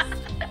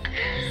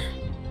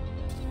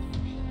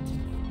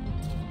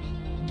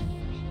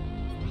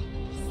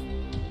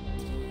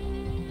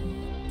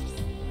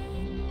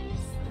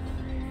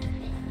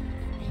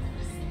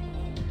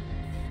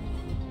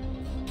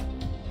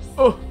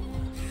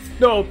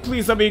 No,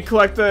 please let me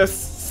collect the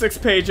 6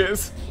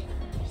 pages.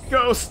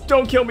 Ghost,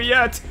 don't kill me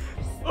yet.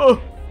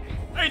 Oh,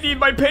 I need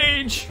my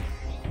page.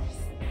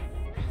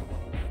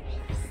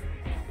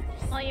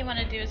 All you want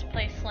to do is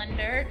play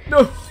Slender.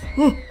 No.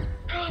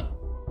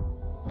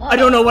 I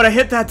don't know what I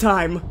hit that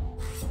time.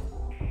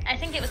 I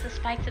think it was the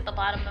spikes at the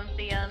bottom of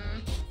the,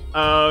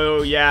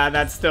 Oh, yeah,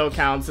 that still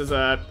counts as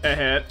a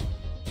hit.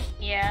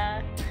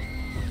 Yeah.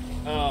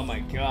 Oh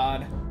my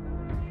god.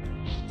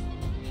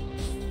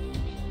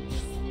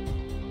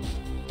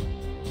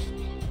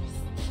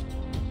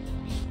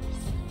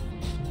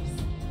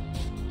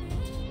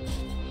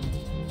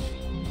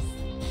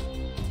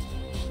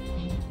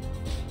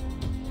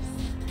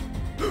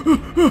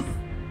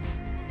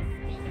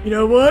 You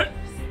know what?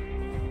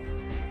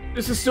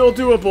 This is still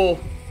doable.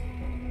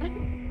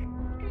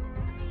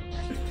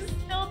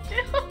 Still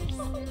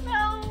doable?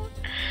 No.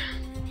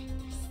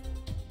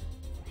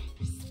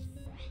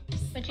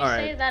 Would you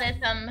say that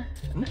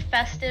it's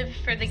festive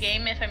for the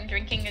game if I'm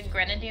drinking a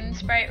grenadine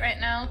Sprite right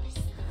now?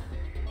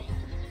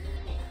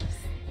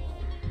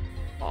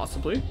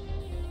 Possibly.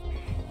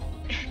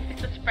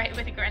 It's a Sprite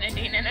with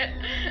grenadine in it.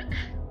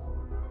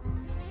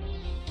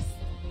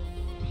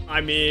 I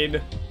mean,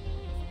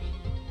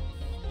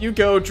 you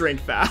go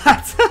drink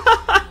that.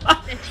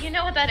 Do you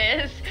know what that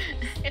is?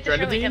 It's a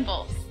chili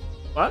nipple.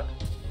 What?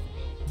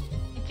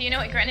 Do you know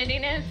what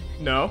grenadine is?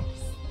 No.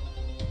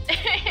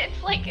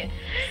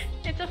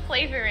 It's a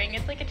flavoring.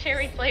 It's like a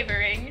cherry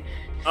flavoring.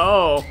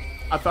 Oh,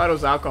 I thought it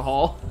was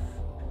alcohol.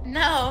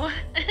 No.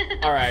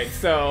 Alright,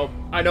 so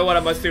I know what I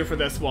must do for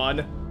this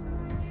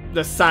one.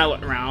 The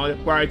silent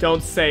round, where I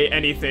don't say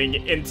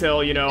anything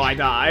until, you know, I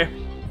die.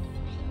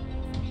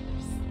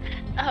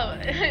 Oh,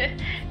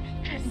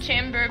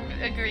 Chamber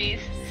agrees.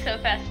 So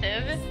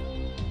festive.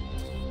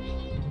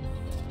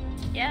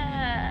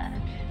 Yeah.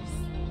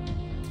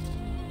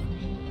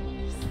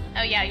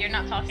 Oh yeah, you're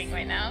not talking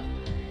right now.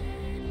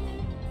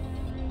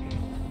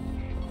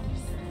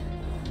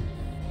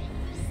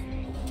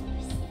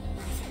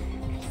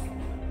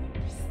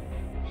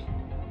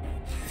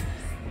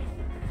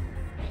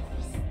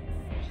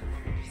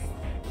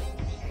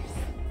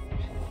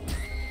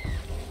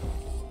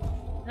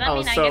 Does that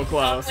mean I so get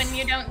close. When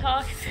you don't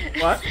talk?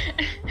 What?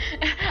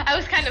 I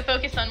was kind of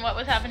focused on what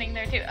was happening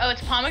there too. Oh,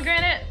 it's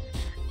pomegranate?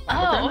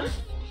 Pomegranate?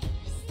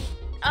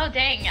 Oh,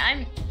 dang,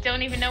 I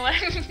don't even know what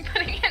I'm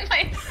putting in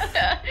my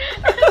soda.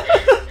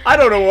 I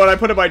don't know what I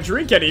put in my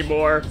drink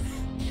anymore.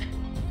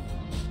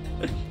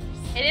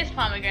 It is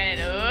pomegranate.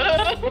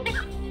 Oh.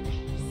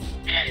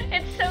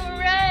 It's so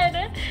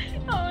red.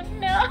 Oh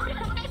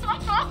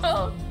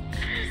no.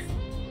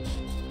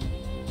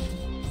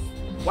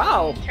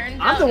 Wow, Turns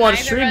I'm out the one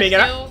neither streaming,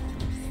 of and us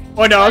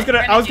oh no, I was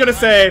gonna grenadine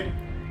say,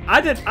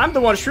 I'm the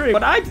one streaming,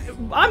 but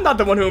I'm not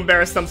the one who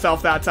embarrassed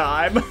himself that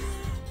time.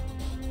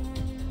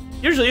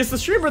 Usually it's the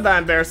streamer that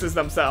embarrasses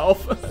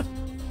themselves.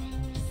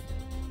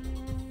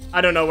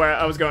 I don't know where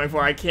I was going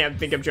for. I can't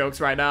think of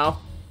jokes right now.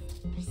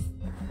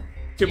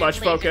 Too much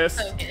focus.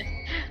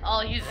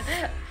 All he's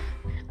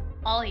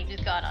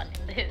got on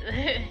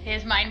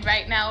his mind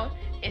right now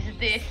is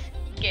this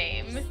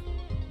game.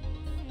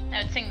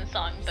 I would sing the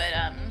song, but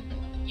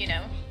you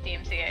know,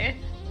 DMCA.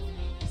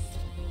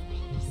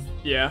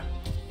 Yeah.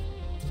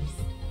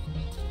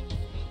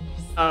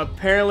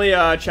 Apparently,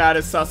 Chad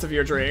is sus of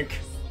your drink.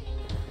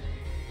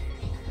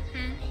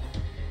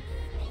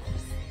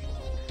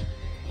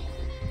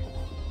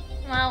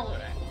 Well,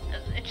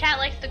 chat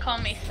likes to call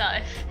me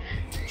sus.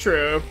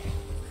 True.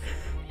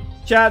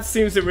 Chad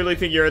seems to really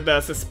think you're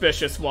the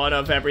suspicious one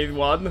of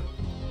everyone.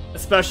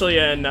 Especially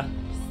in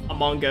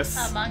Among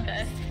Us. Among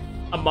Us.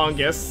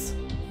 Among Us.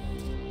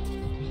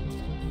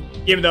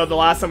 Even though the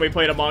last time we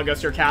played Among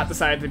Us, your cat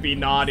decided to be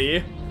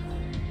naughty.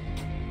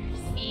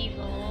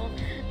 Evil.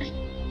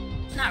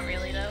 Not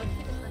really though.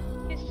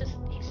 He's just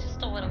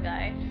a little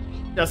guy.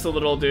 Just a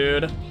little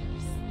dude.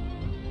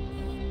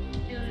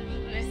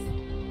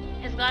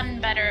 Has gotten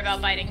better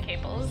about biting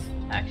cables,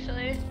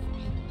 actually.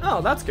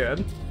 Oh, that's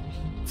good.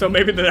 So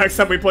maybe the next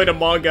time we played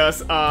Among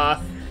Us,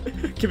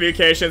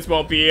 communications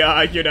won't be,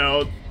 you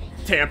know,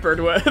 tampered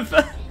with.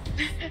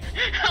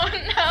 Oh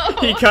no!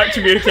 He cut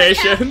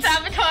communications.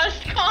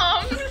 Sabotaged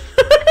comms.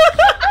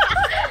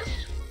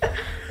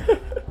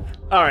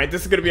 Alright,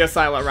 this is gonna be a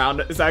silent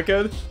round. Is that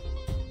good?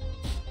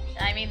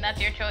 I mean, that's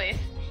your choice.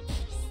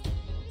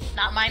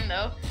 Not mine,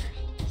 though.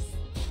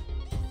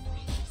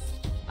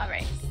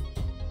 Alright.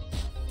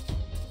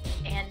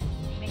 And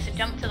he makes a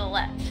jump to the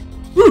left.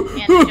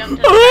 And a jump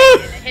to the right,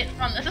 and a hit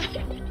from the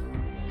side.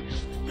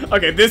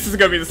 Okay, this is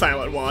gonna be the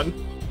silent one.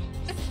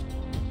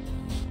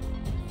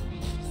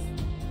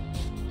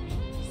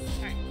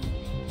 Alright.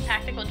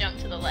 Tactical jump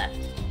to the left.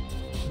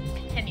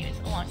 Continues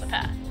along the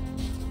path.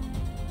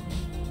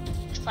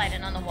 Slide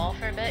in on the wall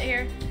for a bit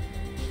here.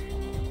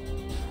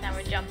 Now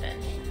we're jumping.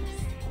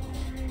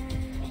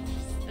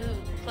 Ooh,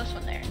 close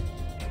one there.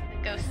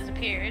 The ghost has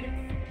appeared.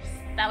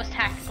 That was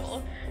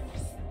tactical.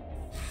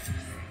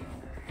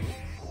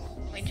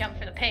 We jump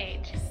for the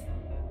page.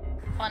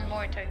 One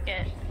more to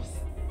get.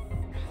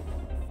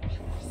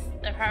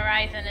 The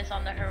horizon is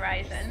on the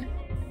horizon.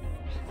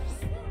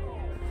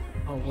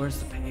 Oh, where's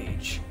the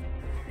page?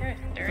 There's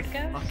a third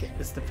ghost? Fuck it,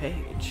 it's the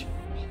page.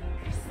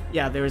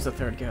 Yeah, there is a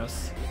third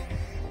ghost.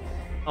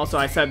 Also,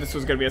 I said this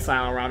was gonna be a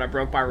silent round. I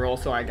broke my rule,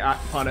 so I got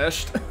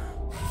punished.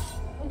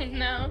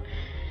 No.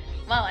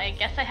 Well, I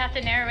guess I have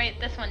to narrate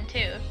this one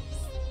too.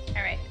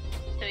 Alright.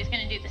 So he's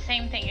gonna do the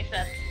same thing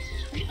except...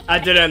 I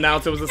didn't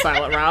announce it was a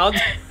silent round.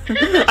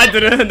 I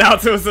didn't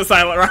announce it was a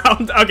silent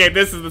round. Okay,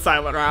 this is the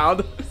silent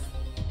round.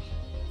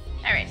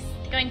 Alright,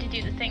 he's going to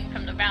do the thing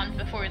from the round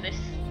before this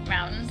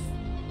round.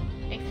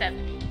 Except...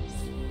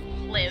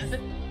 live.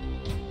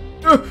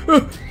 No,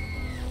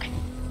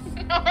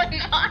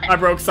 not. I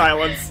broke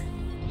silence.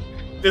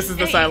 This is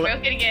the silent... You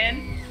broke it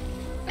again.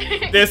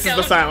 This is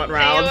the silent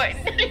round.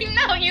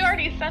 No, you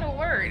already said a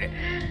word.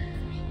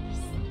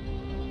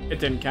 It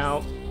didn't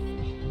count.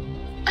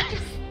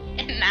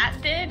 And that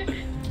did?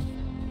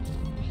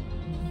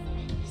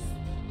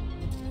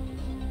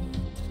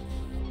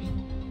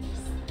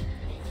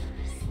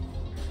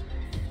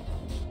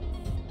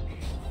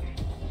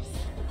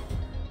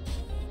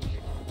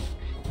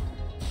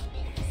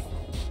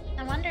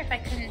 I wonder if I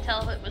couldn't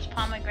tell if it was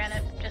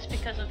pomegranate just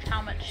because of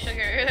how much sugar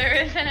there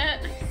is in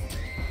it.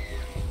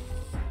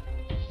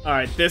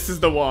 Alright, this is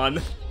the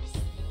one.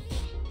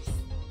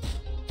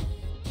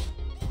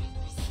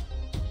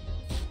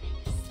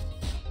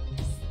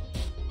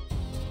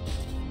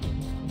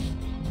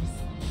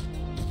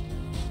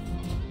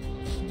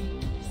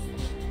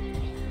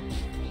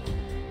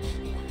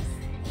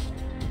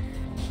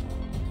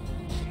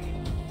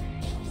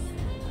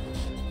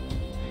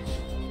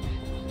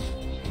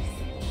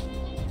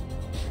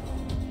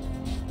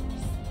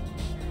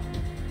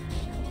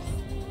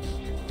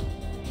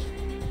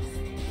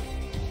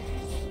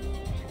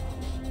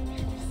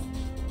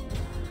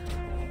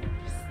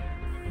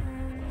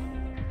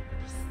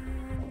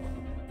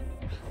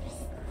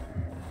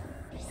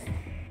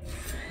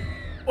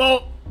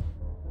 Well,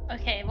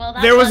 okay, well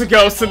there was a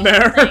ghost in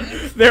there.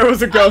 There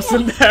was a ghost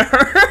in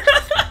there.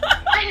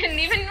 I didn't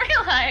even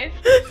realize.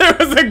 There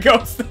was a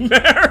ghost in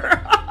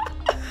there.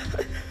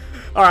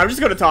 Alright, I'm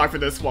just gonna talk for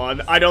this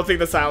one. I don't think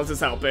the silence is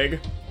helping.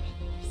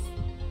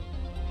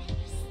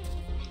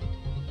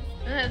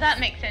 That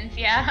makes sense,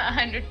 yeah.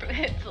 100%,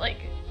 it's like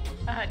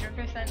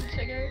 100%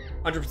 sugar.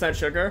 100%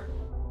 sugar?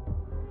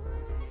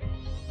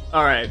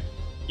 Alright.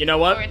 You know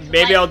what? Or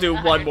Maybe like I'll do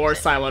one more 100%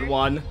 silent sugar.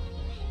 one.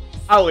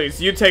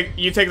 Owlies, you take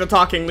the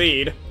talking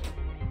lead.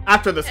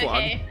 After this one.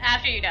 Okay,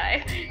 after you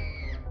die.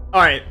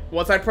 Alright,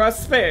 once I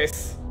press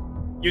space,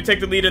 you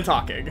take the lead in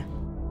talking.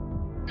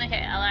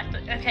 Okay, I'll act.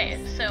 Okay,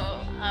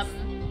 so,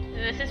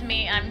 this is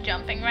me. I'm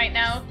jumping right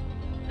now.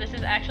 This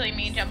is actually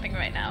me jumping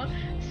right now.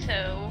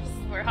 So,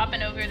 we're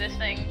hopping over this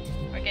thing.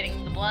 We're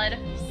getting the blood.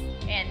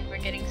 And we're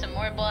getting some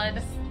more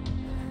blood.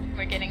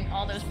 We're getting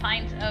all those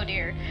pines. Oh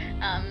dear.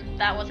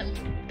 That wasn't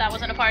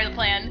a part of the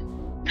plan.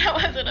 That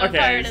wasn't a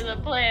part of the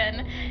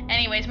plan.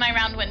 Anyways, my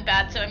round went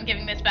bad, so I'm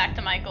giving this back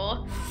to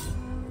Michael.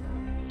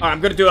 Alright,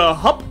 I'm gonna do a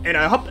hop,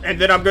 and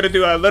then I'm gonna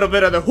do a little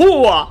bit of the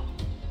hoo-ah.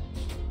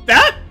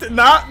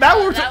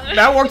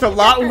 That worked a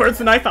lot worse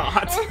than I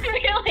thought.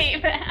 Really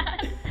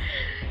bad.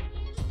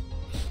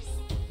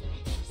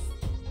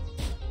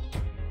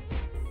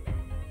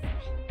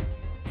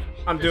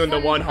 I'm doing the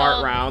one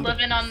heart round.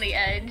 Living on the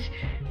edge.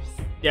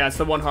 Yeah, it's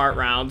the one heart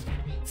round.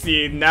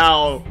 See,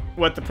 now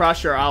with the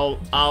pressure,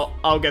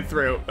 I'll get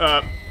through.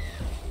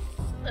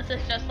 This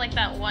is just like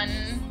that one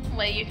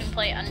way you can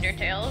play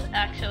Undertale,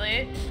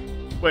 actually.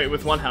 Wait,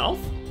 with one health?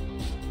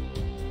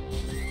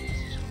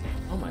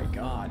 Oh my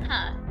god.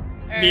 Huh.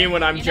 Me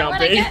when I'm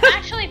jumping.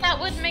 Actually, that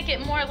would make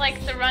it more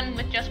like the run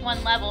with just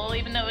one level,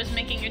 even though it was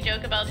making a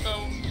joke about the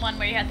one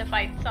where you had to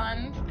fight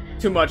suns.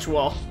 Too much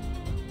wool.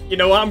 You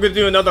know what? I'm gonna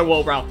do another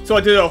wool round. So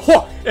I did a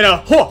ho and a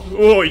ho.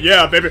 Oh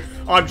yeah, baby.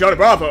 I'm Johnny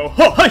Bravo.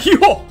 Ho ha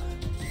ho.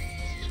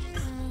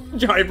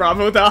 Johnny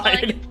Bravo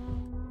died.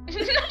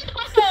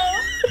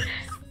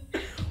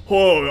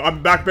 Oh,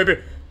 I'm back, baby.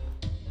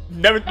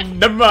 Never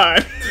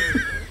mind.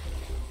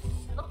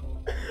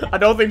 I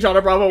don't think Johnny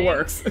Bravo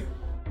works.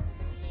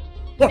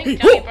 I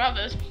think Johnny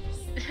Bravo's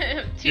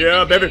too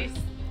yeah, busy baby.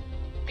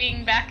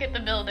 Being back at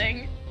the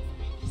building.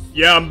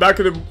 Yeah, I'm back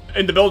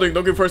in the building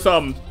looking for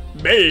some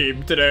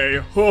babe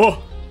today.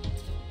 Oh.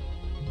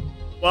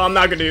 Well, I'm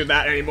not gonna do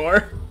that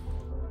anymore.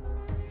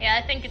 Yeah,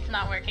 I think it's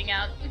not working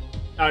out.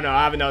 Oh no,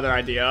 I have another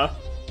idea.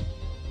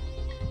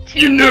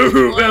 You know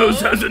who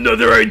else has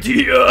another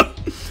idea?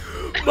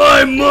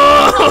 My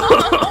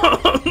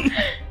mom!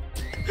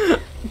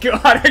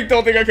 God, I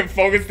don't think I can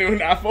focus doing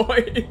that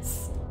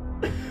voice.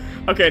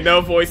 Okay,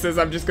 no voices,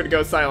 I'm just gonna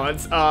go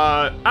silence.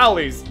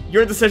 Owlies,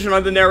 your decision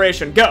on the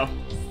narration, go!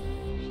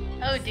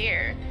 Oh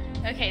dear.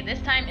 Okay,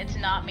 this time it's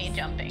not me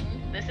jumping.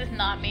 This is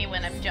not me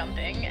when I'm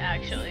jumping,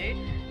 actually.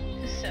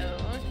 So...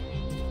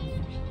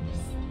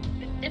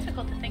 it's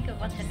difficult to think of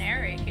what to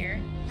narrate here.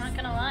 Not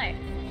gonna lie.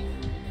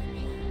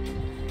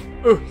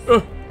 For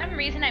some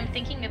reason I'm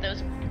thinking of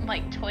those,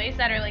 like, toys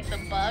that are like the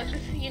bugs,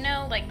 you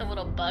know? Like the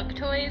little bug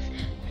toys.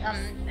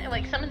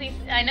 like some of these,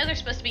 I know they're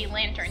supposed to be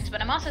lanterns,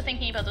 but I'm also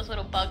thinking about those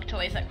little bug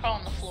toys that crawl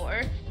on the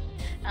floor.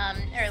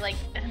 Or like,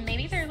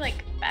 maybe they're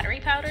like battery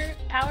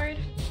powered.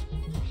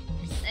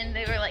 And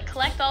they were like,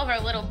 collect all of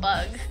our little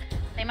bugs.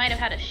 They might have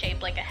had a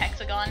shape like a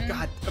hexagon.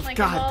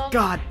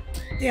 God.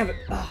 Damn it.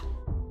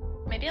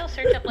 Maybe I'll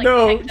search up like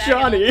no,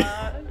 hexagonal Johnny.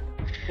 bug.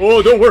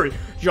 Oh, don't worry.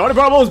 Johnny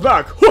Bravo's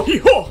back.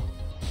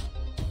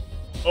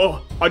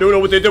 Oh, I don't know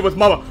what they did with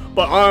Mama,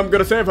 but I'm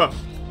gonna save her.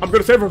 I'm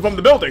gonna save her from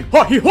the building.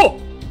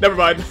 Never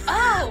mind.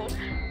 Oh,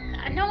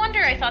 no wonder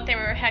I thought they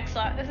were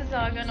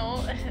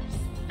hexagonal.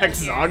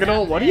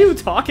 Hexagonal? What are you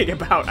talking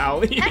about,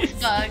 Allie? Hex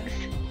bugs.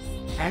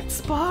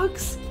 Hex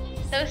bugs?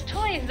 Those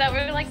toys that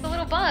were like the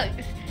little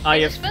bugs.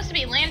 They're supposed to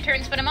be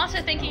lanterns, but I'm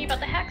also thinking about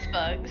the hex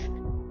bugs.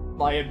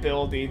 My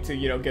ability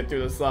to, get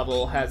through this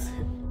level has,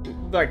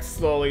 like,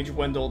 slowly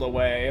dwindled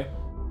away.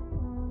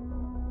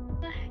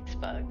 The hex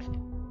bugs.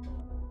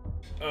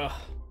 Ugh.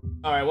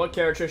 Alright, what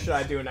character should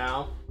I do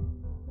now?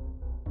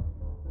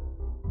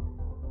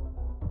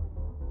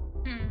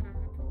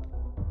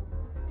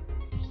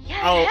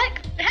 Yeah,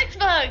 hex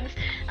bugs!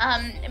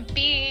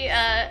 Be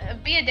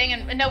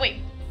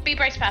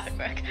Bryce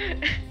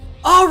Papenbrook.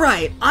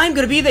 Alright, I'm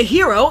gonna be the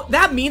hero.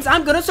 That means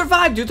I'm gonna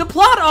survive due to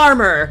plot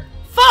armor!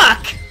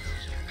 Fuck!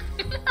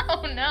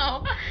 Oh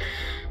no.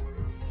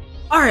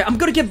 Alright, I'm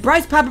gonna give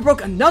Bryce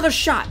Papenbrook another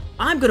shot.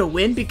 I'm gonna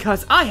win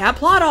because I have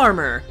plot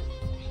armor.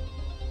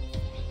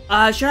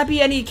 Should I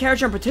be any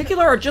character in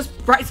particular or just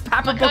Bryce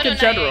Papenbrook in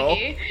general?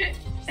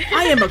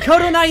 I am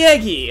Makoto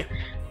Naegi!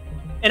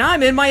 And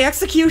I'm in my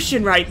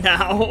execution right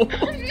now.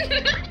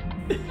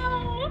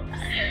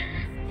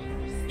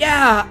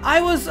 Yeah,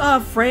 I was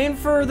framed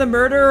for the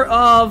murder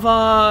of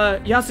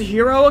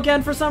Yasuhiro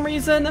again for some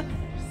reason.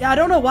 Yeah, I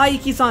don't know why he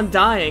keeps on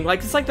dying. Like,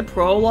 it's like the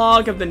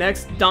prologue of the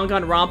next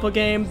Danganronpa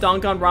game,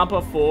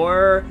 Danganronpa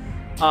 4.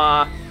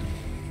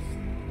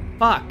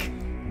 Fuck.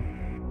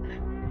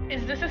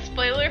 Is this a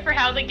spoiler for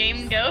how the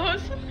game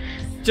goes?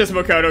 Just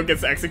Makoto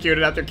gets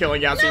executed after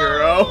killing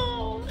Yasuhiro.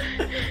 No!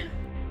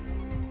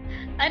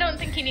 I don't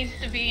think he needs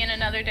to be in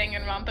another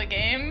Danganronpa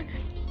game.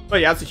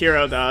 But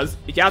Yasuhiro does.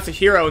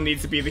 Yasuhiro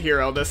needs to be the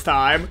hero this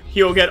time.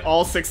 He'll get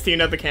all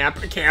 16 of the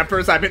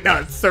campers,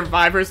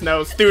 survivors,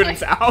 no,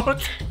 students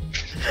out.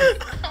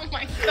 Oh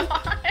my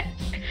god.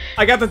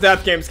 I got the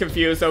death games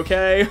confused,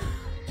 okay?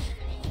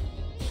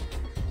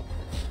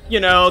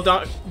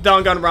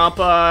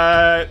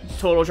 Danganronpa,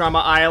 Total Drama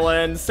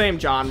Island, same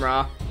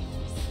genre.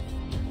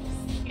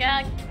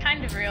 Yeah,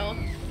 kind of real.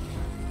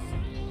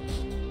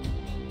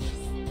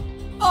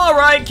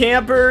 Alright,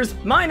 campers,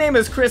 my name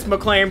is Chris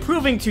McClain,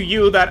 proving to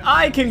you that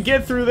I can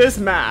get through this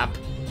map.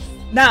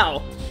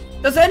 Now,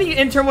 does any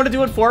intern want to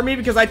do it for me?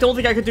 Because I don't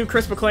think I could do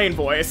Chris McClain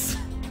voice.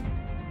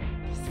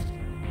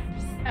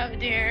 Oh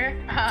dear,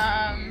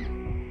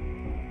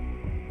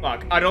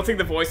 Fuck, I don't think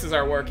the voices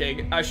are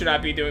working. I should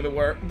not be doing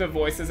the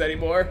voices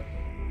anymore.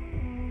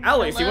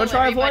 Alice, you want to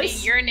try a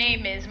voice? Your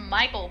name is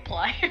Michael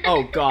Plier.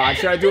 Oh god,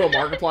 should I do a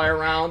Markiplier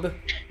round?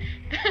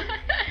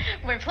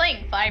 We're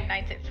playing Five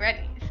Nights at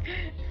Freddy's.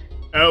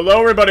 Hello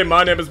everybody,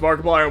 my name is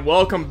Markiplier and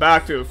welcome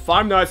back to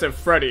Five Nights at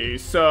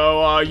Freddy's.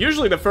 So,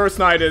 usually the first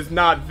night is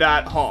not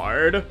that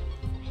hard.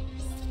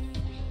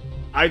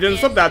 I didn't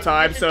slip that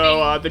time,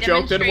 so the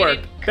joke didn't work.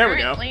 There we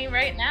go.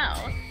 Right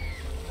now.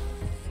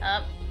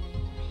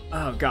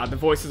 Oh god, the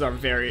voices are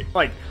very,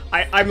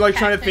 I'm like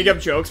trying to think of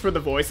jokes for the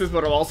voices,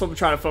 but I'm also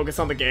trying to focus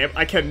on the game.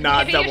 I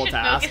cannot double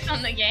task. Focus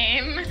on the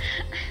game.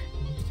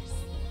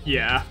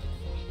 Yeah.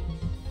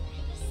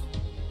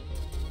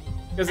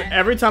 Because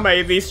every time I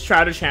at least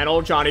try to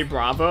channel Johnny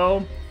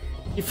Bravo,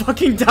 he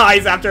fucking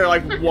dies after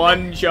like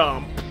one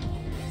jump.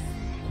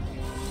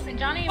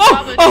 Johnny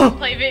Bravo doesn't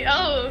play video.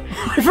 Oh!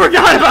 I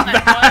forgot about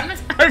that!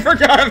 I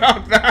forgot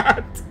about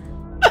that!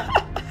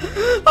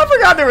 I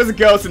forgot there was a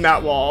ghost in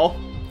that wall.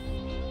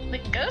 The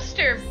ghosts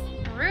are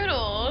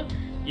brutal.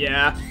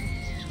 Yeah.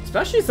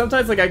 Especially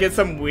sometimes, like, I get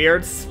some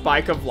weird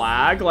spike of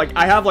lag. Like,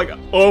 I have, like,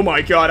 oh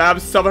my god, I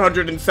have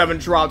 707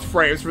 dropped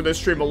frames for this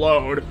stream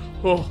alone.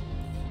 Oh.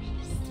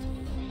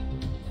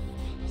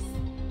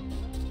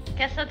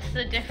 Guess that's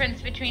the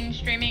difference between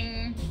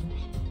streaming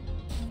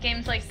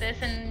games like this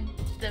and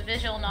the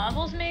visual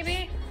novels,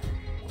 maybe?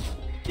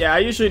 Yeah, I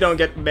usually don't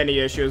get many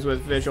issues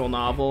with visual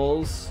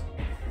novels.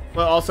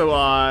 But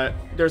also,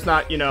 there's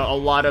not, a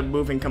lot of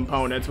moving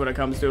components when it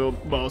comes to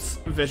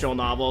most visual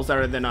novels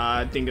other than,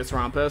 Dingus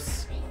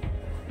Rompus.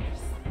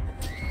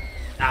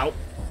 Ow.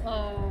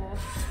 Oh.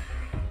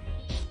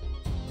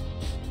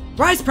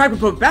 Bryce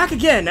Papenbrook back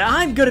again!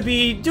 I'm gonna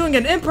be doing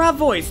an improv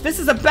voice! This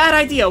is a bad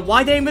idea!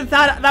 Why didn't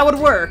that would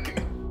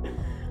work?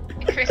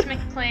 Chris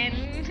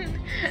McClain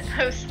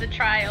hosts the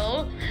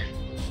trial.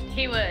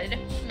 He would.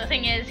 The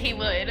thing is, he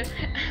would.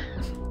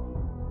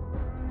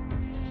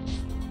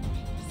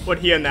 Would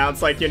he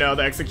announce, like, the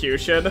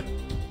execution?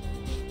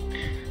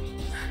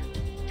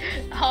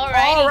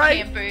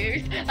 Alrighty,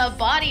 campers. A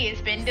body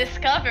has been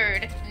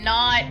discovered.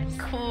 Not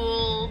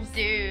cool,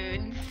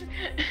 dudes.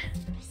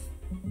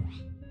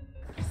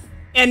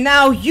 And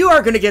now you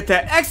are gonna get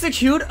the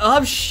execute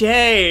of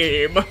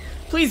shame!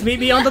 Please meet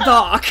me on the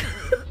dock.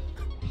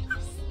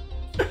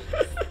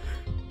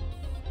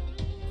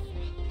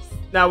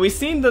 Now, we've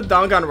seen the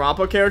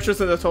Danganronpa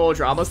characters in the Total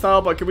Drama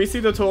style, but can we see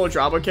the Total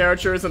Drama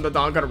characters in the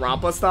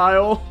Danganronpa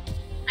style?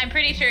 I'm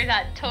pretty sure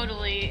that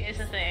totally is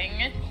a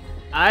thing.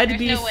 I'd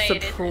be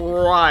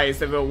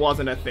surprised if it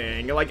wasn't a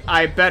thing. Like,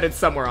 I bet it's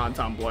somewhere on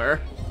Tumblr.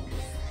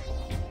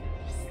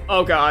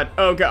 Oh god,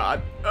 oh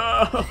god.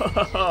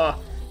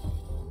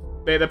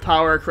 May the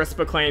power of Chris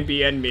McClane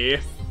be in me.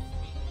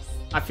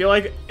 I feel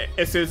like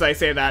as soon as I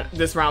say that,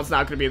 this round's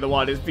not going to be the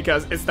one, is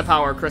because it's the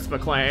power of Chris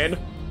McClane.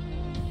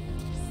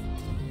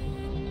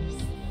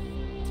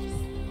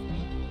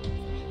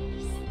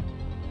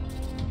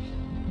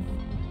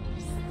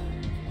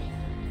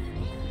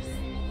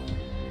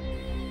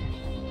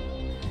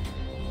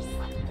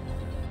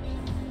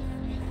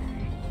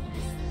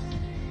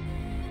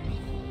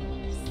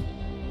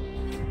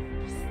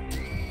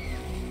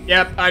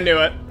 Yep, I knew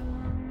it.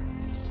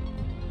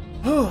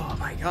 Oh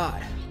my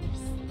god.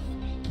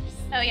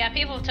 Oh yeah,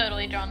 people have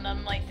totally drawn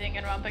them like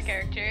Danganronpa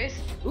characters.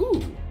 Ooh,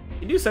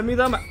 can you send me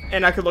them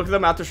and I could look at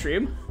them after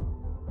stream?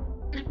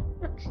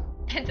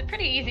 It's a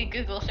pretty easy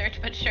Google search,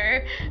 but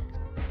sure.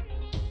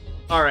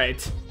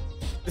 Alright.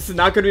 This is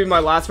not going to be my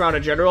last round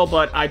in general,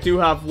 but I do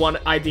have one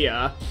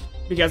idea.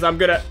 Because I'm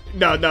gonna...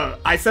 No.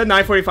 I said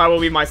 9:45 will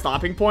be my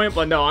stopping point,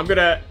 but no, I'm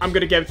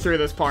gonna get through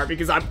this part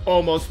because I'm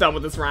almost done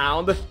with this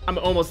round. I'm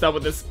almost done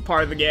with this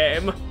part of the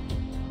game.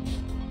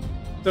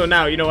 So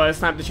now, you know what? It's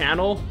time to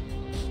channel.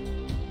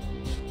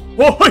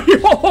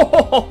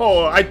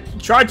 Oh, I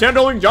tried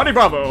channeling Johnny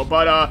Bravo,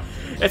 but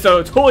it's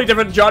a totally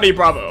different Johnny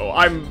Bravo.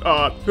 I'm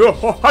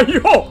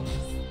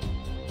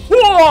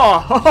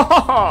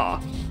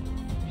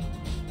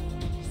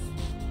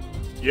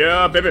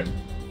yeah, baby.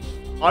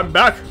 I'm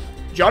back.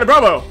 Johnny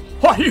Bravo!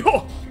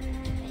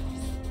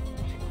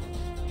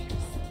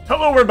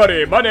 Hello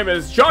everybody, my name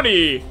is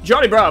Johnny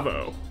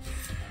Bravo.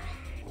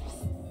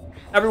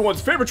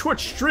 Everyone's favorite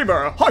Twitch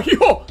streamer. I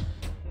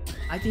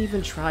didn't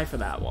even try for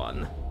that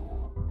one.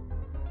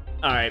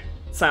 Alright,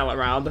 silent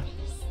round.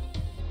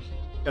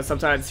 Because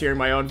sometimes hearing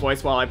my own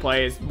voice while I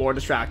play is more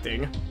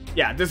distracting.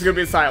 Yeah, this is gonna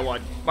be a silent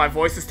one. My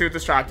voice is too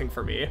distracting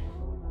for me.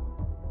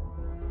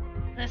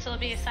 This will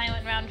be a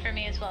silent round for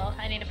me as well.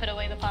 I need to put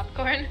away the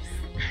popcorn.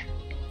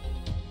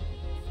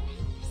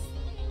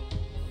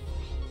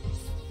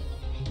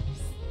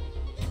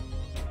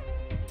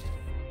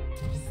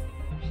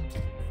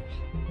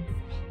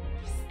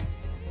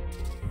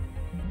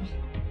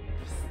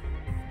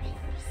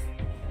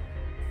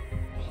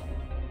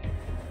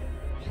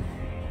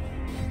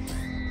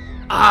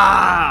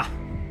 Ah!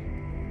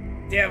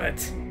 Damn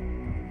it.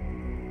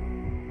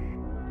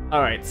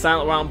 Alright,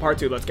 silent round part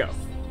 2, let's go.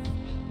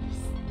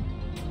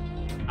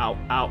 Ow,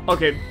 ow.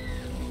 Okay.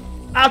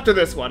 After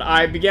this one,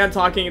 I began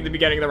talking at the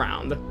beginning of the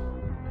round.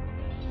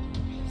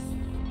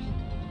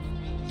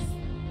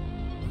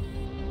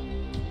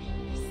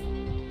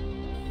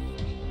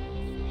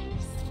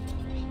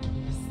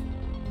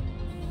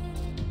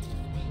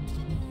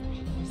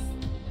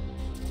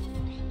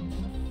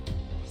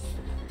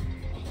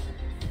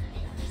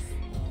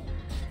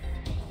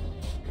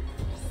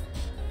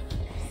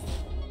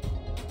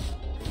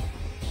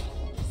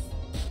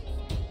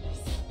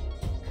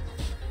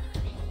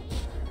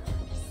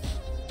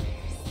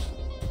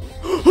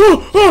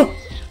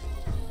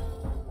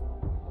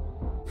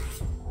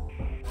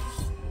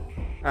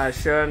 I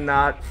should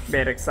not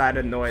made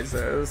excited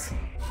noises.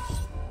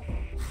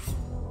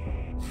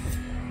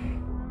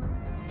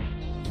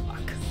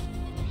 Fuck.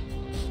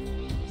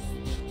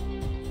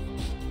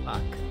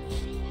 Fuck.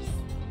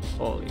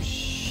 Holy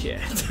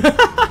shit.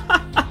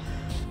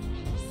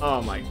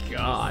 Oh my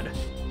god.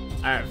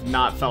 I have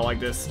not felt like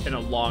this in a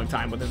long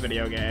time with a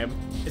video game.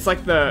 It's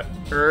like the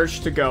urge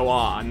to go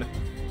on.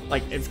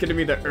 Like, it's gonna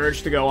be the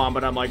urge to go on,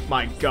 but I'm like,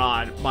 my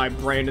god, my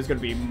brain is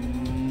gonna be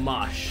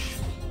mush.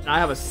 And I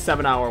have a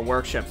 7-hour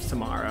work shift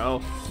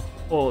tomorrow.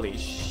 Holy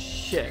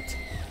shit.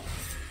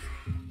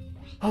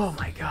 Oh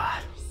my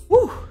god.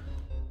 Woo! Oh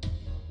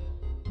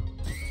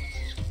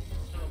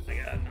my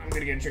god, I'm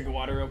gonna get a drink of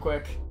water real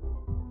quick.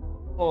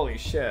 Holy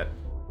shit.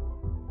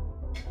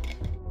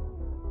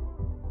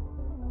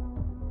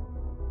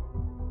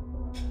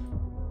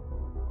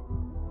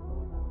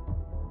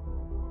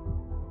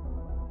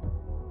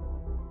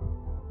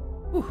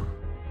 Whew.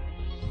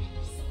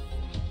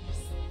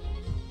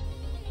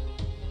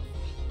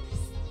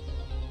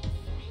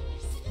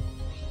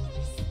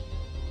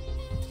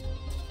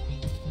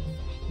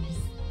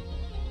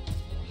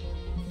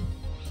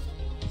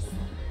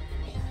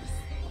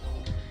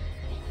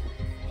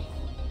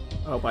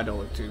 I hope I don't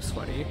look too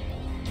sweaty.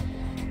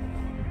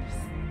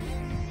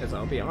 Because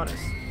I'll be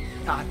honest.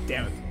 God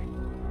damn it.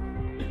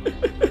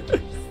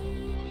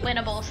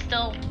 Winnable,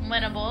 still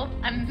winnable.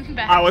 I'm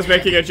back. I was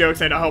making a joke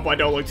saying I hope I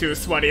don't look too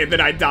sweaty, and then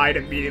I died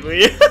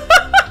immediately.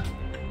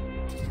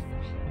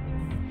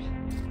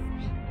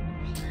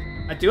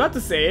 I do have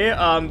to say,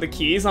 the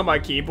keys on my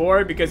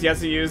keyboard, because you have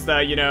to use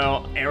the, you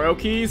know, arrow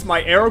keys,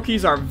 my arrow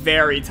keys are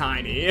very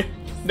tiny.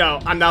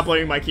 No, I'm not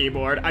blaming my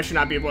keyboard. I should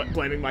not be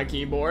blaming my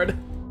keyboard.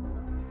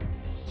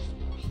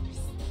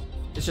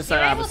 It's just You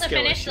that were I have able a to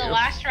skill finish issue. the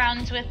last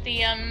rounds with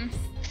the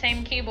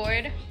same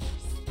keyboard.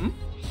 Hmm?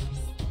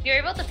 You were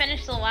able to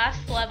finish the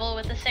last level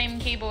with the same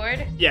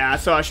keyboard. Yeah,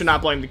 so I should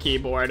not blame the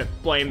keyboard.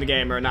 Blame the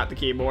gamer, not the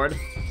keyboard.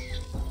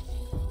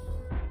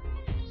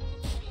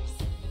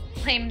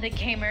 Blame the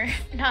gamer,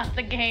 not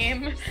the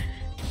game.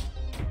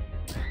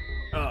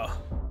 Ugh.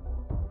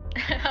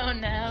 Oh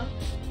no.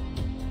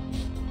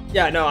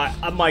 Yeah, no,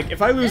 I'm like,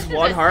 if I lose This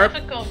one is a heart...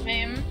 difficult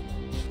game.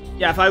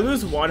 Yeah, if I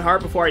lose one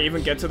heart before I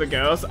even get to the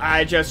ghost,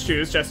 I just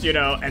choose you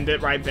know, end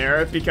it right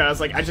there. Because,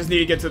 like, I just need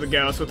to get to the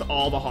ghost with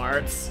all the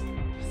hearts.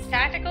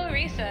 Tactical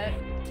reset.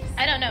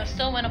 I don't know,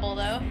 still winnable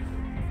though.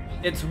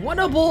 It's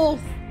winnable,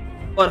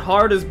 but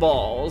hard as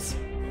balls.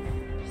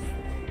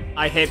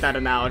 I hate that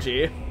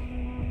analogy.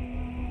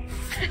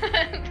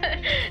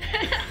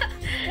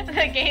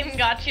 The game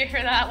got you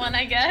for that one,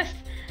 I guess.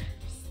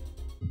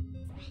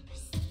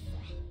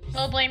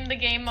 We'll blame the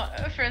game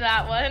for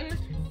that one.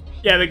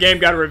 Yeah, the game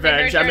got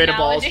revenge. I made a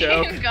balls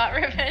joke. Got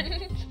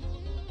revenge.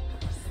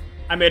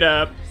 I made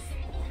a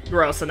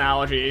gross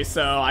analogy,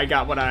 so I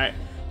got what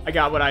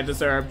I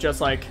deserved.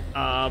 Just like,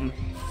 oh!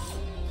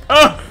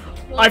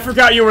 I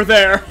forgot you were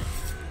there!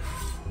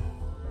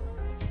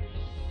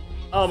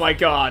 Oh my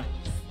god.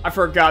 I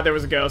forgot there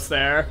was a ghost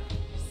there.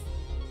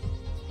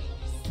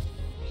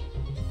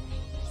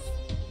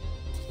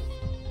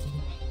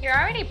 You're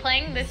already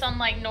playing this on,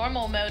 like,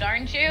 normal mode,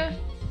 aren't you?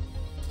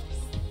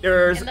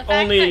 There's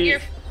only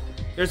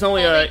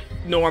a fully...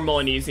 normal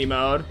and easy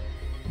mode.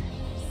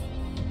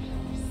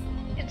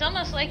 It's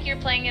almost like you're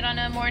playing it on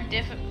a more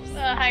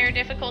higher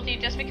difficulty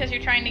just because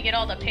you're trying to get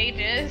all the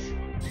pages.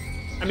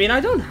 I mean, I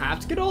don't have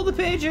to get all the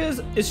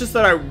pages. It's just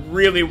that I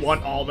really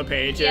want all the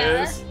pages.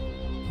 Yeah.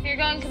 You're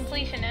going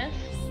completionist.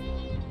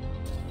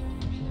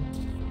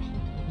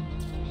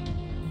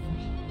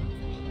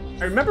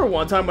 I remember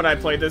one time when I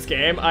played this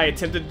game, I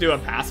attempted to do a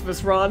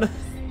pacifist run.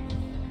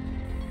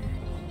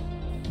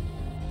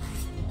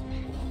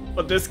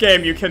 But this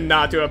game, you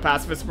cannot do a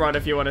pacifist run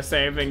if you want to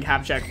save and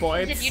have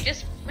checkpoints.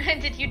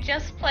 Did you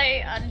just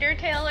play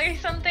Undertale or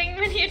something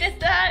when you did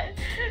that?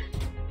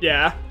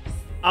 Yeah.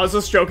 I was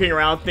just joking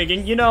around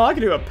thinking, you know, I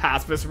could do a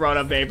pacifist run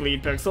of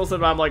Beyblade Pixels,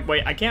 and I'm like,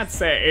 wait, I can't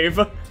save.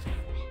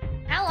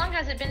 How long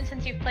has it been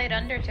since you've played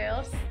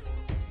Undertale?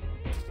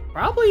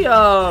 Probably,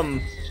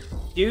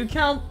 do you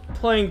count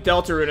playing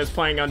Deltarune as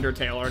playing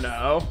Undertale or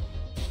no?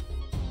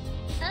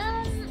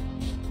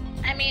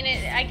 I mean,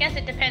 I guess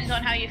it depends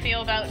on how you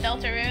feel about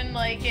Deltarune.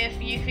 Like, if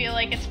you feel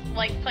like it's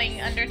like playing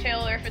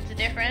Undertale or if it's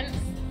different.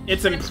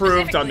 It's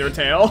improved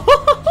Undertale.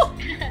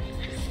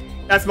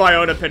 That's my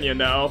own opinion,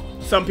 though.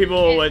 Some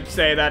people would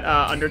say that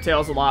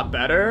Undertale's a lot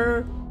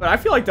better, but I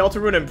feel like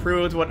Deltarune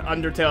improved what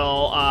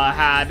Undertale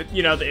had,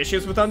 you know, the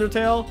issues with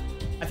Undertale.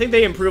 I think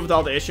they improved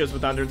all the issues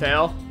with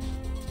Undertale.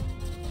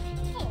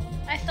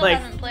 I still like,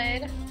 haven't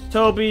played.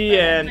 Toby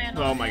and...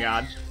 Oh my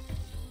god.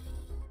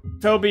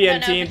 Toby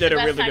and team did a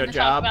really good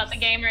job. Talk about the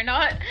game or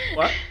not?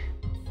 What?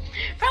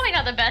 Probably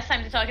not the best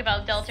time to talk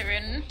about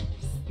Deltarune.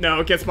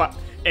 No, it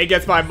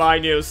gets my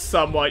mind used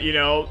somewhat, you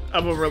know,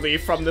 of a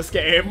relief from this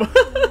game.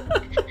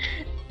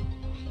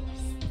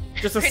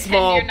 Just a Pretend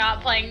small... you're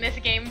not playing this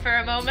game for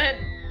a moment.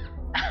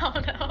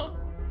 Oh no.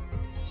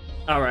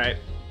 Alright.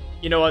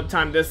 You know what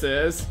time this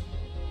is?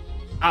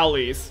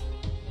 Owlies.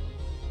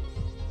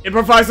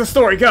 Improvise the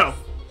story, go!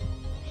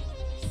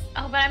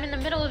 Oh, but I'm in the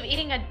middle of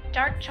eating a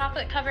dark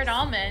chocolate-covered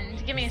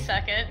almond. Give me a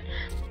second.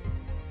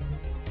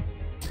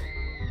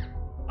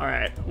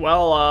 Alright,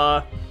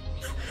 well,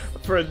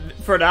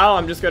 for now,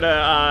 I'm just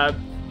gonna,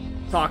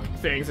 talk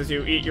things as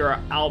you eat your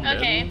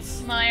almonds. Okay,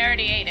 well, I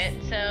already ate it,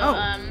 so,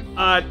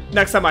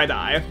 next time I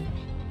die.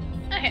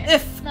 Okay.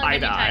 If That'll I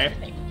give me time die. to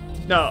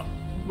think. No,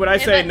 when I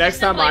say but next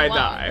time simply I won't.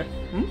 die.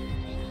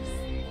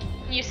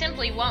 You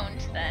simply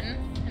won't, then.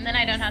 And then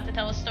I don't have to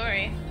tell a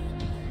story.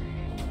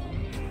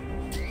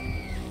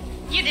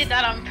 You did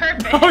that on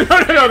purpose.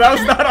 Oh, no, that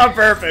was not on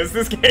purpose.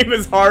 This game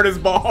is hard as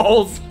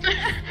balls.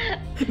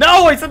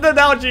 No, I said the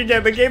analogy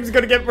again. The game's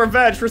gonna get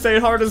revenge for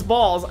saying hard as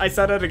balls. I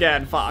said it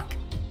again, fuck.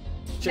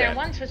 There Shit.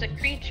 once was a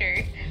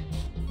creature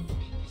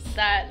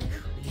that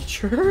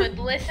Creature? would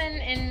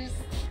listen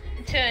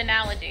to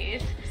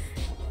analogies.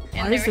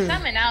 And Why there is were there-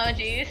 some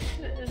analogies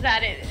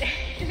that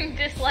it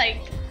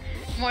disliked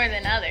more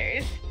than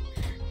others.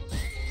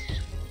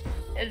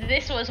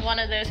 This was one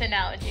of those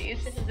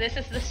analogies. This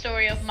is the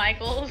story of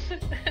Michael's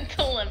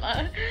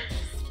dilemma.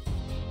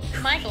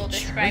 Michael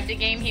described a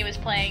game he was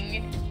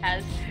playing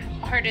as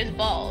hard as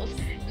balls.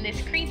 And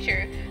this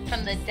creature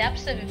from the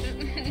depths of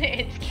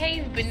its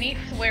cave beneath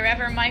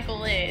wherever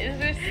Michael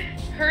is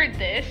heard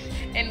this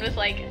and was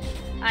like,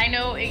 I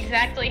know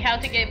exactly how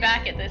to get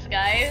back at this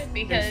guy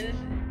because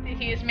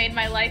he has made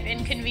my life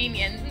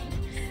inconvenient.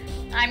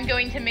 I'm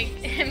going to make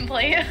him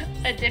play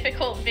a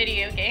difficult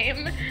video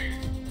game.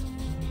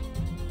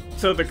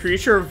 So the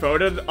creature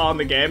voted on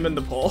the game in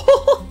the poll?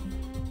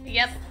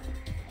 Yep.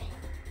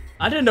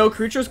 I didn't know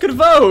creatures could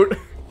vote!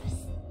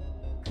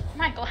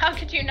 Michael, how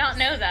could you not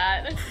know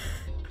that?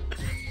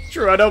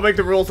 True, I don't make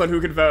the rules on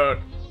who can vote.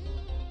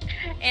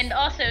 And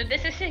also,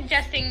 this is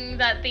suggesting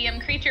that the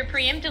creature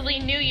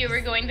preemptively knew you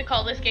were going to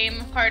call this game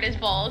hard as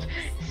balls,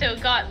 so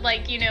got,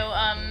 like, you know,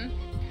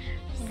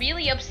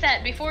 really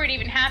upset before it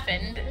even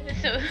happened.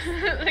 So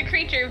the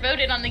creature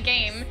voted on the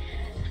game,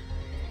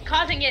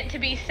 causing it to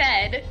be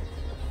said.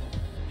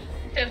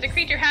 So if the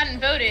creature hadn't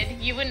voted,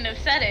 you wouldn't have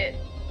said it.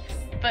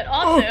 But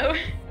also,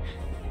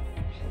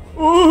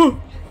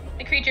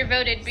 the creature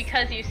voted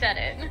because you said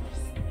it.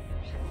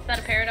 Is that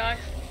a paradox?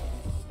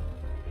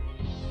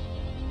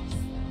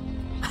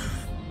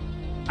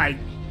 I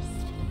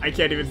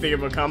can't even think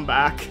of a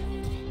comeback.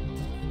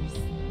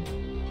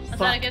 Was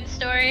that a good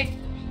story?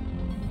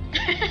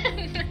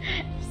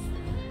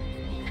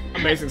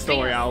 Amazing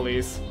story,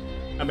 Alice.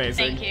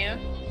 Amazing. Thank you.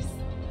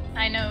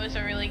 I know it was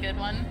a really good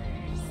one.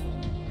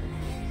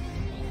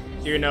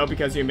 Do you know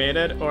because you made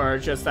it, or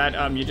just that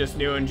you just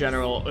knew in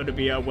general it would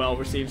be a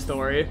well-received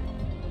story?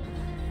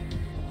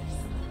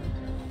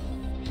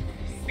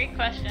 Great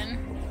question.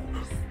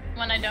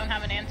 One I don't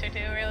have an answer to,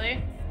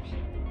 really.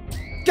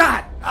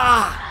 God!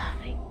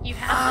 You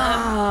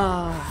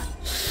have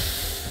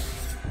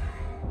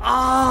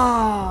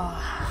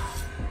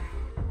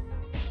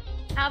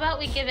How about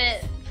we give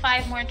it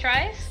 5 more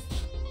tries?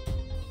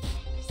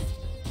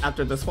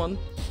 After this one?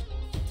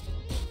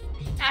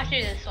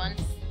 After this one.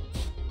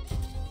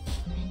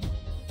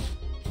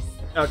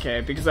 Okay,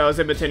 because I was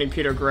imitating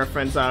Peter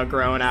Griffin's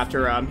groan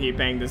after he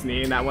banged his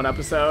knee in that one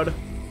episode.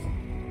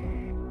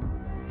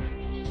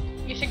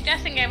 You're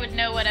suggesting I would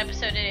know what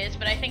episode it is,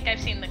 but I think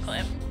I've seen the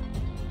clip.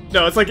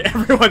 No, it's like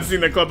everyone's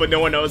seen the clip, but no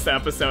one knows the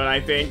episode, I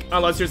think.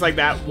 Unless there's like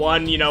that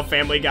one, you know,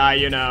 Family Guy,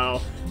 you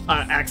know,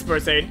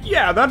 expert saying,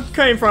 yeah, that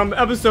came from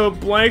episode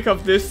blank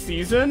of this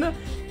season.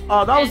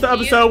 That was the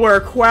episode where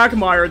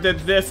Quagmire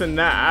did this and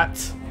that.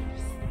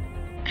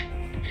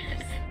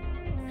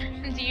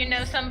 Do you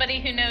know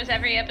somebody who knows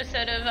every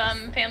episode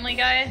of Family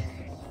Guy?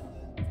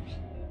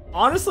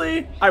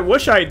 Honestly, I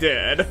wish I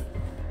did.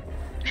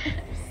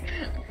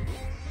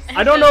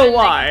 I don't know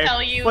why,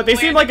 but they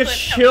seem like a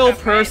chill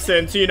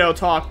person to, you know,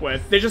 talk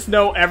with. They just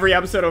know every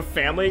episode of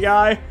Family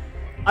Guy.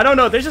 I don't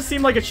know, they just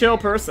seem like a chill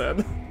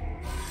person.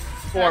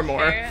 4 more.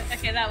 Fair.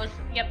 Okay, that was,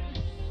 yep.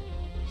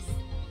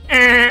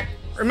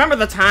 Remember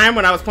the time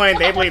when I was playing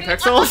Beyblade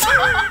Pixels?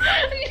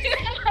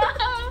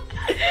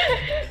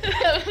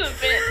 That was a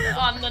bit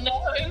on the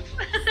nose.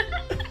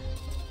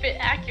 Bit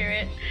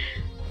accurate.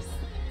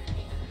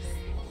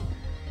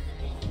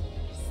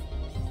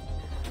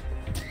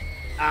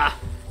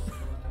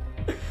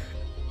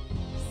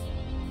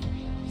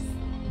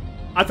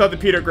 I thought the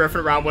Peter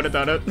Griffin round would have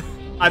done it.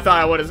 I thought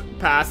I would have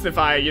passed if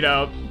I, you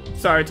know,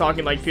 started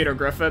talking like Peter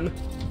Griffin.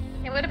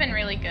 It would have been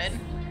really good.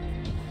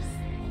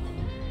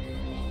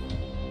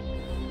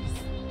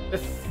 The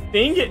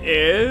thing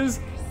is,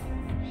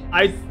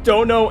 I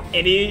don't know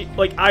any,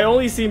 like, I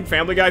only seen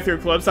Family Guy through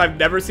clips. I've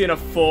never seen a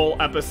full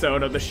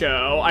episode of the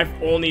show. I've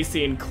only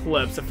seen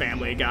clips of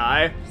Family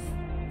Guy.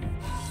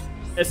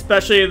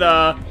 Especially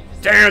the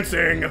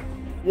dancing,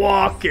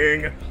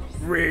 walking,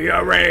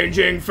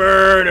 rearranging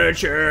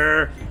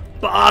furniture,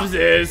 Bob's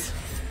is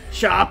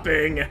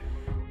shopping.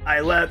 I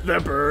let the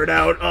bird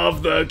out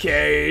of the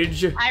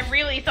cage. I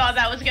really thought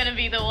that was gonna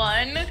be the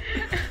one.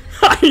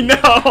 I know.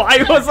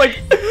 I was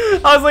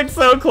like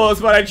so close,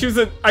 but I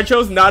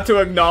chose not to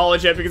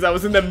acknowledge it because I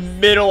was in the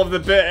middle of the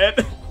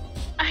bit.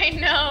 I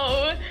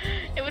know.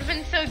 It would have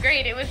been so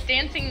great. It was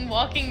dancing,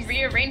 walking,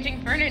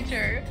 rearranging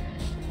furniture.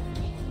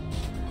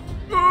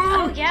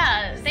 Oh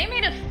yeah, they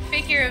made a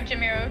figure of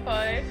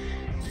Jamiroquai.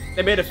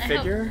 They made a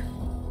figure?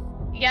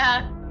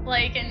 Yeah,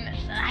 like, and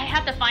I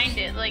have to find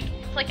it. Like,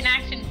 it's like an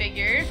action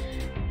figure.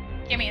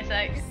 Give me a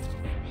sec.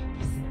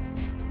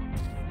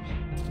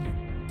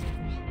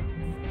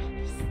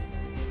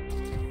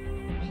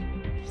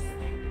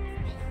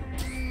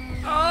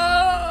 No,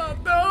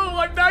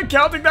 I'm not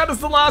counting that as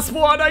the last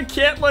one. I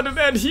can't let it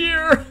end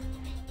here.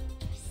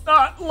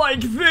 Not like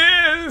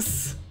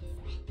this.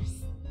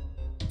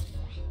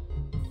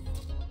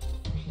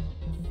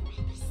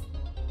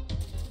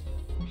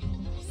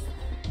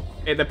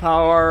 May the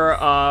power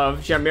of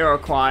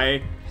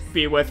Jamiroquai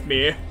be with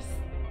me.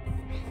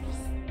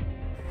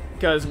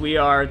 Because we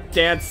are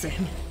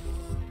dancing,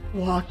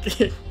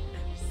 walking,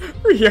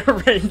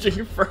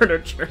 rearranging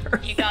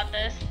furniture. You got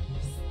this.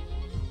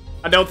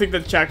 I don't think the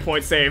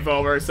checkpoint save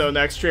over, so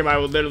next stream I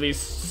will literally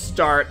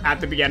start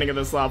at the beginning of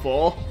this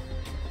level.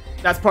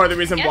 That's part of the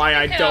reason why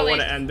I don't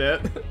want to end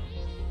it.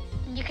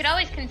 You could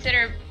always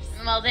consider,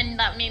 well then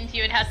that means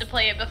you would have to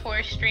play it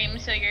before stream,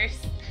 so you're...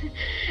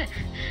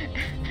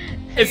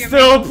 It's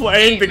still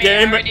playing the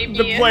game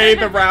to play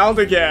the round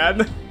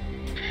again.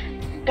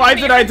 Why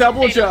did I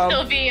double jump?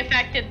 It'll still be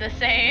affected the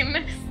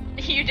same.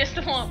 You just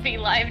won't be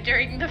live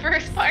during the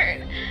first part.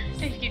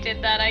 If you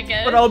did that, I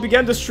guess. But I'll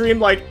begin to stream,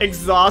 like,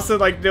 exhausted,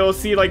 like, they'll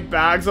see, like,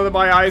 bags under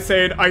my eyes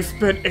saying, I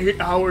spent 8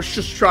 hours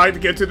just trying to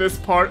get to this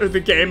part of the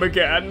game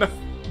again.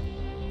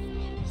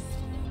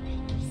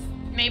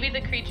 Maybe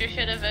the creature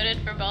should have voted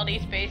for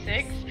Baldi's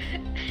Basics.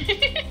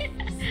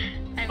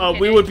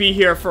 We would be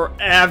here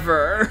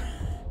forever.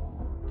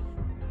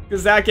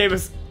 Because that game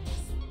is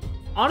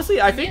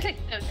Honestly, I think...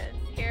 Music's so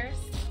good here.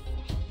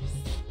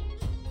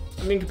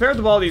 I mean, compared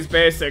to all these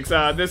basics,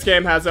 this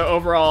game has an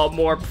overall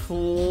more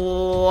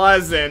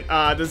pleasant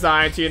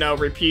design to, you know,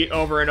 repeat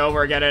over and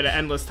over again in an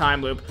endless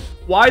time loop.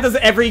 Why does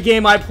every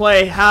game I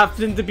play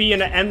happen to be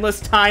in an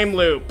endless time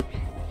loop?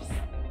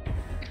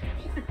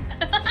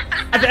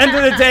 At the end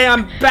of the day,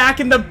 I'm back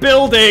in the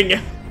building!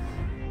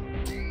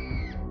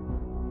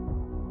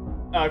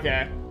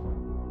 Okay.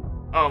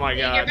 Oh my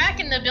god. You're back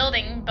in the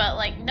building, but,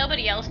 like,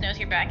 nobody else knows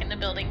you're back in the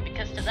building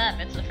because to them,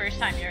 it's the first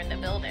time you're in the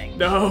building.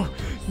 No.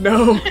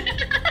 No.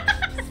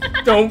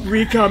 Don't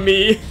Rika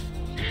me.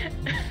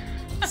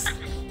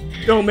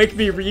 Don't make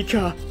me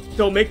Rika.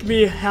 Don't make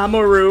me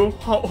Hamaru.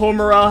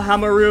 Homura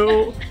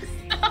Hamaru.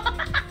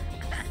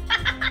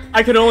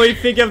 I can only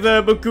think of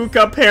the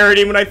Makuka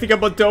parody when I think of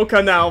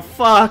Madoka now.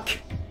 Fuck.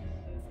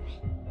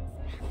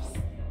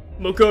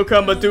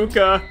 Makuka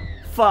Madoka.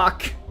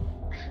 Fuck.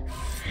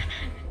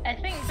 I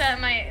think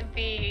that might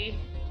be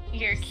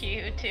your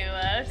cue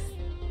to,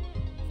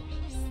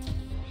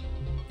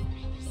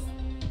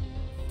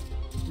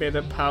 May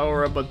the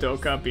power of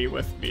Madoka be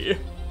with me.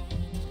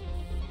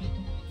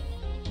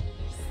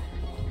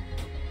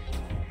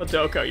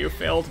 Madoka, you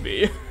failed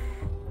me.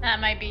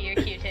 That might be your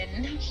cue to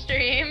end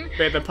stream.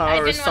 May the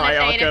power of Sayaka be with me.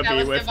 I didn't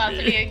want to say it if that was about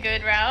to be a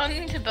good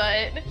round,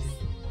 but...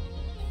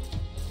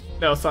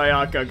 No,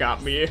 Sayaka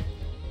got me.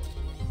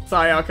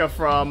 Sayaka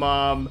from,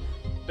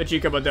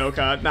 Majika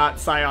Madoka, not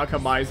Sayaka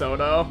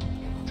Maizono.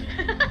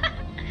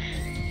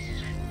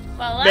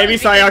 Well, maybe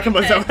Sayaka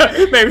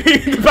Mizono. Maybe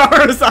the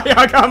power of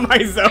Sayaka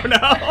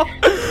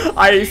Maizono.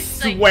 I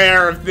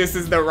swear if this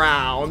is the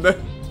round.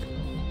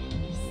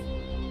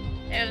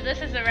 If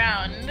this is the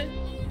round.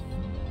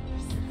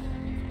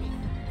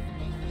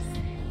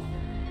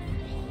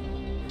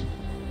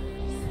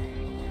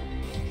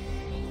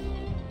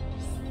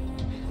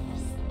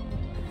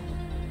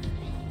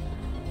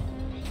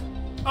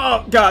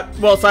 Oh god,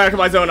 well Sayaka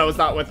Maizono was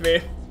not with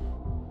me.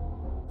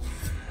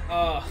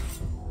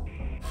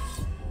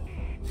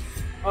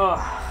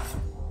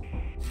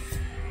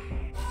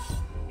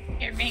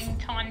 You're being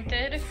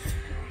taunted.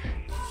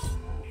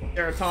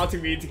 They're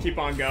taunting me to keep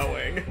on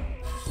going.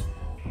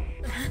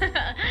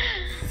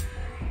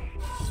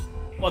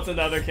 What's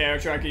another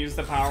character I can use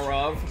the power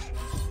of?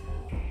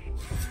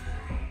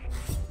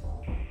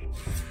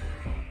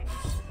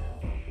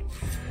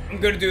 I'm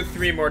gonna do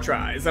 3 more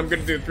tries. Is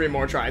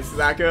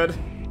that good?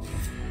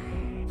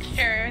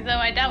 Sure, though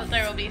I doubt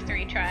there will be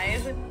 3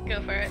 tries.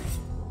 Go for it.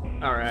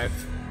 Alright.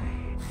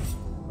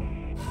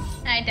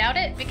 I doubt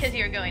it because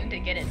you're going to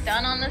get it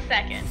done on the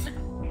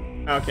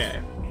 2nd.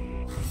 Okay.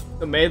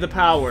 So may the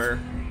power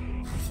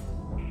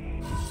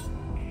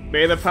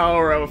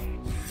of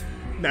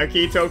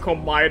Nagito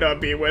Komaeda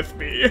be with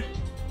me.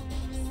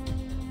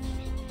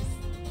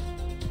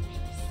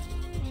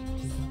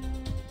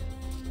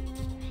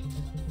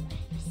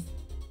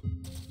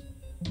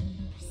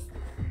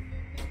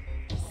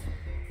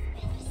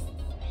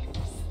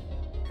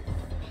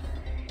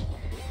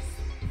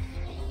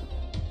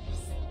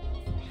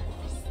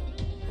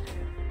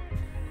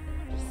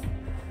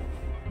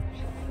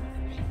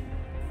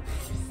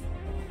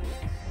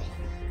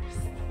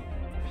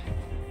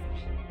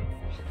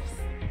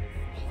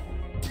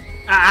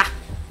 Ah!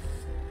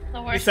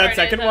 The worst said part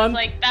second is, one?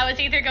 like, that was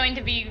either going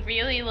to be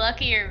really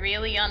lucky or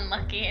really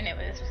unlucky, and it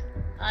was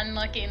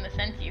unlucky in the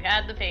sense you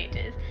had the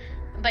pages.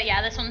 But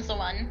yeah, this one's the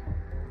one.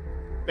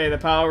 May the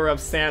power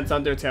of Sans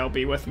Undertale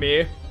be with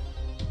me.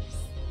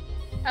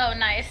 Oh,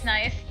 nice,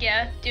 nice.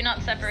 Yeah, do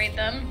not separate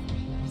them.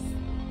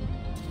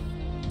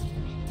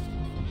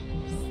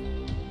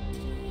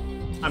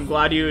 I'm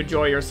glad you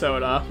enjoy your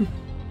soda.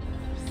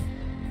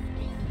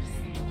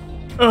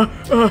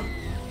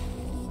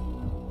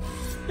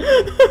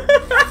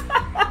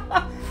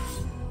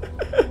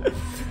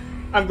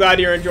 I'm glad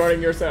you're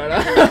enjoying your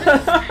soda.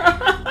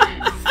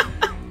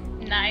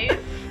 Nice.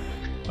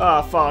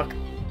 Oh, fuck.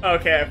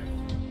 Okay.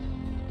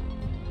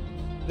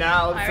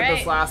 Now for right.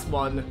 this last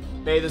one.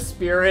 May the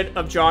spirit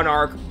of John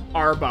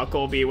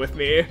Arbuckle be with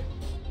me.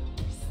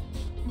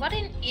 What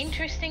an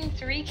interesting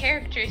 3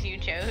 characters you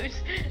chose.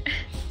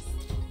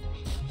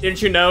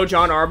 Didn't you know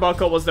John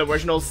Arbuckle was the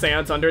original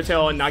Sans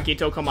Undertale and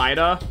Nagito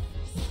Komaeda?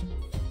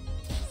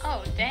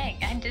 Oh,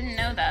 dang. I didn't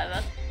know that.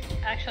 That's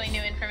actually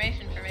new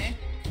information for me.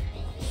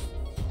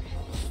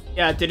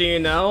 Yeah, did you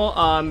know,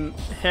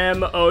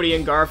 him, Odie,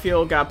 and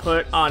Garfield got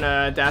put on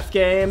a death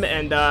game,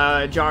 and,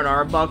 John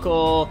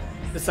Arbuckle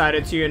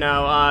decided to, you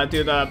know,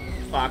 do the...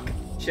 Fuck.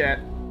 Shit.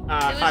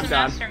 I'm done.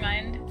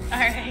 Mastermind.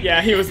 Alright.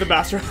 Yeah, he was the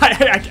mastermind.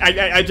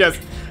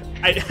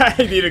 I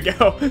need to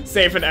go.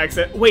 Save and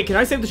exit. Wait, can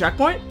I save the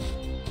checkpoint?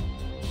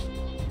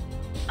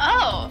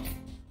 Oh!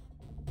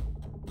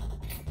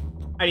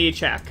 I need to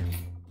check.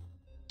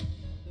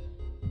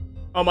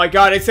 Oh my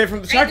god, I saved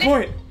from the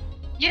checkpoint!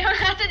 You don't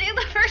have to do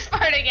the first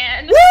part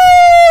again! Woo!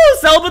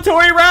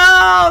 Celebratory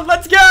round!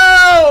 Let's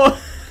go!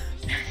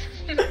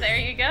 There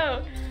you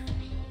go.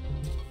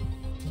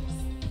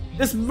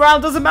 This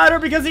round doesn't matter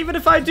because even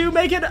if I do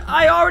make it,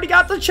 I already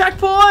got the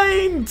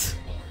checkpoint!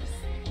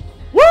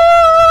 Woo!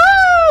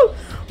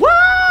 Woo!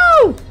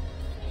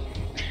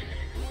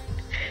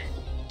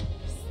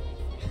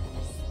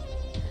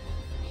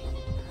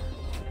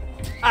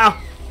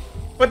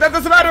 that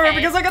doesn't matter Okay.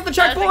 because I got the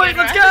That was a checkpoint.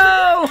 good Let's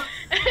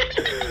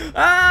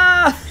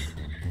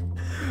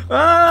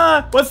run.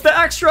 go! What's the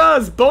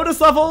extras?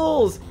 Bonus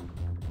levels.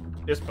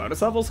 There's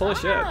bonus levels. Holy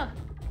shit!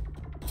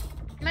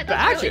 That's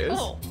Badges. really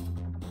cool.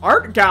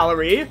 Art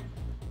gallery.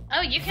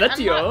 Oh, you can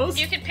Videos. unlock.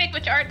 You can pick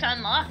which art to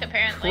unlock.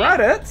 Apparently.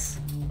 Credits.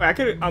 Wait, I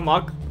could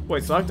unlock.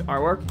 Wait, select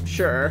artwork.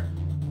 Sure.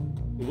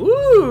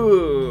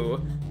 Ooh.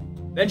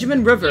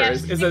 Benjamin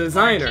Rivers is a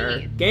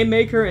designer, game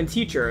maker, and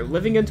teacher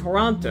living in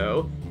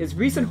Toronto. His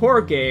recent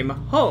horror game,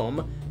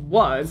 Home,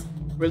 was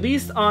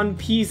released on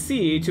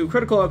PC to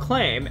critical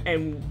acclaim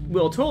and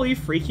will totally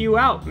freak you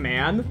out,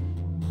 man.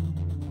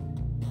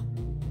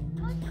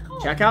 That's cool.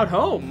 Check out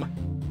Home.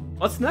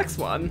 What's the next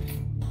one?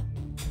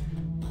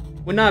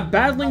 When not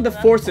battling the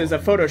forces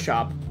of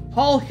Photoshop,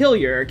 Paul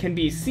Hillier can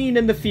be seen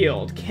in the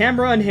field,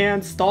 camera in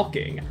hand,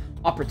 stalking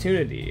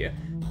opportunity.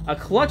 A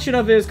collection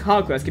of his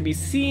conquests can be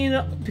seen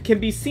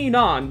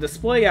on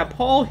display at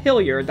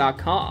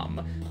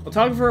paulhillier.com.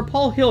 Photographer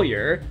Paul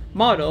Hillier,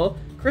 model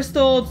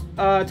Crystal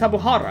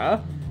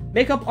Tabuhara,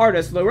 makeup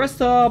artist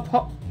Larissa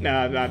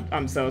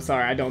I'm so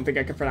sorry, I don't think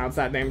I can pronounce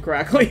that name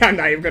correctly. I'm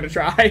not even gonna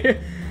try.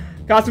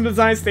 Costume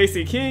design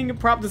Stacy King,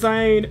 prop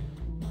design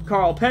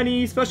Carl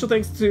Penny, special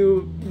thanks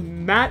to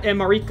Matt and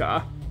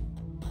Marika.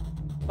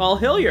 Paul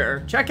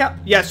Hillier, check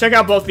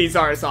out both these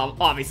artists,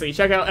 obviously.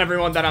 Check out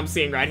everyone that I'm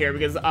seeing right here,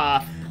 because,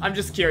 I'm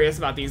just curious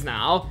about these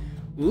now.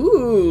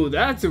 Ooh,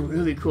 that's a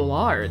really cool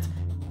art.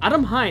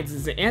 Adam Hines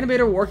is an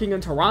animator working in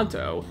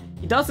Toronto.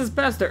 He does his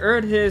best to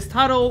earn his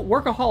title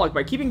workaholic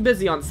by keeping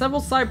busy on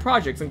several side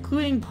projects,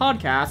 including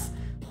podcasts,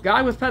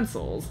 Guy with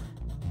Pencils.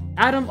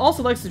 Adam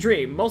also likes to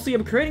dream, mostly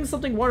of creating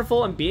something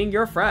wonderful and being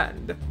your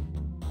friend.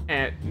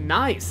 And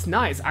nice.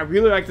 I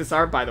really like this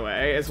art, by the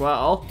way, as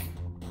well.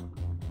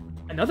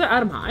 Another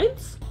Adam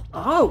Hines?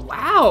 Oh,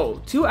 wow.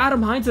 2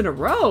 Adam Hines in a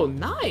row.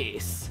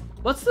 Nice.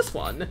 What's this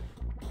one?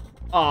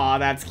 Aw,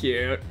 that's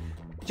cute.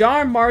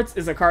 John Martz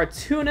is a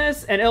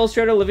cartoonist and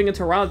illustrator living in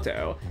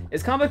Toronto.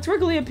 His comics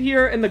regularly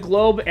appear in the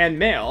Globe and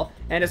Mail,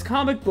 and his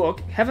comic book,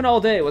 Heaven All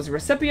Day, was a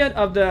recipient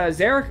of the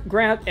Zarek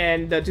Grant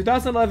and the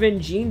 2011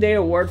 Gene Day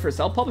Award for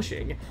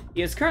Self-Publishing.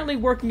 He is currently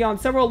working on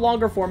several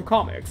longer-form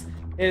comics.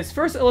 His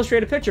first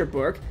illustrated picture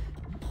book,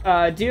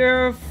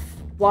 Dear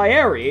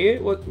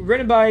Flyeri,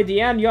 written by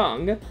Deanne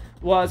Young,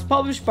 was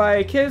published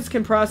by Kids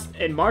Compressed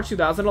in March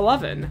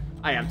 2011.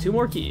 I have 2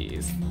 more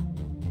keys.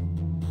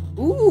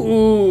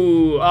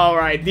 Ooh, all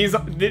right.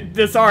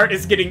 This art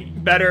is getting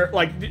better.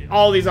 Like,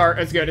 all these art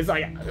is good. It's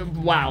like,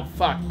 wow,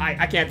 fuck.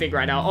 I can't think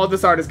right now. All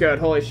this art is good.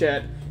 Holy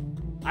shit.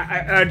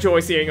 I enjoy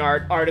seeing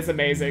art. Art is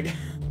amazing.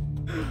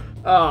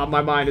 Oh,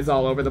 my mind is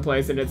all over the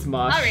place and it's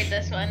mush. I'll read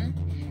this one.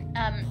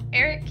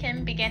 Eric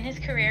Kim began his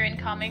career in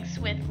comics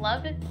with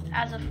Love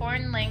as a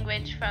Foreign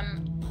Language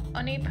from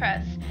Oni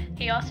Press.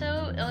 He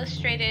also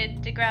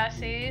illustrated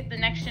Degrassi, The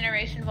Next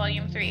Generation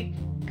Volume 3.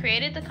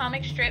 Created the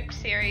comic strip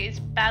series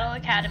Battle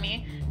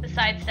Academy, The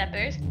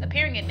Sidesteppers,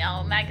 appearing in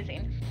Now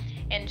Magazine,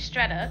 and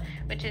Stretta,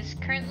 which is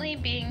currently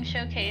being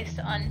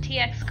showcased on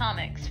TX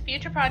Comics.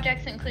 Future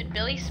projects include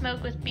Billy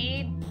Smoke with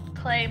B.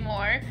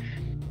 Claymore,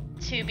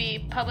 to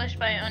be published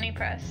by Oni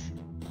Press.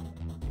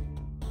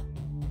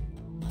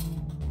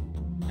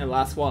 And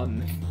last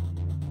one.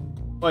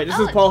 Wait, this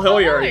Oh, is it's Paul Paul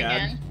Hillier Hillier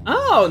again. again.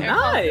 Oh, Or Paul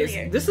nice.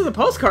 Hillier. This is a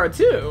postcard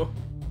too.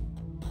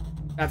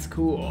 That's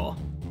cool.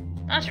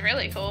 That's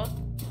really cool.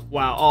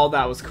 Wow, all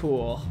that was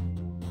cool.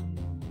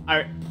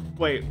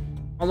 Wait.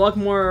 Unlock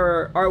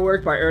more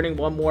artwork by earning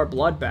 1 more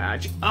blood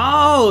badge.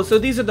 Oh, so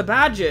these are the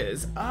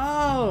badges.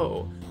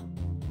 Oh.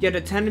 Get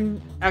a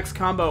 10x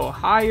combo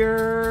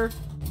higher.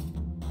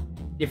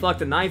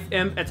 Deflect a knife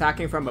imp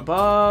attacking from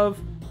above.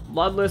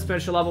 Bloodless,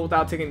 finish a level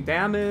without taking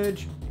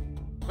damage.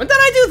 When did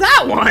I do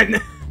that one?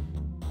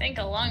 I think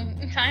a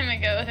long time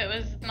ago it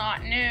was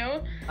not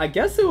new. I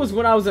guess it was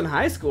when I was in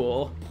high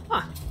school.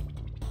 Huh.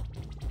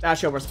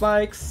 Dash over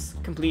spikes.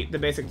 Complete the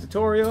basic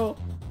tutorial.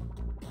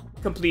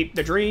 Complete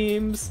the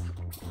dreams.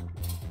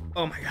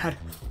 Oh my god.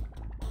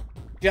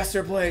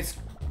 Jester plays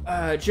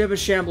Jib a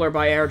Shambler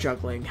by air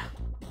juggling.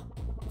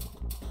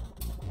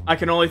 I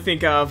can only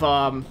think of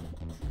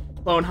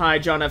Lone High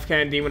John F.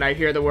 Kennedy when I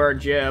hear the word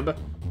jib.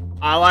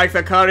 I like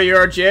the cut of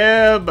your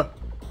jib.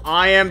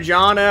 I am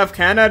John F.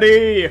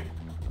 Kennedy.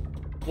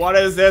 What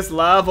is this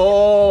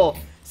level?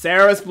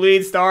 Sarah's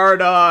Bleed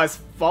Stardust.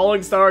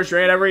 Falling Stars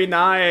Drain every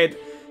night.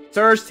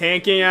 Search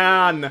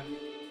Tankian.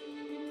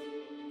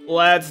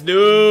 Let's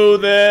do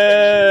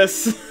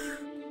this.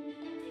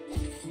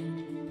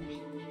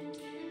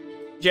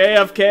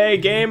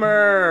 JFK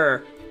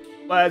Gamer.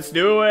 Let's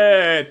do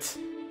it.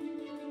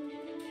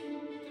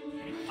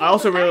 I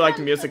also really like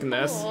the music in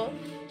this. Cool.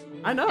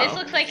 I know. This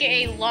looks like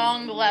a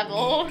long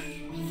level.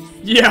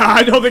 Yeah,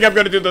 I don't think I'm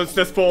gonna do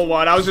this full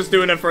one. I was just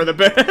doing it for the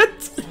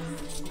bit.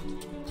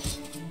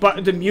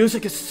 But the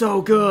music is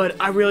so good.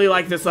 I really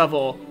like this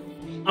level.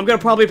 I'm gonna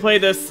probably play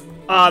this,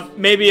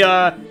 maybe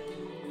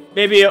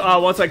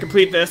once I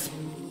complete this.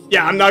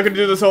 Yeah, I'm not gonna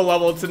do this whole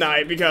level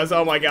tonight because,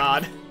 oh my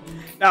god.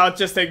 That would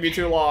just take me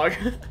too long.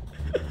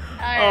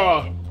 Alright.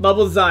 Oh,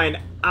 level design.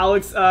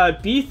 Alex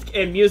Beath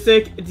and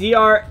music,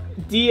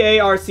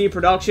 DARC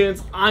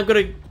Productions. I'm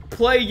gonna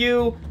play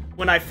you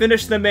when I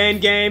finish the main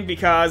game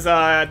because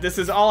this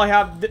is all I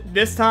have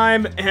this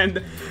time,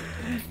 and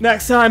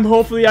next time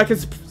hopefully I can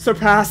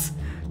surpass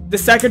the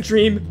second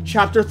dream,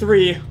 chapter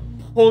 3.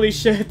 Holy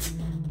shit.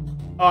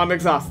 Oh, I'm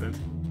exhausted.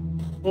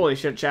 Holy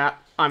shit, chat.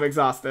 I'm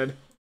exhausted.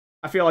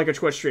 I feel like a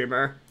Twitch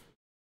streamer.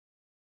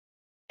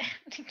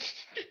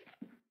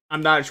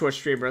 I'm not a Twitch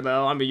streamer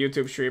though, I'm a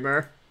YouTube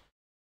streamer.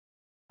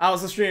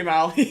 How's the stream,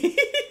 Ali?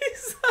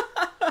 Is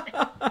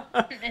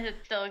it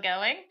still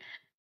going?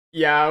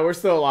 Yeah, we're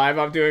still alive.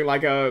 I'm doing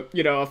like a,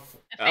 you know,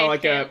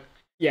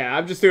 yeah,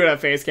 I'm just doing a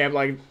face cam,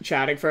 like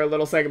chatting for a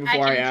little second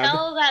before I end. I can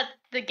tell that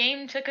the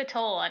game took a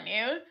toll on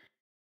you.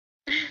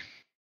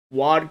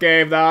 What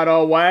gave that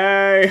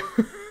away?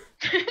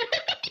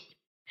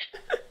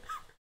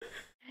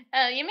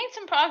 You made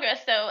some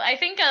progress though. I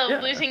think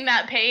losing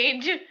that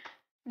page,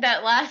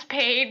 that last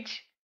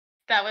page,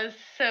 that was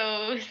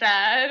so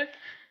sad.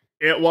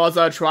 It was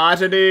a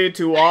tragedy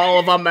to all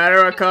of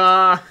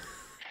America.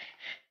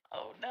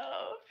 Oh no.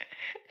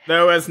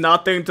 There is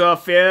nothing to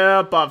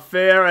fear but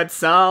fear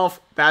itself.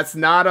 That's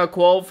not a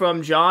quote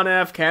from John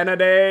F.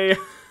 Kennedy.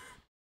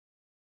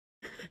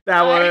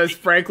 That was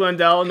Franklin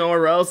Delano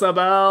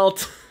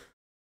Roosevelt.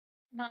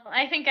 Well,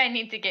 I think I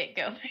need to get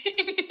going.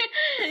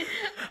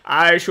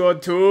 I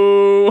should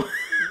too.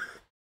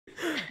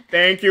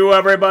 Thank you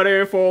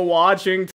everybody for watching.